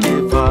 don't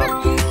give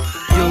up.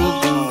 You'll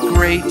do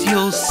great,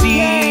 you'll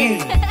see.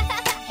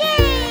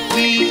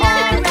 We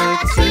are a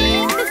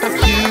team,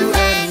 you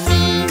and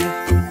me.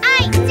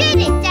 I did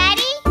it,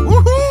 Daddy.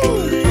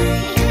 Woohoo!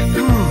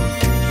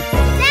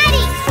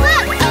 Daddy,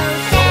 look! Oh,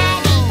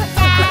 Daddy,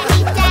 Daddy,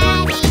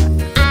 Daddy,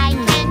 I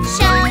can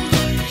show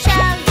you,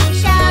 show you,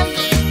 show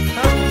you.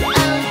 Oh,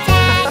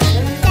 Daddy,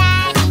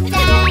 Daddy,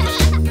 Daddy,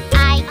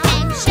 I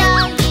can show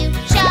you,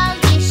 show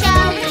you,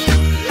 show you.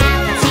 How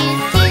to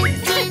do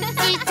the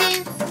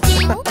things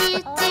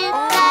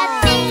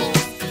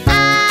I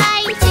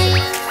do.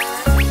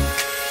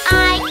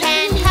 I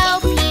can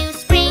help you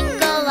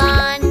sprinkle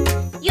on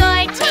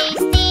your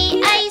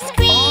tasty ice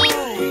cream.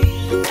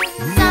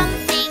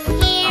 Something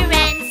here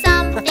and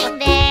something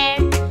there.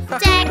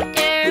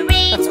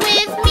 Decorate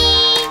with me.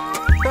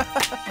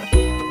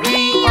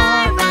 We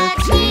are a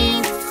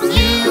team,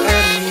 you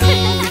and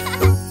me.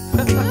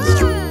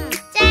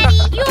 Daddy,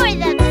 you're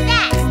the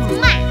best.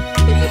 Mwah.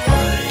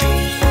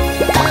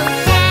 Oh,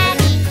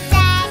 Daddy,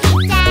 Daddy,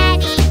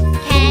 Daddy,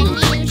 can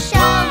you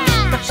show me,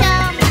 show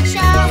me,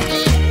 show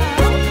me?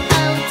 Oh,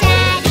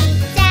 Daddy,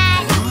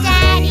 Daddy,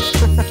 Daddy,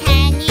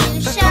 can you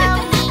show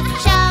me,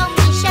 show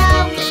me, show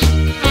me?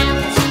 How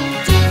to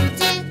do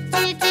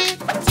the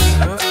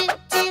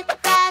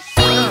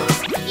things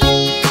you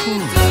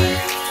do.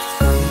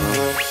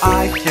 I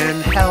can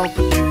help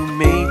you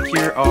make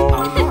your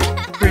own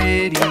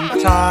pretty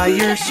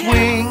tire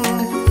swing.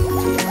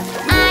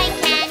 I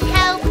can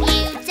help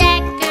you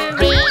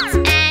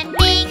decorate and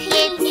make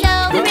it so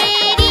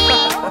pretty.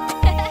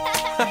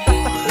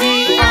 We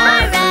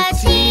are a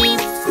team,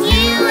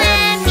 you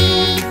and me.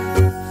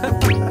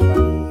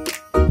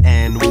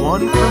 And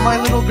one for my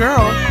little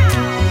girl.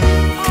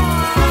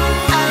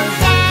 Oh,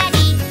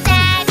 Daddy,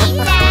 Daddy,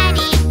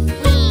 Daddy,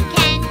 we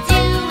can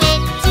do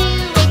it, do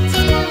it,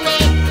 do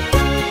it.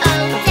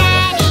 Oh,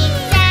 Daddy,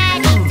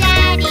 Daddy,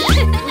 Daddy,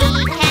 we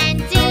can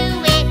do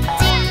it,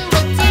 do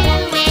it, do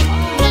it.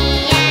 Me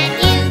and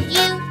you,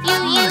 you,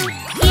 you, you,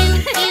 you,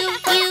 you,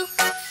 you,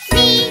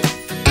 me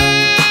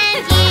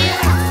and you.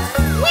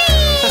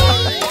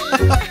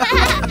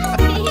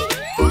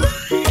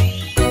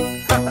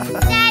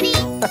 Daddy,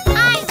 I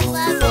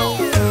love you.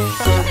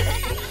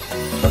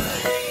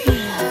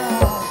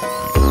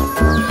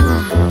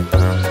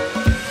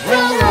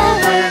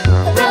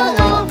 Roll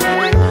over,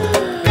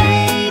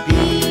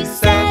 baby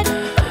said.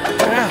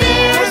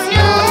 There's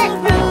no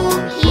room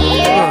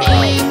here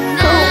in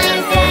my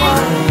bed.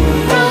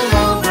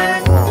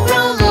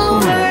 Roll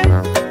over,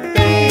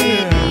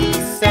 baby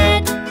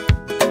said.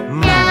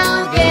 Now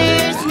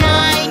there's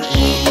 9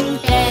 in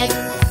bed.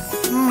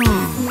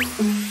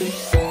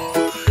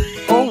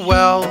 Oh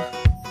well.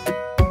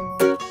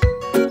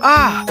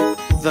 Ah,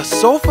 the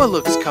sofa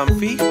looks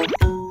comfy.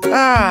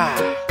 Ah,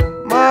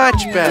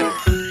 much better.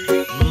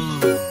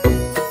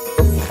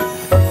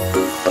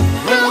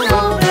 Roll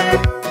over,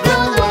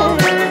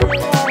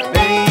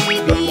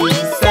 baby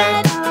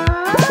said.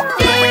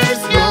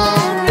 There's no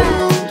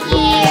room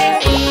here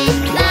in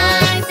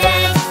my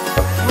bed.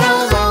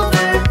 Roll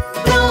over,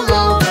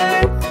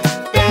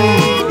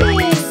 baby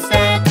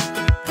said.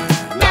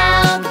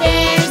 Now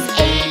there's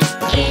 8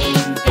 in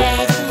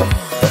bed.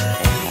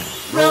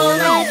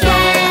 Roll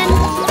again,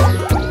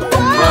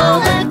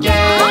 roll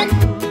again,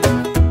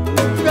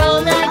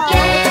 roll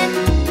again.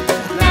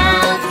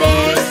 Now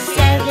there's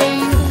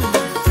 7.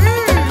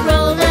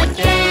 Roll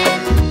again,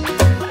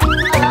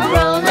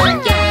 roll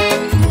again,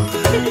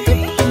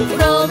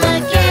 roll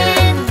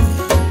again.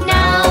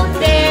 Now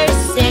there's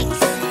 6.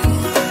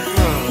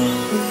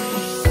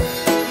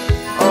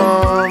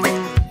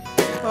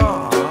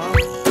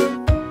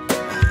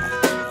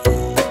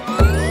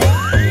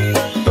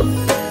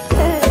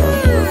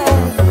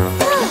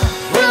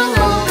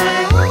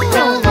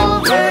 Roll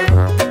over,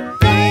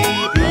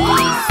 baby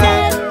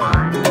said.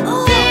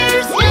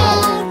 There's no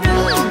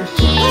room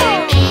here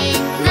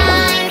in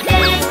my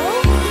bed.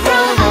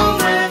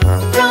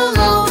 Roll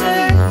over,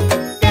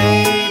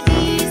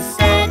 baby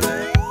said.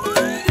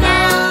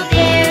 Now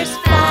there's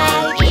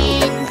 5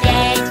 in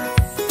bed.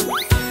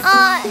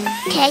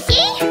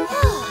 Peggy?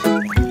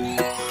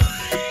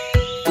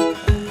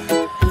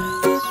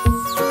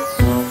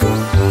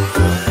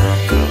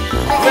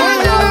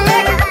 Roll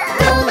over,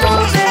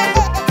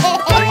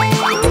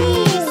 baby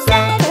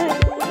said.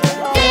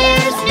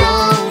 There's no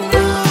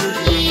room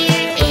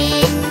here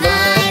in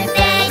my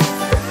bed.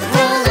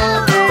 Roll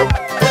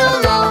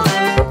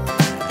over,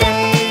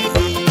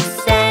 baby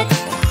said.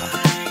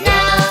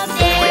 Now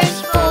there's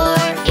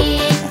 4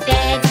 in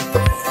bed.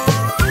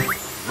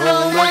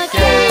 Roll again.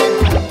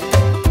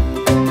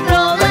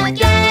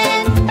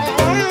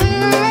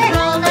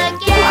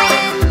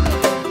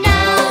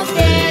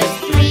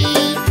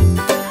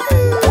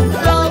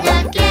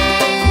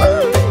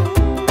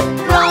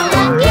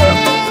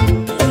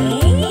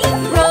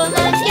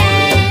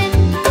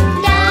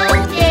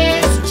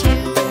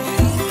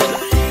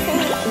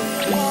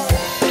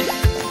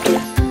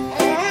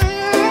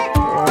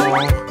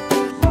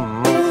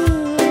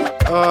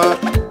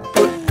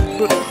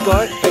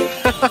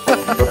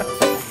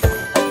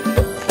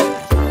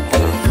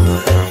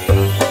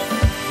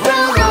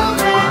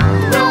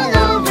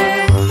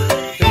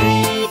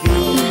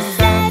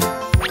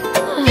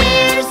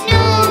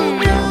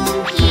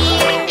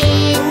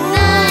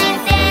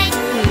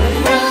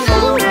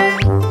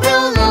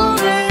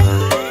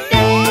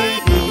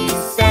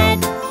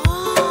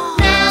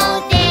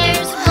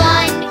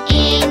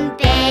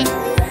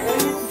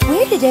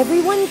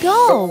 Everyone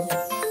go.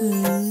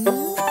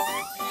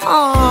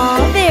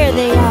 Aw, there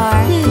they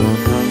are.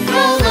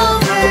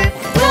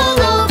 Roll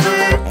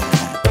over,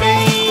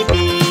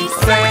 baby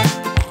set.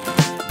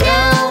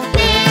 Now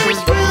there's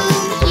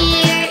room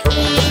here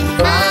in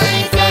my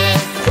bed.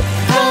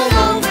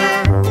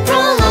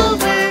 Roll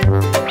over,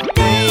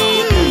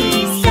 baby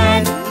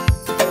set.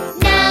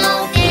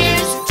 Now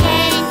there's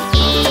 10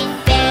 in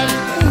bed.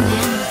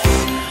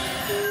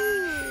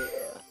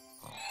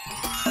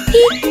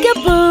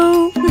 Peekaboo.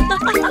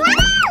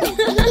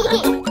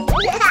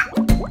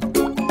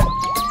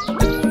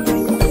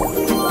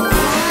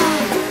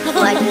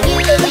 What you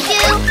do,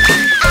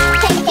 I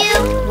do.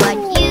 What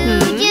you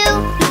do,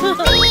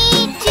 me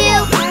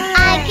too.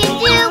 I can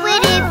do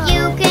it if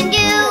you can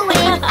do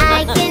it.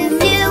 I can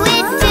do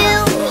it too.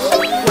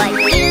 What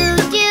you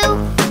do,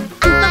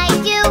 I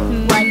do.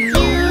 What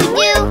you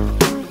do,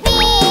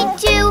 me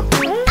too.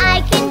 I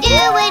can do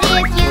it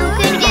if you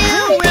can do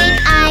it.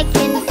 I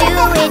can do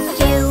it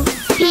too.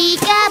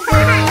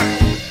 Peekaboo.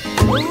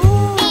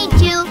 Me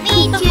too, me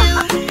too.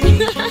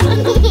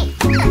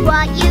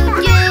 What you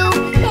do,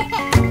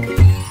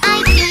 I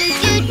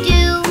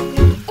do.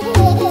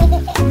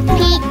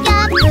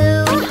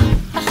 Peekaboo.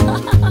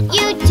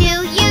 You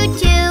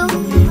too.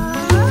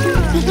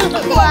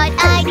 What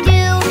I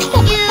do,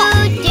 you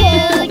do.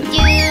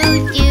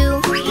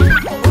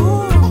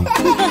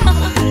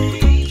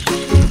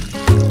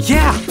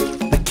 Yeah,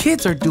 the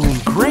kids are doing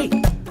great.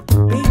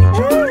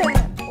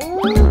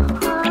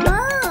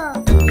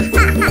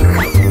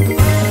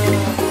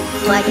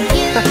 What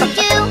you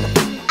do,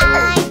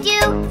 I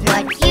do.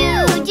 What you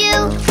do,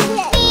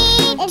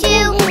 me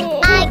too.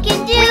 I can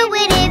do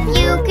it if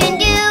you can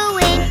do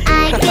it. I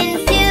can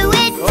do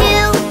it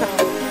too.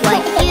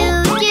 What you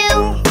do,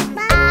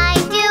 I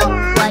do.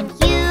 What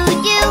you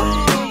do,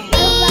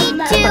 me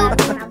too.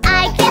 I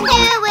can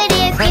do it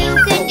if you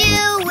can do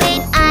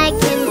it. I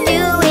can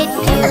do it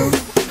too.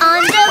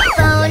 On the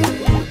phone,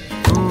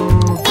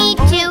 me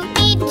too.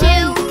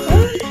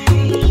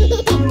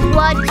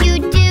 What you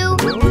do,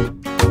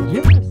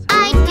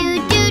 I do.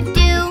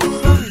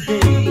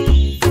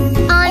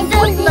 On the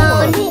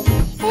phone,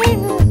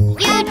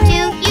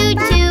 you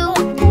do.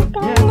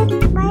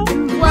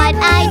 What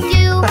I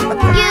do,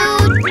 you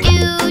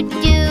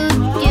do.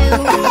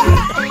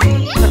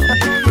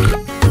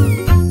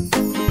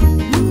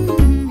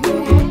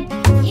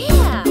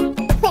 Yeah.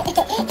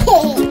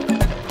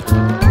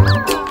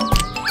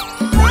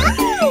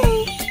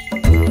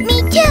 Me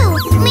too.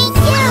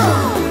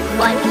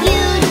 What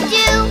you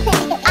do,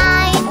 I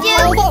do.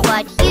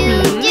 What you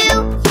do,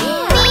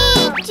 me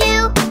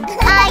too.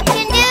 I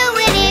can do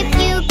it if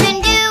you can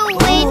do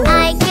it. I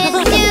can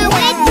do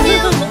it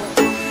too.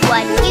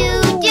 What you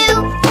do,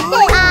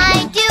 I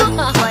do.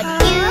 What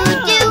you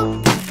do,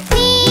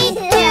 me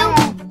too.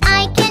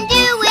 I can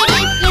do it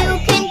if you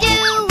can do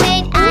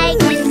it. I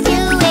can do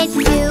it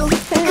too.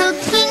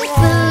 Cooking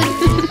food,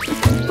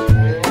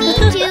 me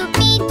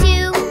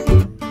too.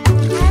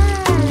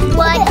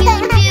 What you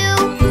do,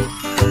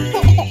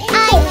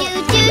 I do. Cooking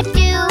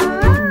food, you do.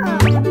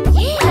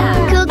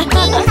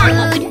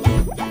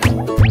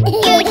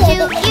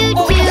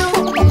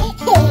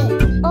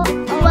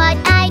 What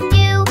I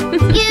do,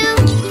 you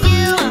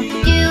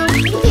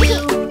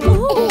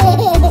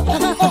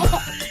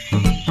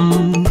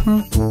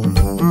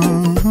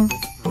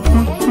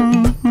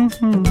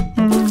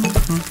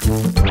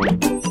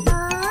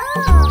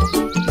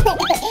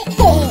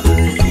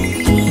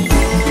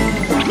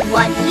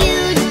What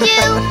you do,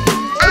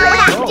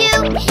 I do.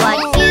 What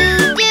you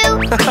do,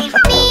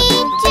 me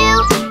too.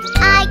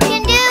 I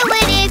can do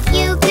it if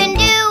you can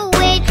do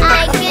it. I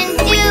can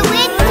do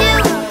it too.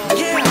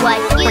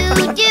 What you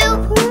do,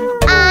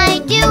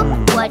 I do.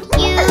 What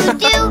you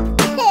do,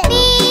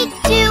 me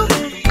too.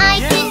 I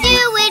can do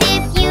it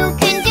if you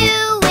can do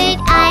it.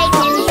 I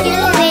can do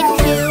it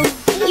too.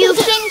 You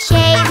can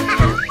shave,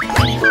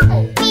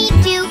 me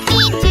too.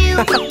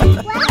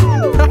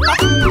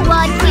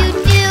 What you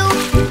do,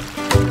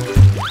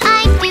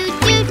 I do.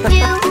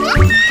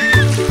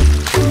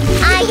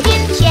 I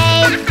can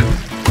shave,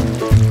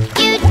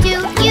 you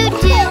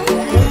do.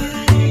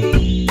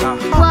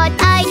 What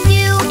I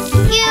do,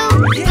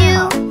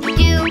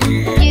 you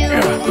do.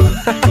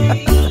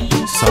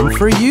 Some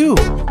for you.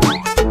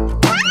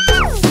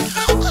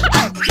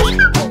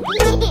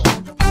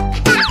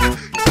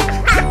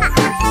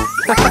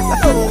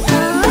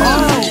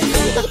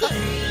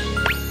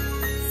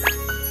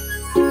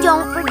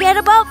 Don't forget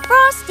about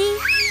Frosty.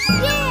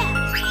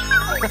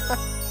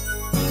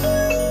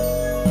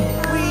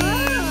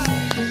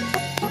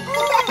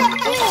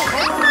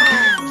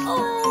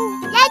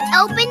 Let's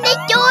open the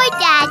door,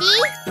 Daddy.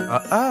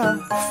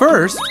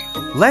 First,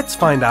 let's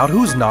find out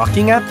who's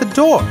knocking at the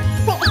door.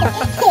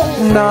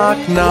 Knock,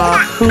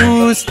 knock,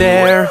 who's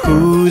there?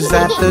 Who's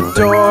at the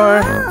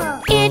door?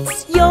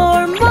 It's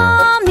your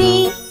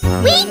mommy.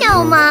 We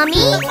know,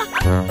 Mommy.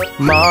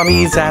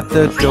 Mommy's at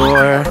the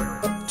door.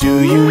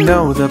 Do you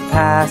know the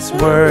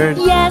password?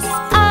 Yes,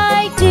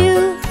 I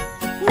do.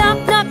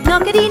 Knock, knock,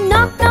 knockity,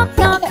 knock, knock,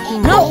 knock.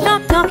 Knock,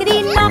 knock,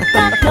 knockity, knock,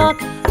 knock,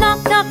 knock.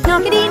 Knock, knock,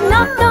 knockity,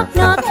 knock, knock,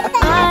 knock.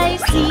 I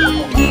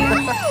see you.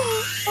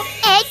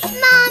 It's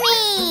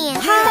Mommy.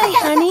 Hi,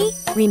 honey.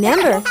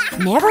 Remember,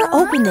 never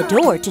open the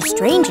door to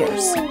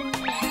strangers.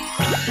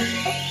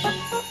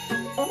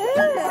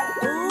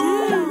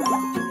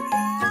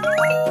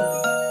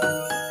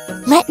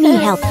 Let me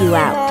help you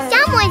out.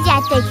 Someone's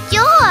at the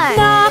door.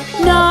 Knock,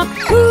 knock,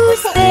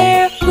 who's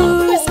there?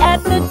 Who's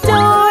at the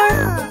door?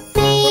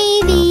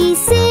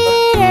 Babysitter.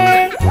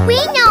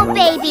 We know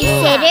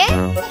Babysitter.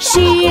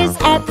 She is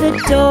at the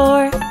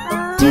door.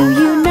 Do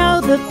you know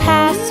the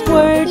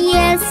password?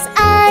 Yes,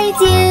 I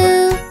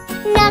do.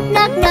 Knock,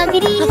 knock,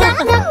 knockity,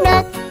 knock, knock,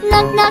 knock.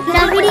 Knock, knock,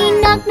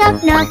 knockity, knock,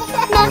 knock, knock.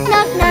 Knock,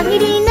 knock,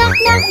 knockity, knock,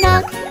 knock,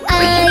 knock.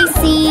 I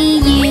see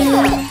you.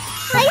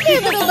 Hi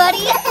there, little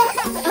buddy.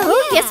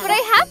 Oh, guess what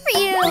I have for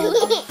you?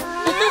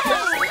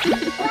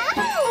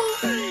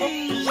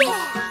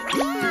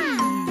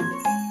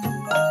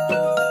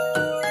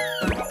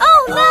 Oh,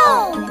 no!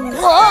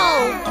 Whoa!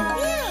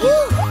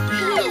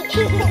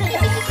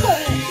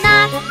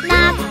 Knock,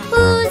 knock,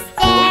 who's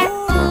there?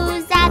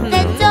 Who's at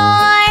the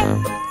door?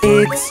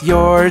 It's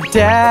your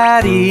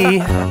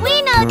daddy. We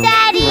know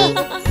Daddy.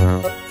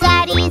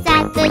 Daddy's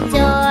at the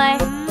door.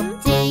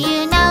 Do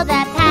you know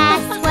the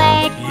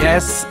password?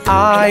 Yes,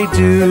 I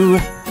do.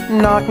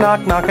 Knock,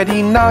 knock,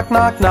 knockity, knock,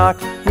 knock, knock.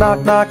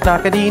 Knock, knock,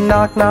 knockity,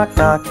 knock, knock,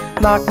 knock.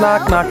 Knock,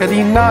 knock,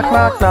 knockity, knock,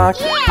 knock, knock.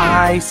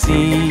 I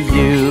see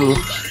you.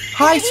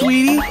 Hi,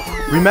 sweetie.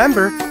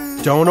 Remember,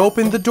 don't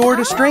open the door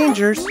to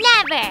strangers.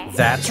 Never.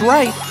 That's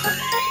right.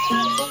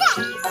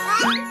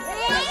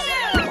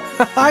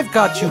 I've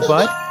got you,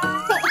 bud.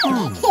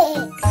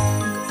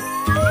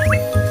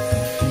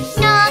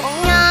 Knock,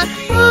 knock,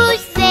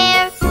 who's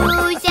there?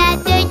 Who's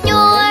at the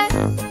door?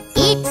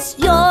 It's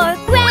your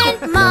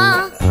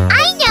grandma.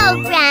 I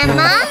know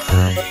Grandma.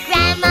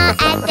 Grandma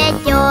at the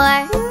door.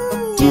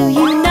 Do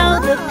you know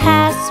the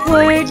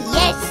password?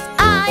 Yes,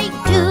 I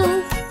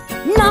do.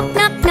 Knock,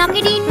 knock,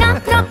 knockity,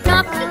 knock, knock,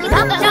 knock.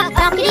 Knock, knock,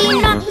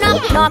 knockity, knock,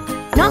 knock, knock.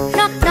 Knock,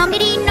 knock,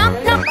 knockity, knock,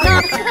 knock,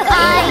 knock.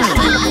 I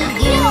see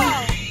you.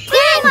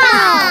 Grandma!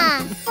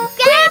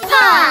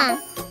 Grandpa!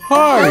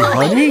 Hi,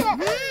 honey.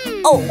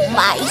 Oh,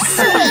 my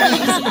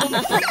sweetie.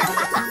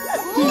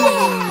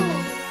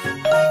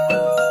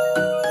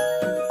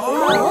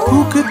 Who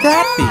could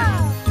that be?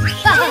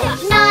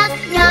 Knock,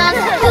 knock,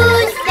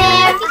 who's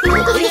there?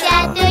 Who's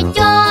at the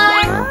door?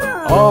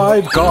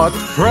 I've got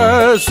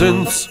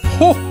presents.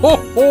 Ho, ho,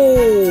 ho.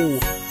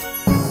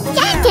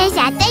 Santa's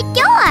at the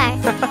door.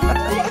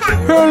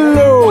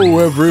 Hello,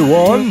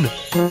 everyone.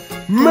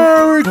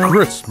 Merry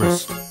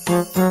Christmas.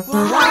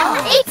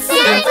 It's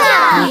Santa!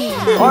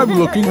 I'm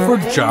looking for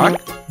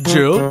Jack,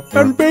 Jill,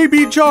 and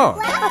Baby John.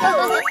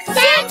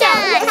 Santa!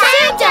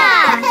 Santa!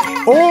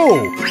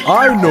 Oh,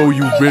 I know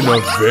you've been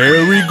a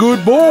very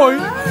good boy.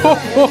 Ho,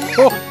 ho,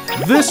 ho.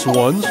 This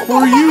one's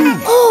for you.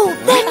 Oh,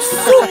 that's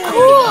so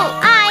cool.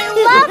 I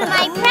love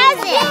my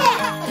present.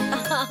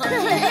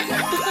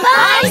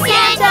 Bye,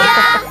 Santa!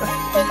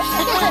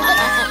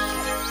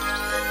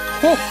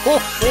 Ho, ho,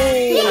 ho.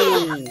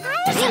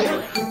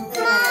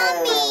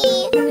 Mommy!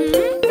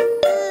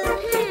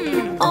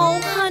 Oh,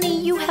 honey,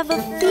 you have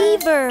a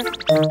fever.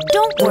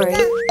 Don't worry.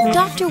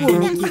 Doctor will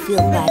make you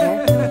feel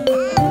better.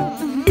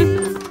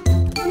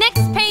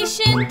 Next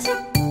patient,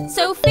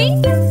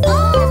 Sophie.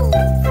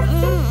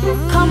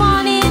 Come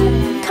on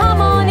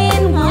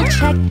in, we'll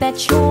check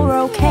that you're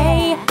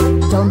okay.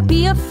 Don't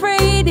be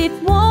afraid, it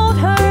won't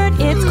hurt,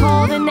 it's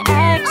called an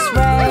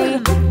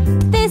X-ray.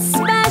 This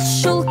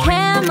special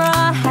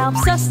camera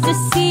helps us to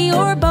see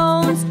your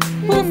bones.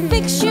 We'll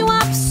fix you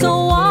up so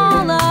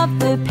all of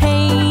the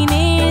pain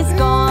is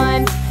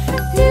gone.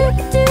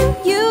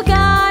 You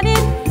got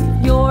it,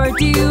 you're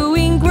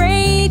doing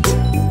great.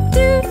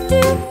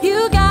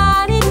 You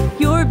got it,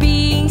 you're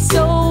being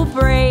so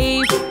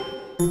brave.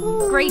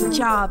 Great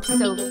job,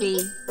 Sophie.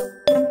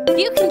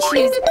 You can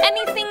choose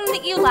anything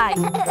that you like.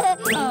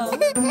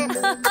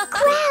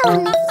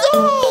 Crown!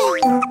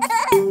 Yay!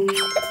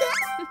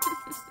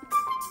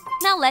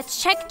 Now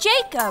let's check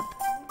Jacob.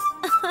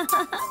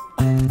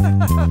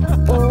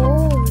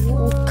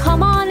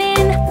 Come on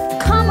in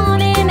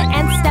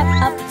and step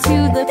up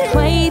to the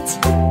plate.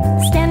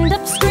 Stand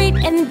up straight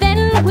and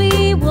then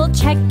we will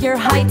check your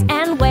height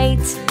and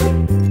weight.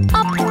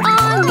 Up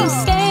on these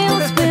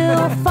scales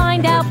we'll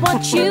find out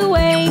what you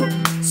weigh.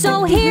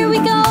 So here we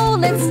go,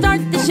 let's start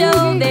the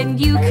show, then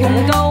you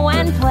can go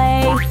and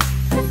play.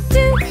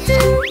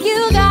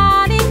 You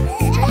got it,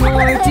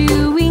 you're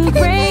doing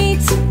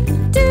great.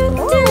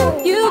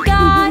 You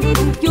got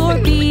it, you're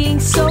being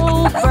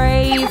so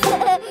brave.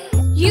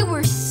 You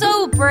were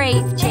so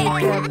brave,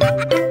 Jacob.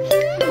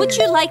 Would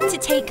you like like to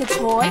take a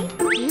toy?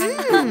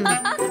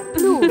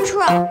 Blue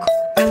truck.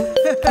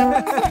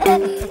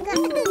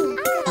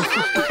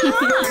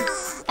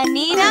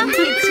 Anita,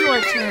 it's your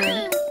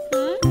turn.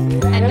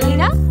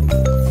 Anita?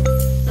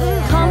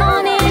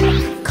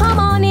 Come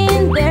on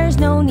in, there's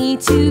no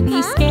need to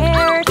be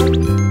scared.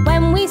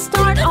 When we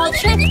start, I'll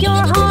check your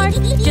heart,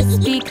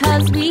 just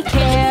because we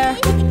care.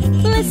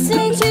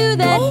 Listen to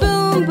that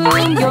boom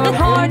boom, your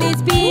heart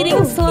is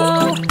beating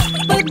slow.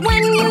 But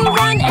when you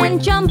run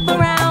and jump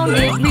around,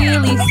 it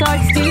really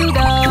starts to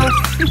go.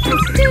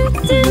 Toot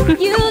toot,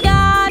 you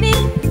got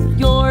it,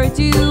 you're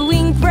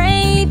doing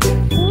great.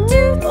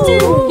 Toot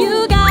toot,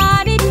 you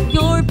got it,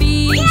 you're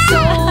being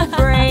so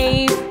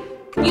brave.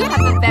 You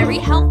have a very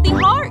healthy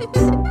heart.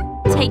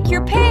 Take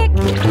your pick.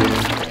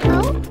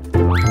 Oh,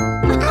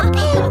 a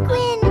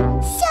penguin!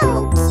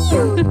 So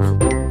cute!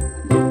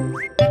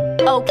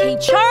 Okay,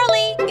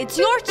 Charlie, it's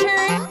your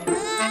turn.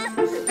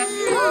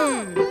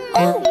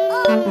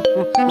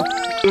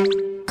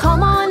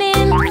 Come on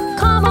in,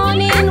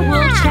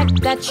 we'll check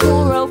that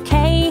you're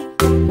okay.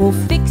 We'll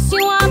fix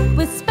you up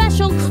with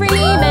special cream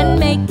and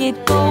make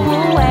it go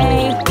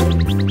away.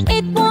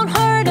 It won't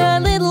hurt a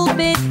little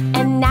bit,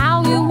 and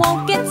now you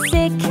won't get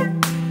sick.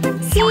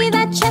 See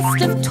that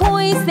chest of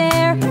toys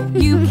there?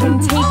 You can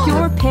take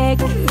your pick.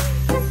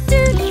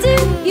 Doot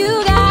doot,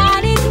 you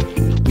got it,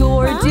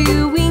 you're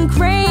doing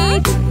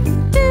great.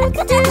 Doot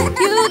doot,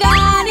 you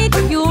got it,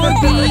 you're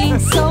being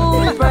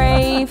so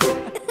brave.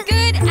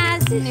 Good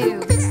as new.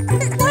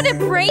 What a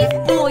brave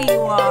boy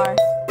you are.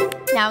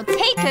 Now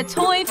take a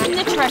toy from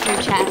the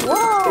treasure chest.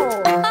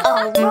 Whoa,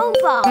 a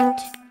robot.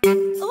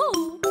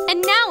 Ooh.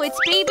 And now it's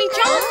Baby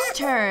John's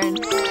turn.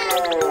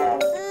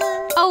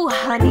 Oh,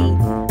 honey,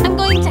 I'm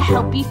going to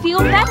help you feel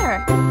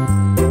better.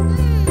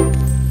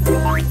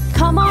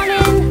 Come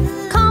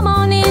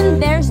on in,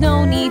 there's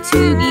no need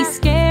to be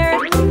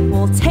scared.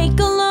 We'll take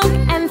a look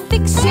and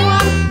fix you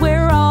up,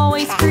 we're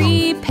always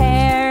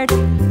prepared.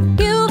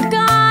 You've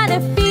got a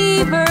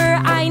fever,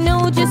 I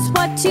know just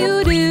what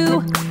to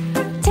do.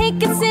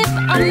 Take a sip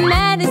of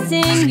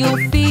medicine,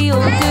 you'll feel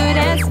good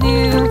as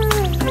new.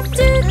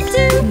 Toot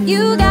toot,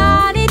 you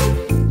got it,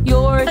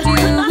 you're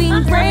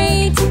doing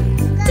great.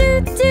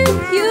 Toot toot,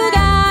 you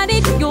got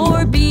it,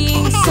 you're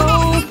being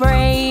so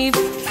brave.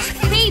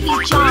 Baby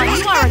John,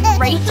 you are a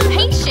great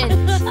patient.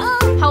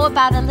 How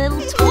about a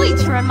little toy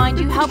to remind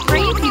you how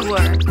brave you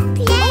were?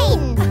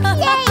 Plane!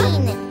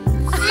 Plane!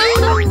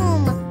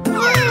 Zoom!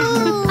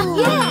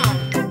 Yeah.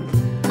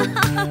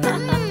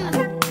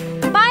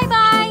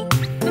 Bye-bye.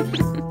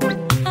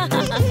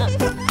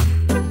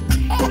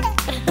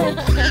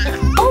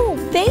 Oh,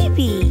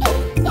 baby,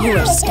 you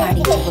are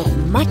starting to look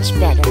much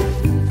better.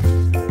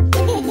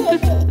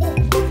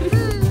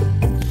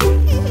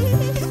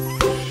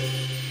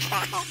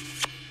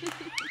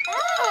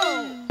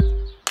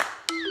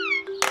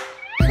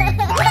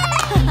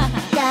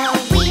 The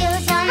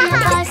wheels on the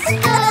bus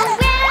go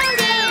round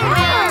and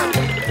round,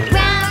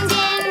 round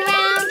and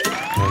round,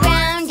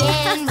 round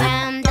and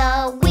round. The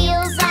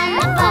wheels on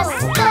the bus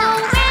go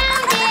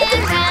round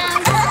and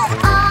round,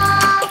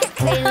 all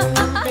through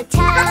the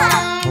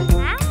town.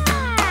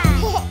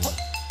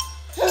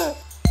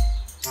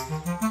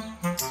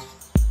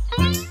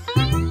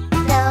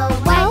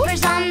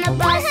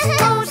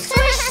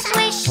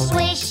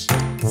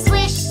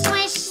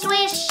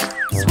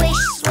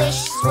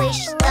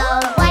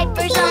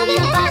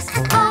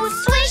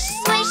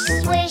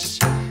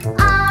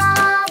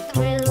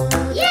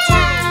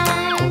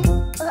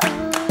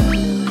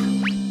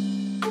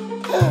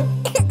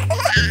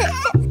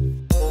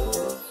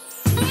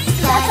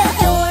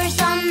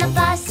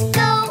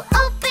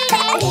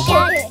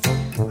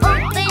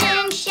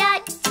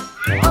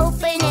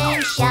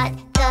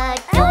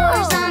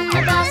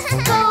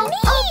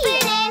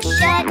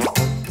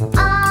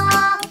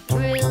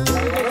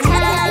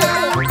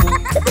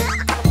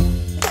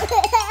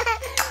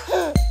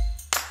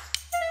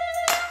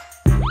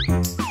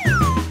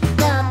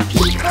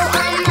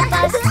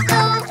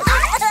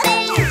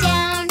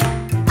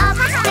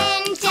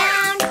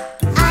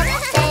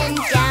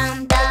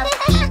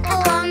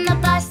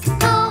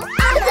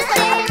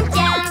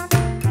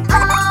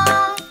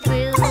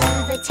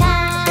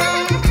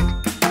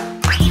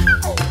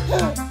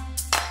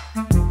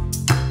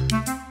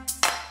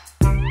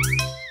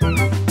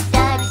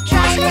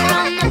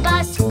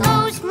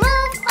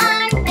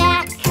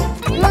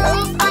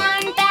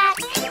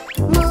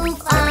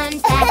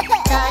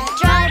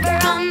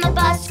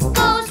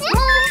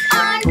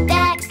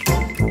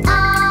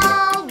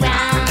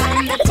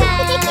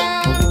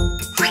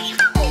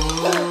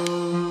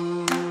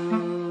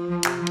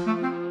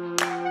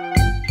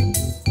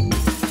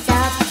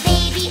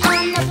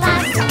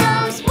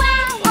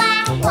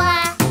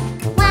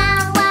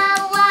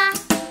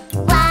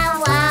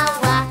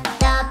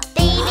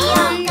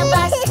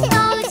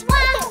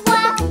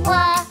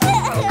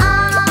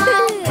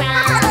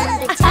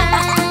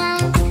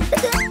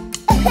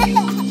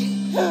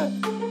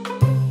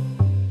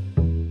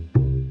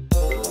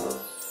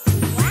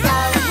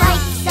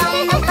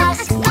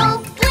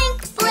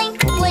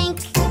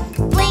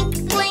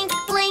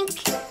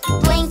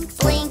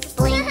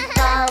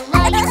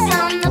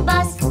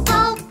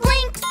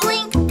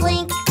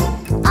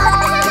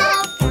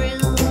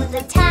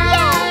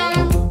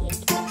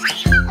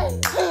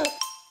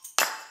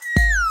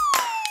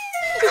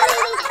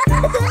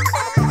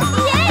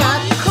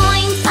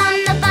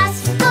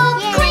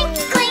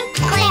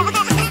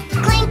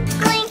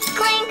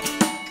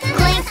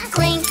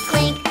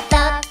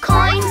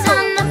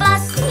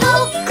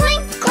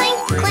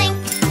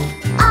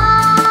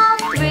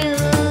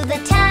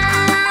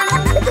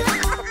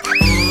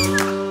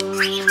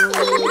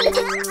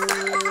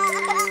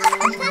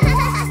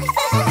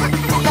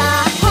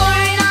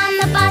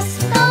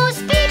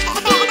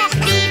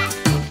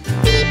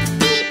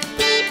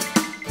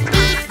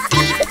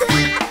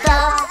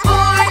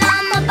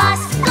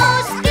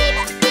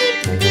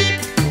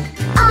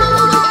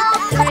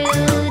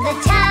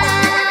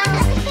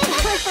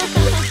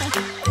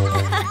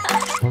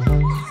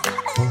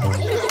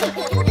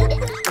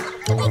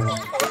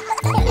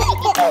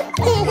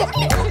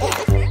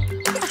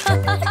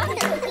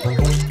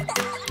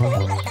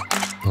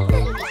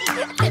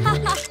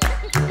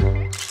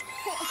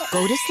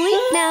 Go to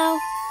sleep now.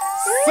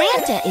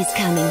 Santa is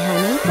coming,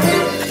 honey.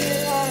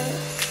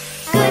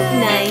 Good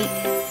night.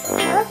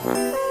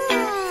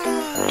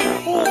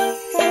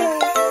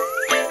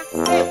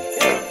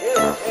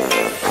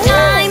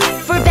 Time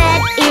for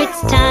bed,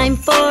 it's time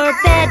for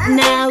bed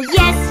now.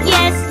 Yes,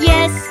 yes,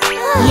 yes.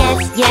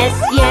 Yes, yes,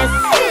 yes.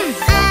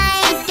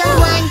 I don't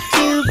want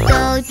to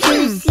go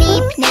to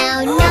sleep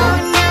now. No,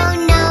 no,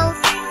 no.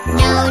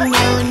 No,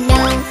 no,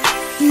 no.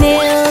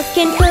 Milk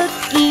and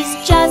cookies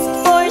just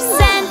for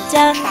Santa.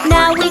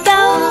 Now we go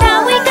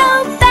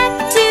back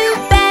to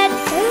bed.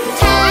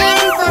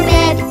 Time for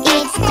bed,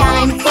 it's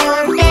time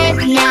for bed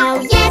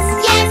now. Yes,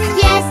 yes,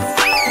 yes.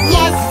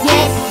 Yes,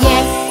 yes,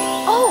 yes.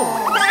 Oh,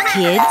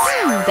 kids,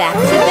 back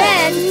to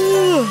bed.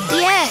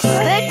 Yes,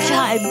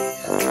 bedtime.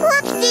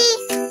 Whoopsie.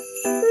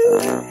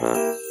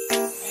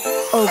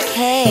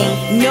 Okay,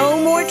 no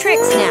more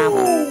tricks now.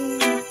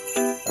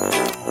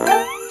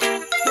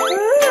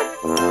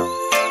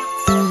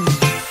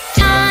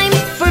 Time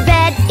for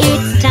bed,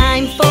 it's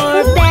time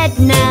for bed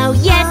now.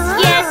 Yes,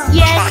 yes,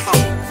 yes.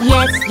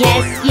 Yes,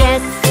 yes,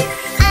 yes.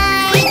 I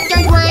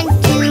don't want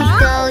to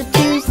go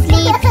to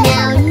sleep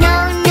now. No,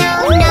 no,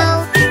 no.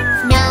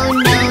 No,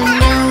 no,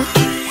 no.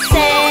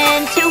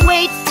 Santa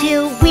waits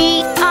till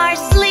we are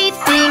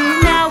sleeping.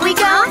 Now we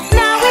go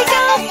back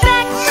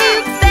to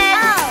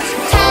bed.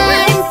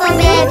 Time for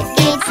bed,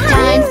 it's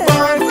time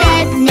for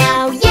bed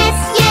now. Yes,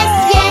 yes,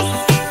 yes.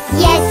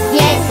 Yes,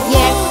 yes,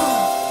 yes.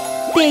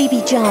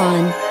 Baby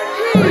John.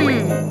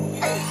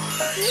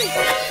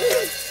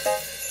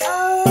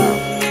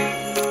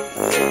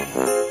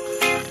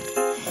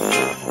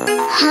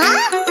 Huh?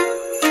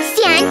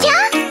 Santa?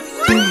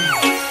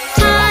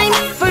 Time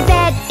for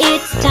bed,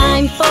 it's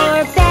time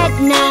for bed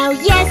now.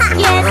 Yes,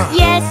 yes,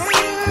 yes.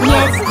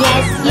 Yes,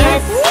 yes,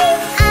 yes.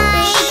 I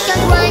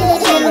don't want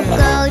to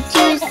go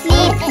to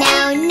sleep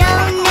now. No,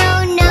 no,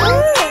 no.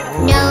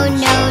 No,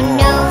 no,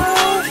 no.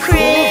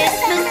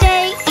 Christmas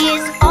Day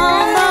is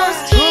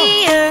almost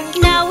here.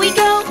 Now we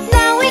go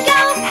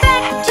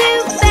back to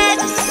bed.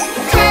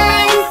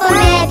 Time for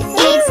bed,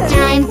 it's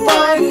time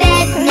for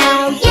bed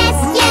now. Yes,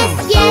 yes,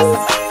 yes.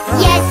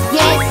 Yes,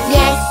 yes,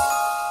 yes.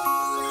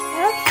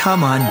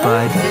 Come on,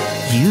 bud.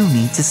 You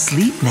need to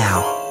sleep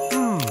now.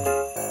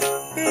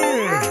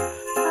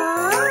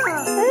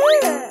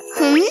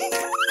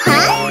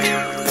 Huh?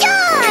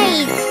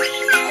 Toys!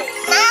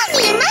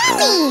 Mommy,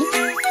 mommy!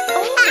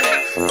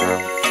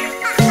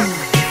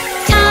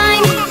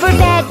 Time for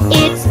bed,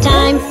 it's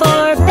time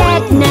for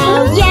bed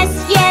now. Yes,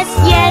 yes,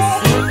 yes.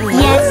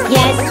 Yes,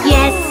 yes,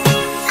 yes.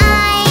 I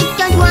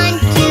don't want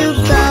to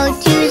go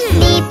to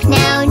sleep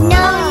now.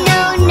 No,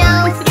 no, no.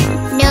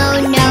 No,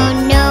 no,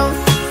 no.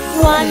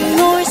 One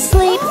more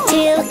sleep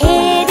till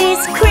it is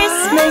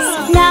Christmas.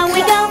 Now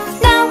we go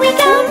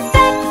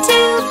back to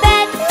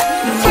bed.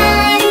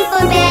 Time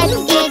for bed,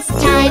 it's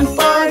time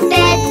for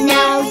bed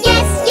now.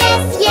 Yes,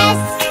 yes, yes.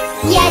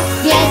 Yes,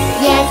 yes,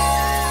 yes.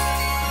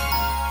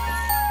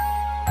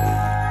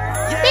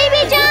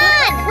 Baby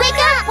John!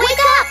 Wake up,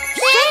 wake up!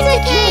 Santa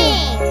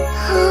came!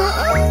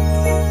 Huh?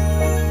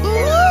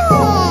 No!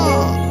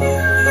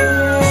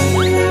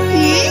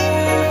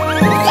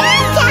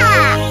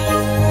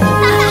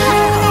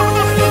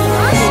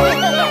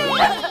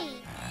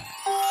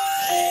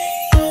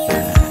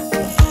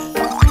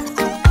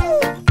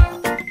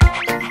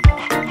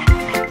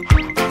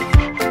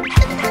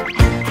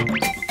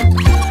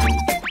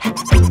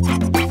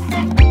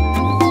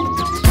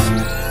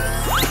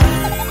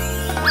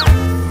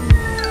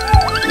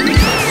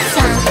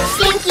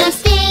 Stinky,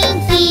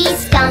 stinky,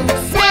 skunk,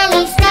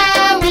 smelly,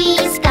 smelly,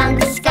 skunk,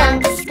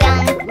 skunk,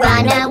 skunk,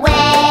 run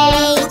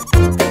away.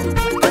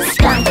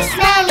 Skunk,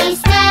 smelly,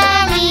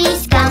 smelly,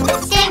 skunk,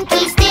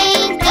 stinky,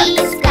 stinky,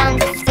 skunk,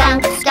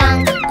 skunk,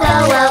 skunk, go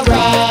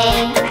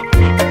away.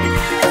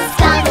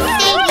 Skunk,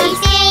 stinky,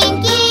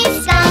 stinky,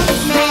 skunk,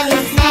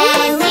 smelly,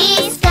 smelly,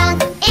 skunk,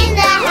 in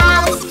the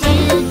house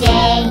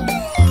today.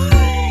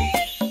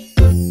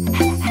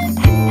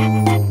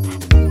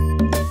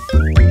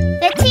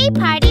 The tea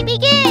party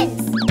begins.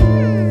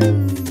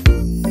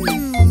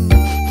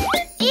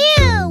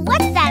 Ew,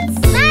 what's that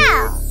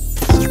smell?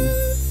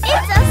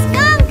 It's a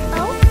skunk.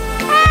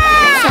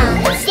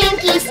 Skunk,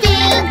 stinky,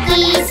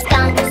 stinky,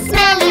 skunk,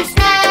 smelly,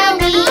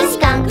 smelly,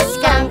 skunk,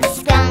 skunk,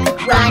 skunk,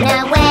 run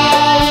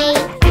away.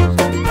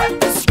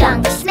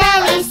 Skunk,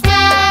 smelly,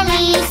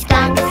 smelly,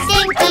 skunk,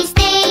 stinky,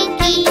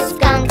 stinky,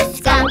 skunk,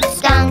 skunk,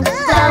 skunk,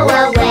 go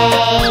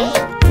away.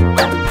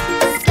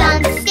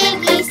 Skunk,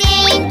 stinky,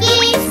 stinky,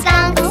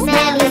 skunk,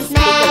 smelly,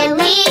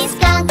 smelly,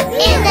 skunk,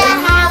 in the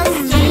house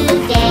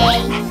today.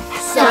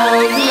 So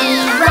we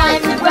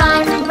run,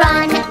 run,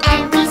 run,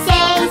 and we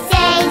say,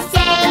 say,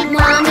 say,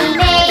 Mommy,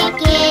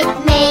 make it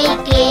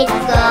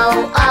go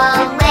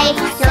away.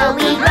 So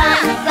we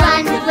run,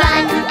 run,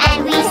 run, and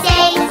we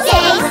say,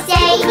 say,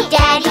 say,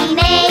 Daddy,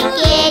 make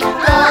it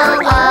go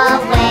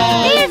away.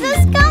 There's a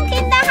skunk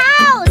in the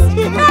house!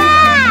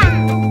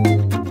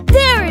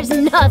 There is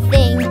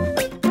nothing.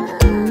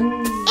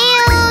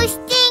 Ew,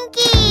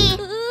 stinky!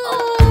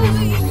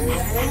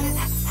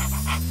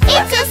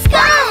 It's a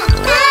skunk!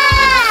 Ah!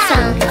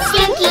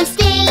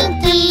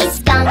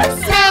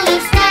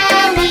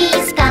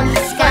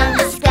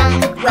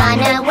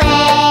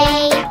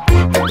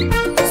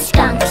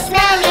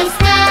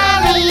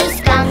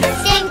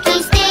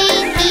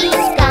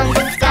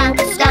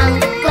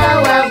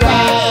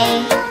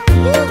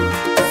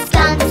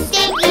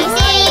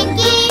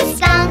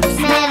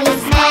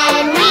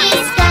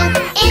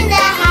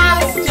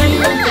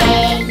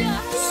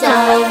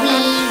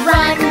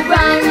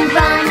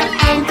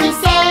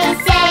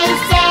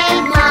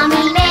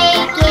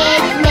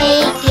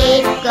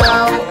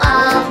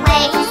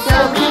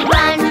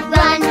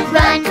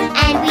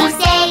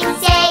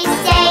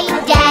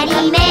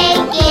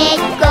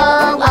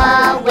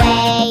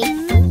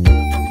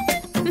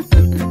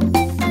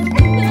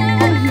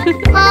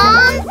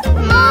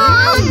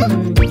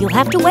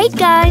 have to wait,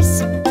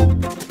 guys.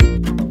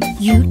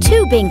 You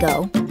too,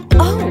 Bingo.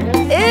 Oh,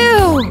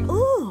 ew!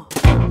 Ooh.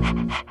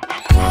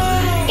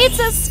 It's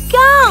a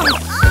skunk!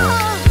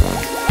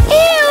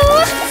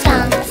 Ew!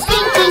 Skunk,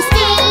 stinky,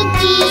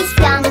 stinky,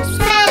 skunk,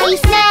 smelly,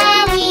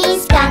 smelly,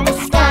 skunk,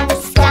 skunk,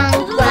 skunk,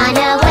 run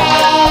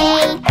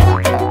away.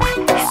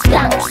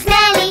 Skunk,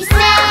 smelly,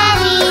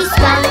 smelly,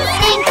 skunk,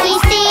 stinky,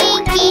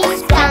 stinky,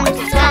 skunk,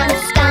 skunk,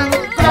 skunk,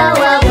 go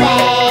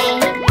away.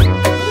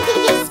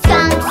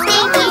 Skunk,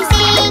 stinky,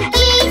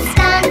 stinky,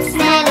 skunk,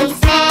 smelly,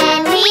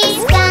 smelly,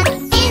 skunk,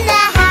 in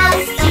the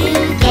house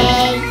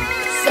today.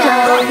 So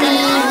we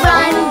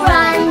run,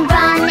 run,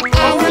 run,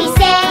 and we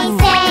say,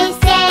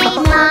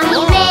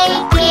 Mommy,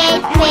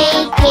 make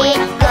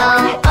it go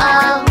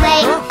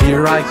away.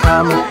 Here I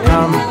come,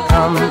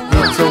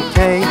 it's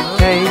okay,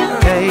 hey,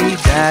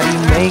 Daddy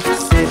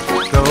makes it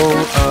go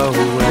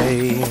away.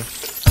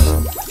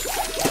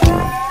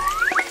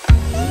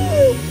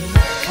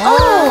 Oh,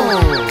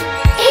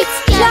 it's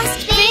just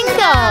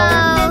Bingo.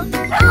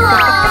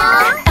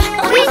 Aww,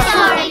 we're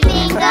sorry,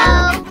 Bingo.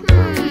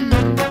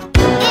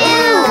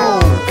 Ew.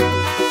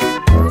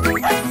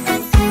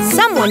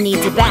 Someone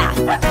needs a bath.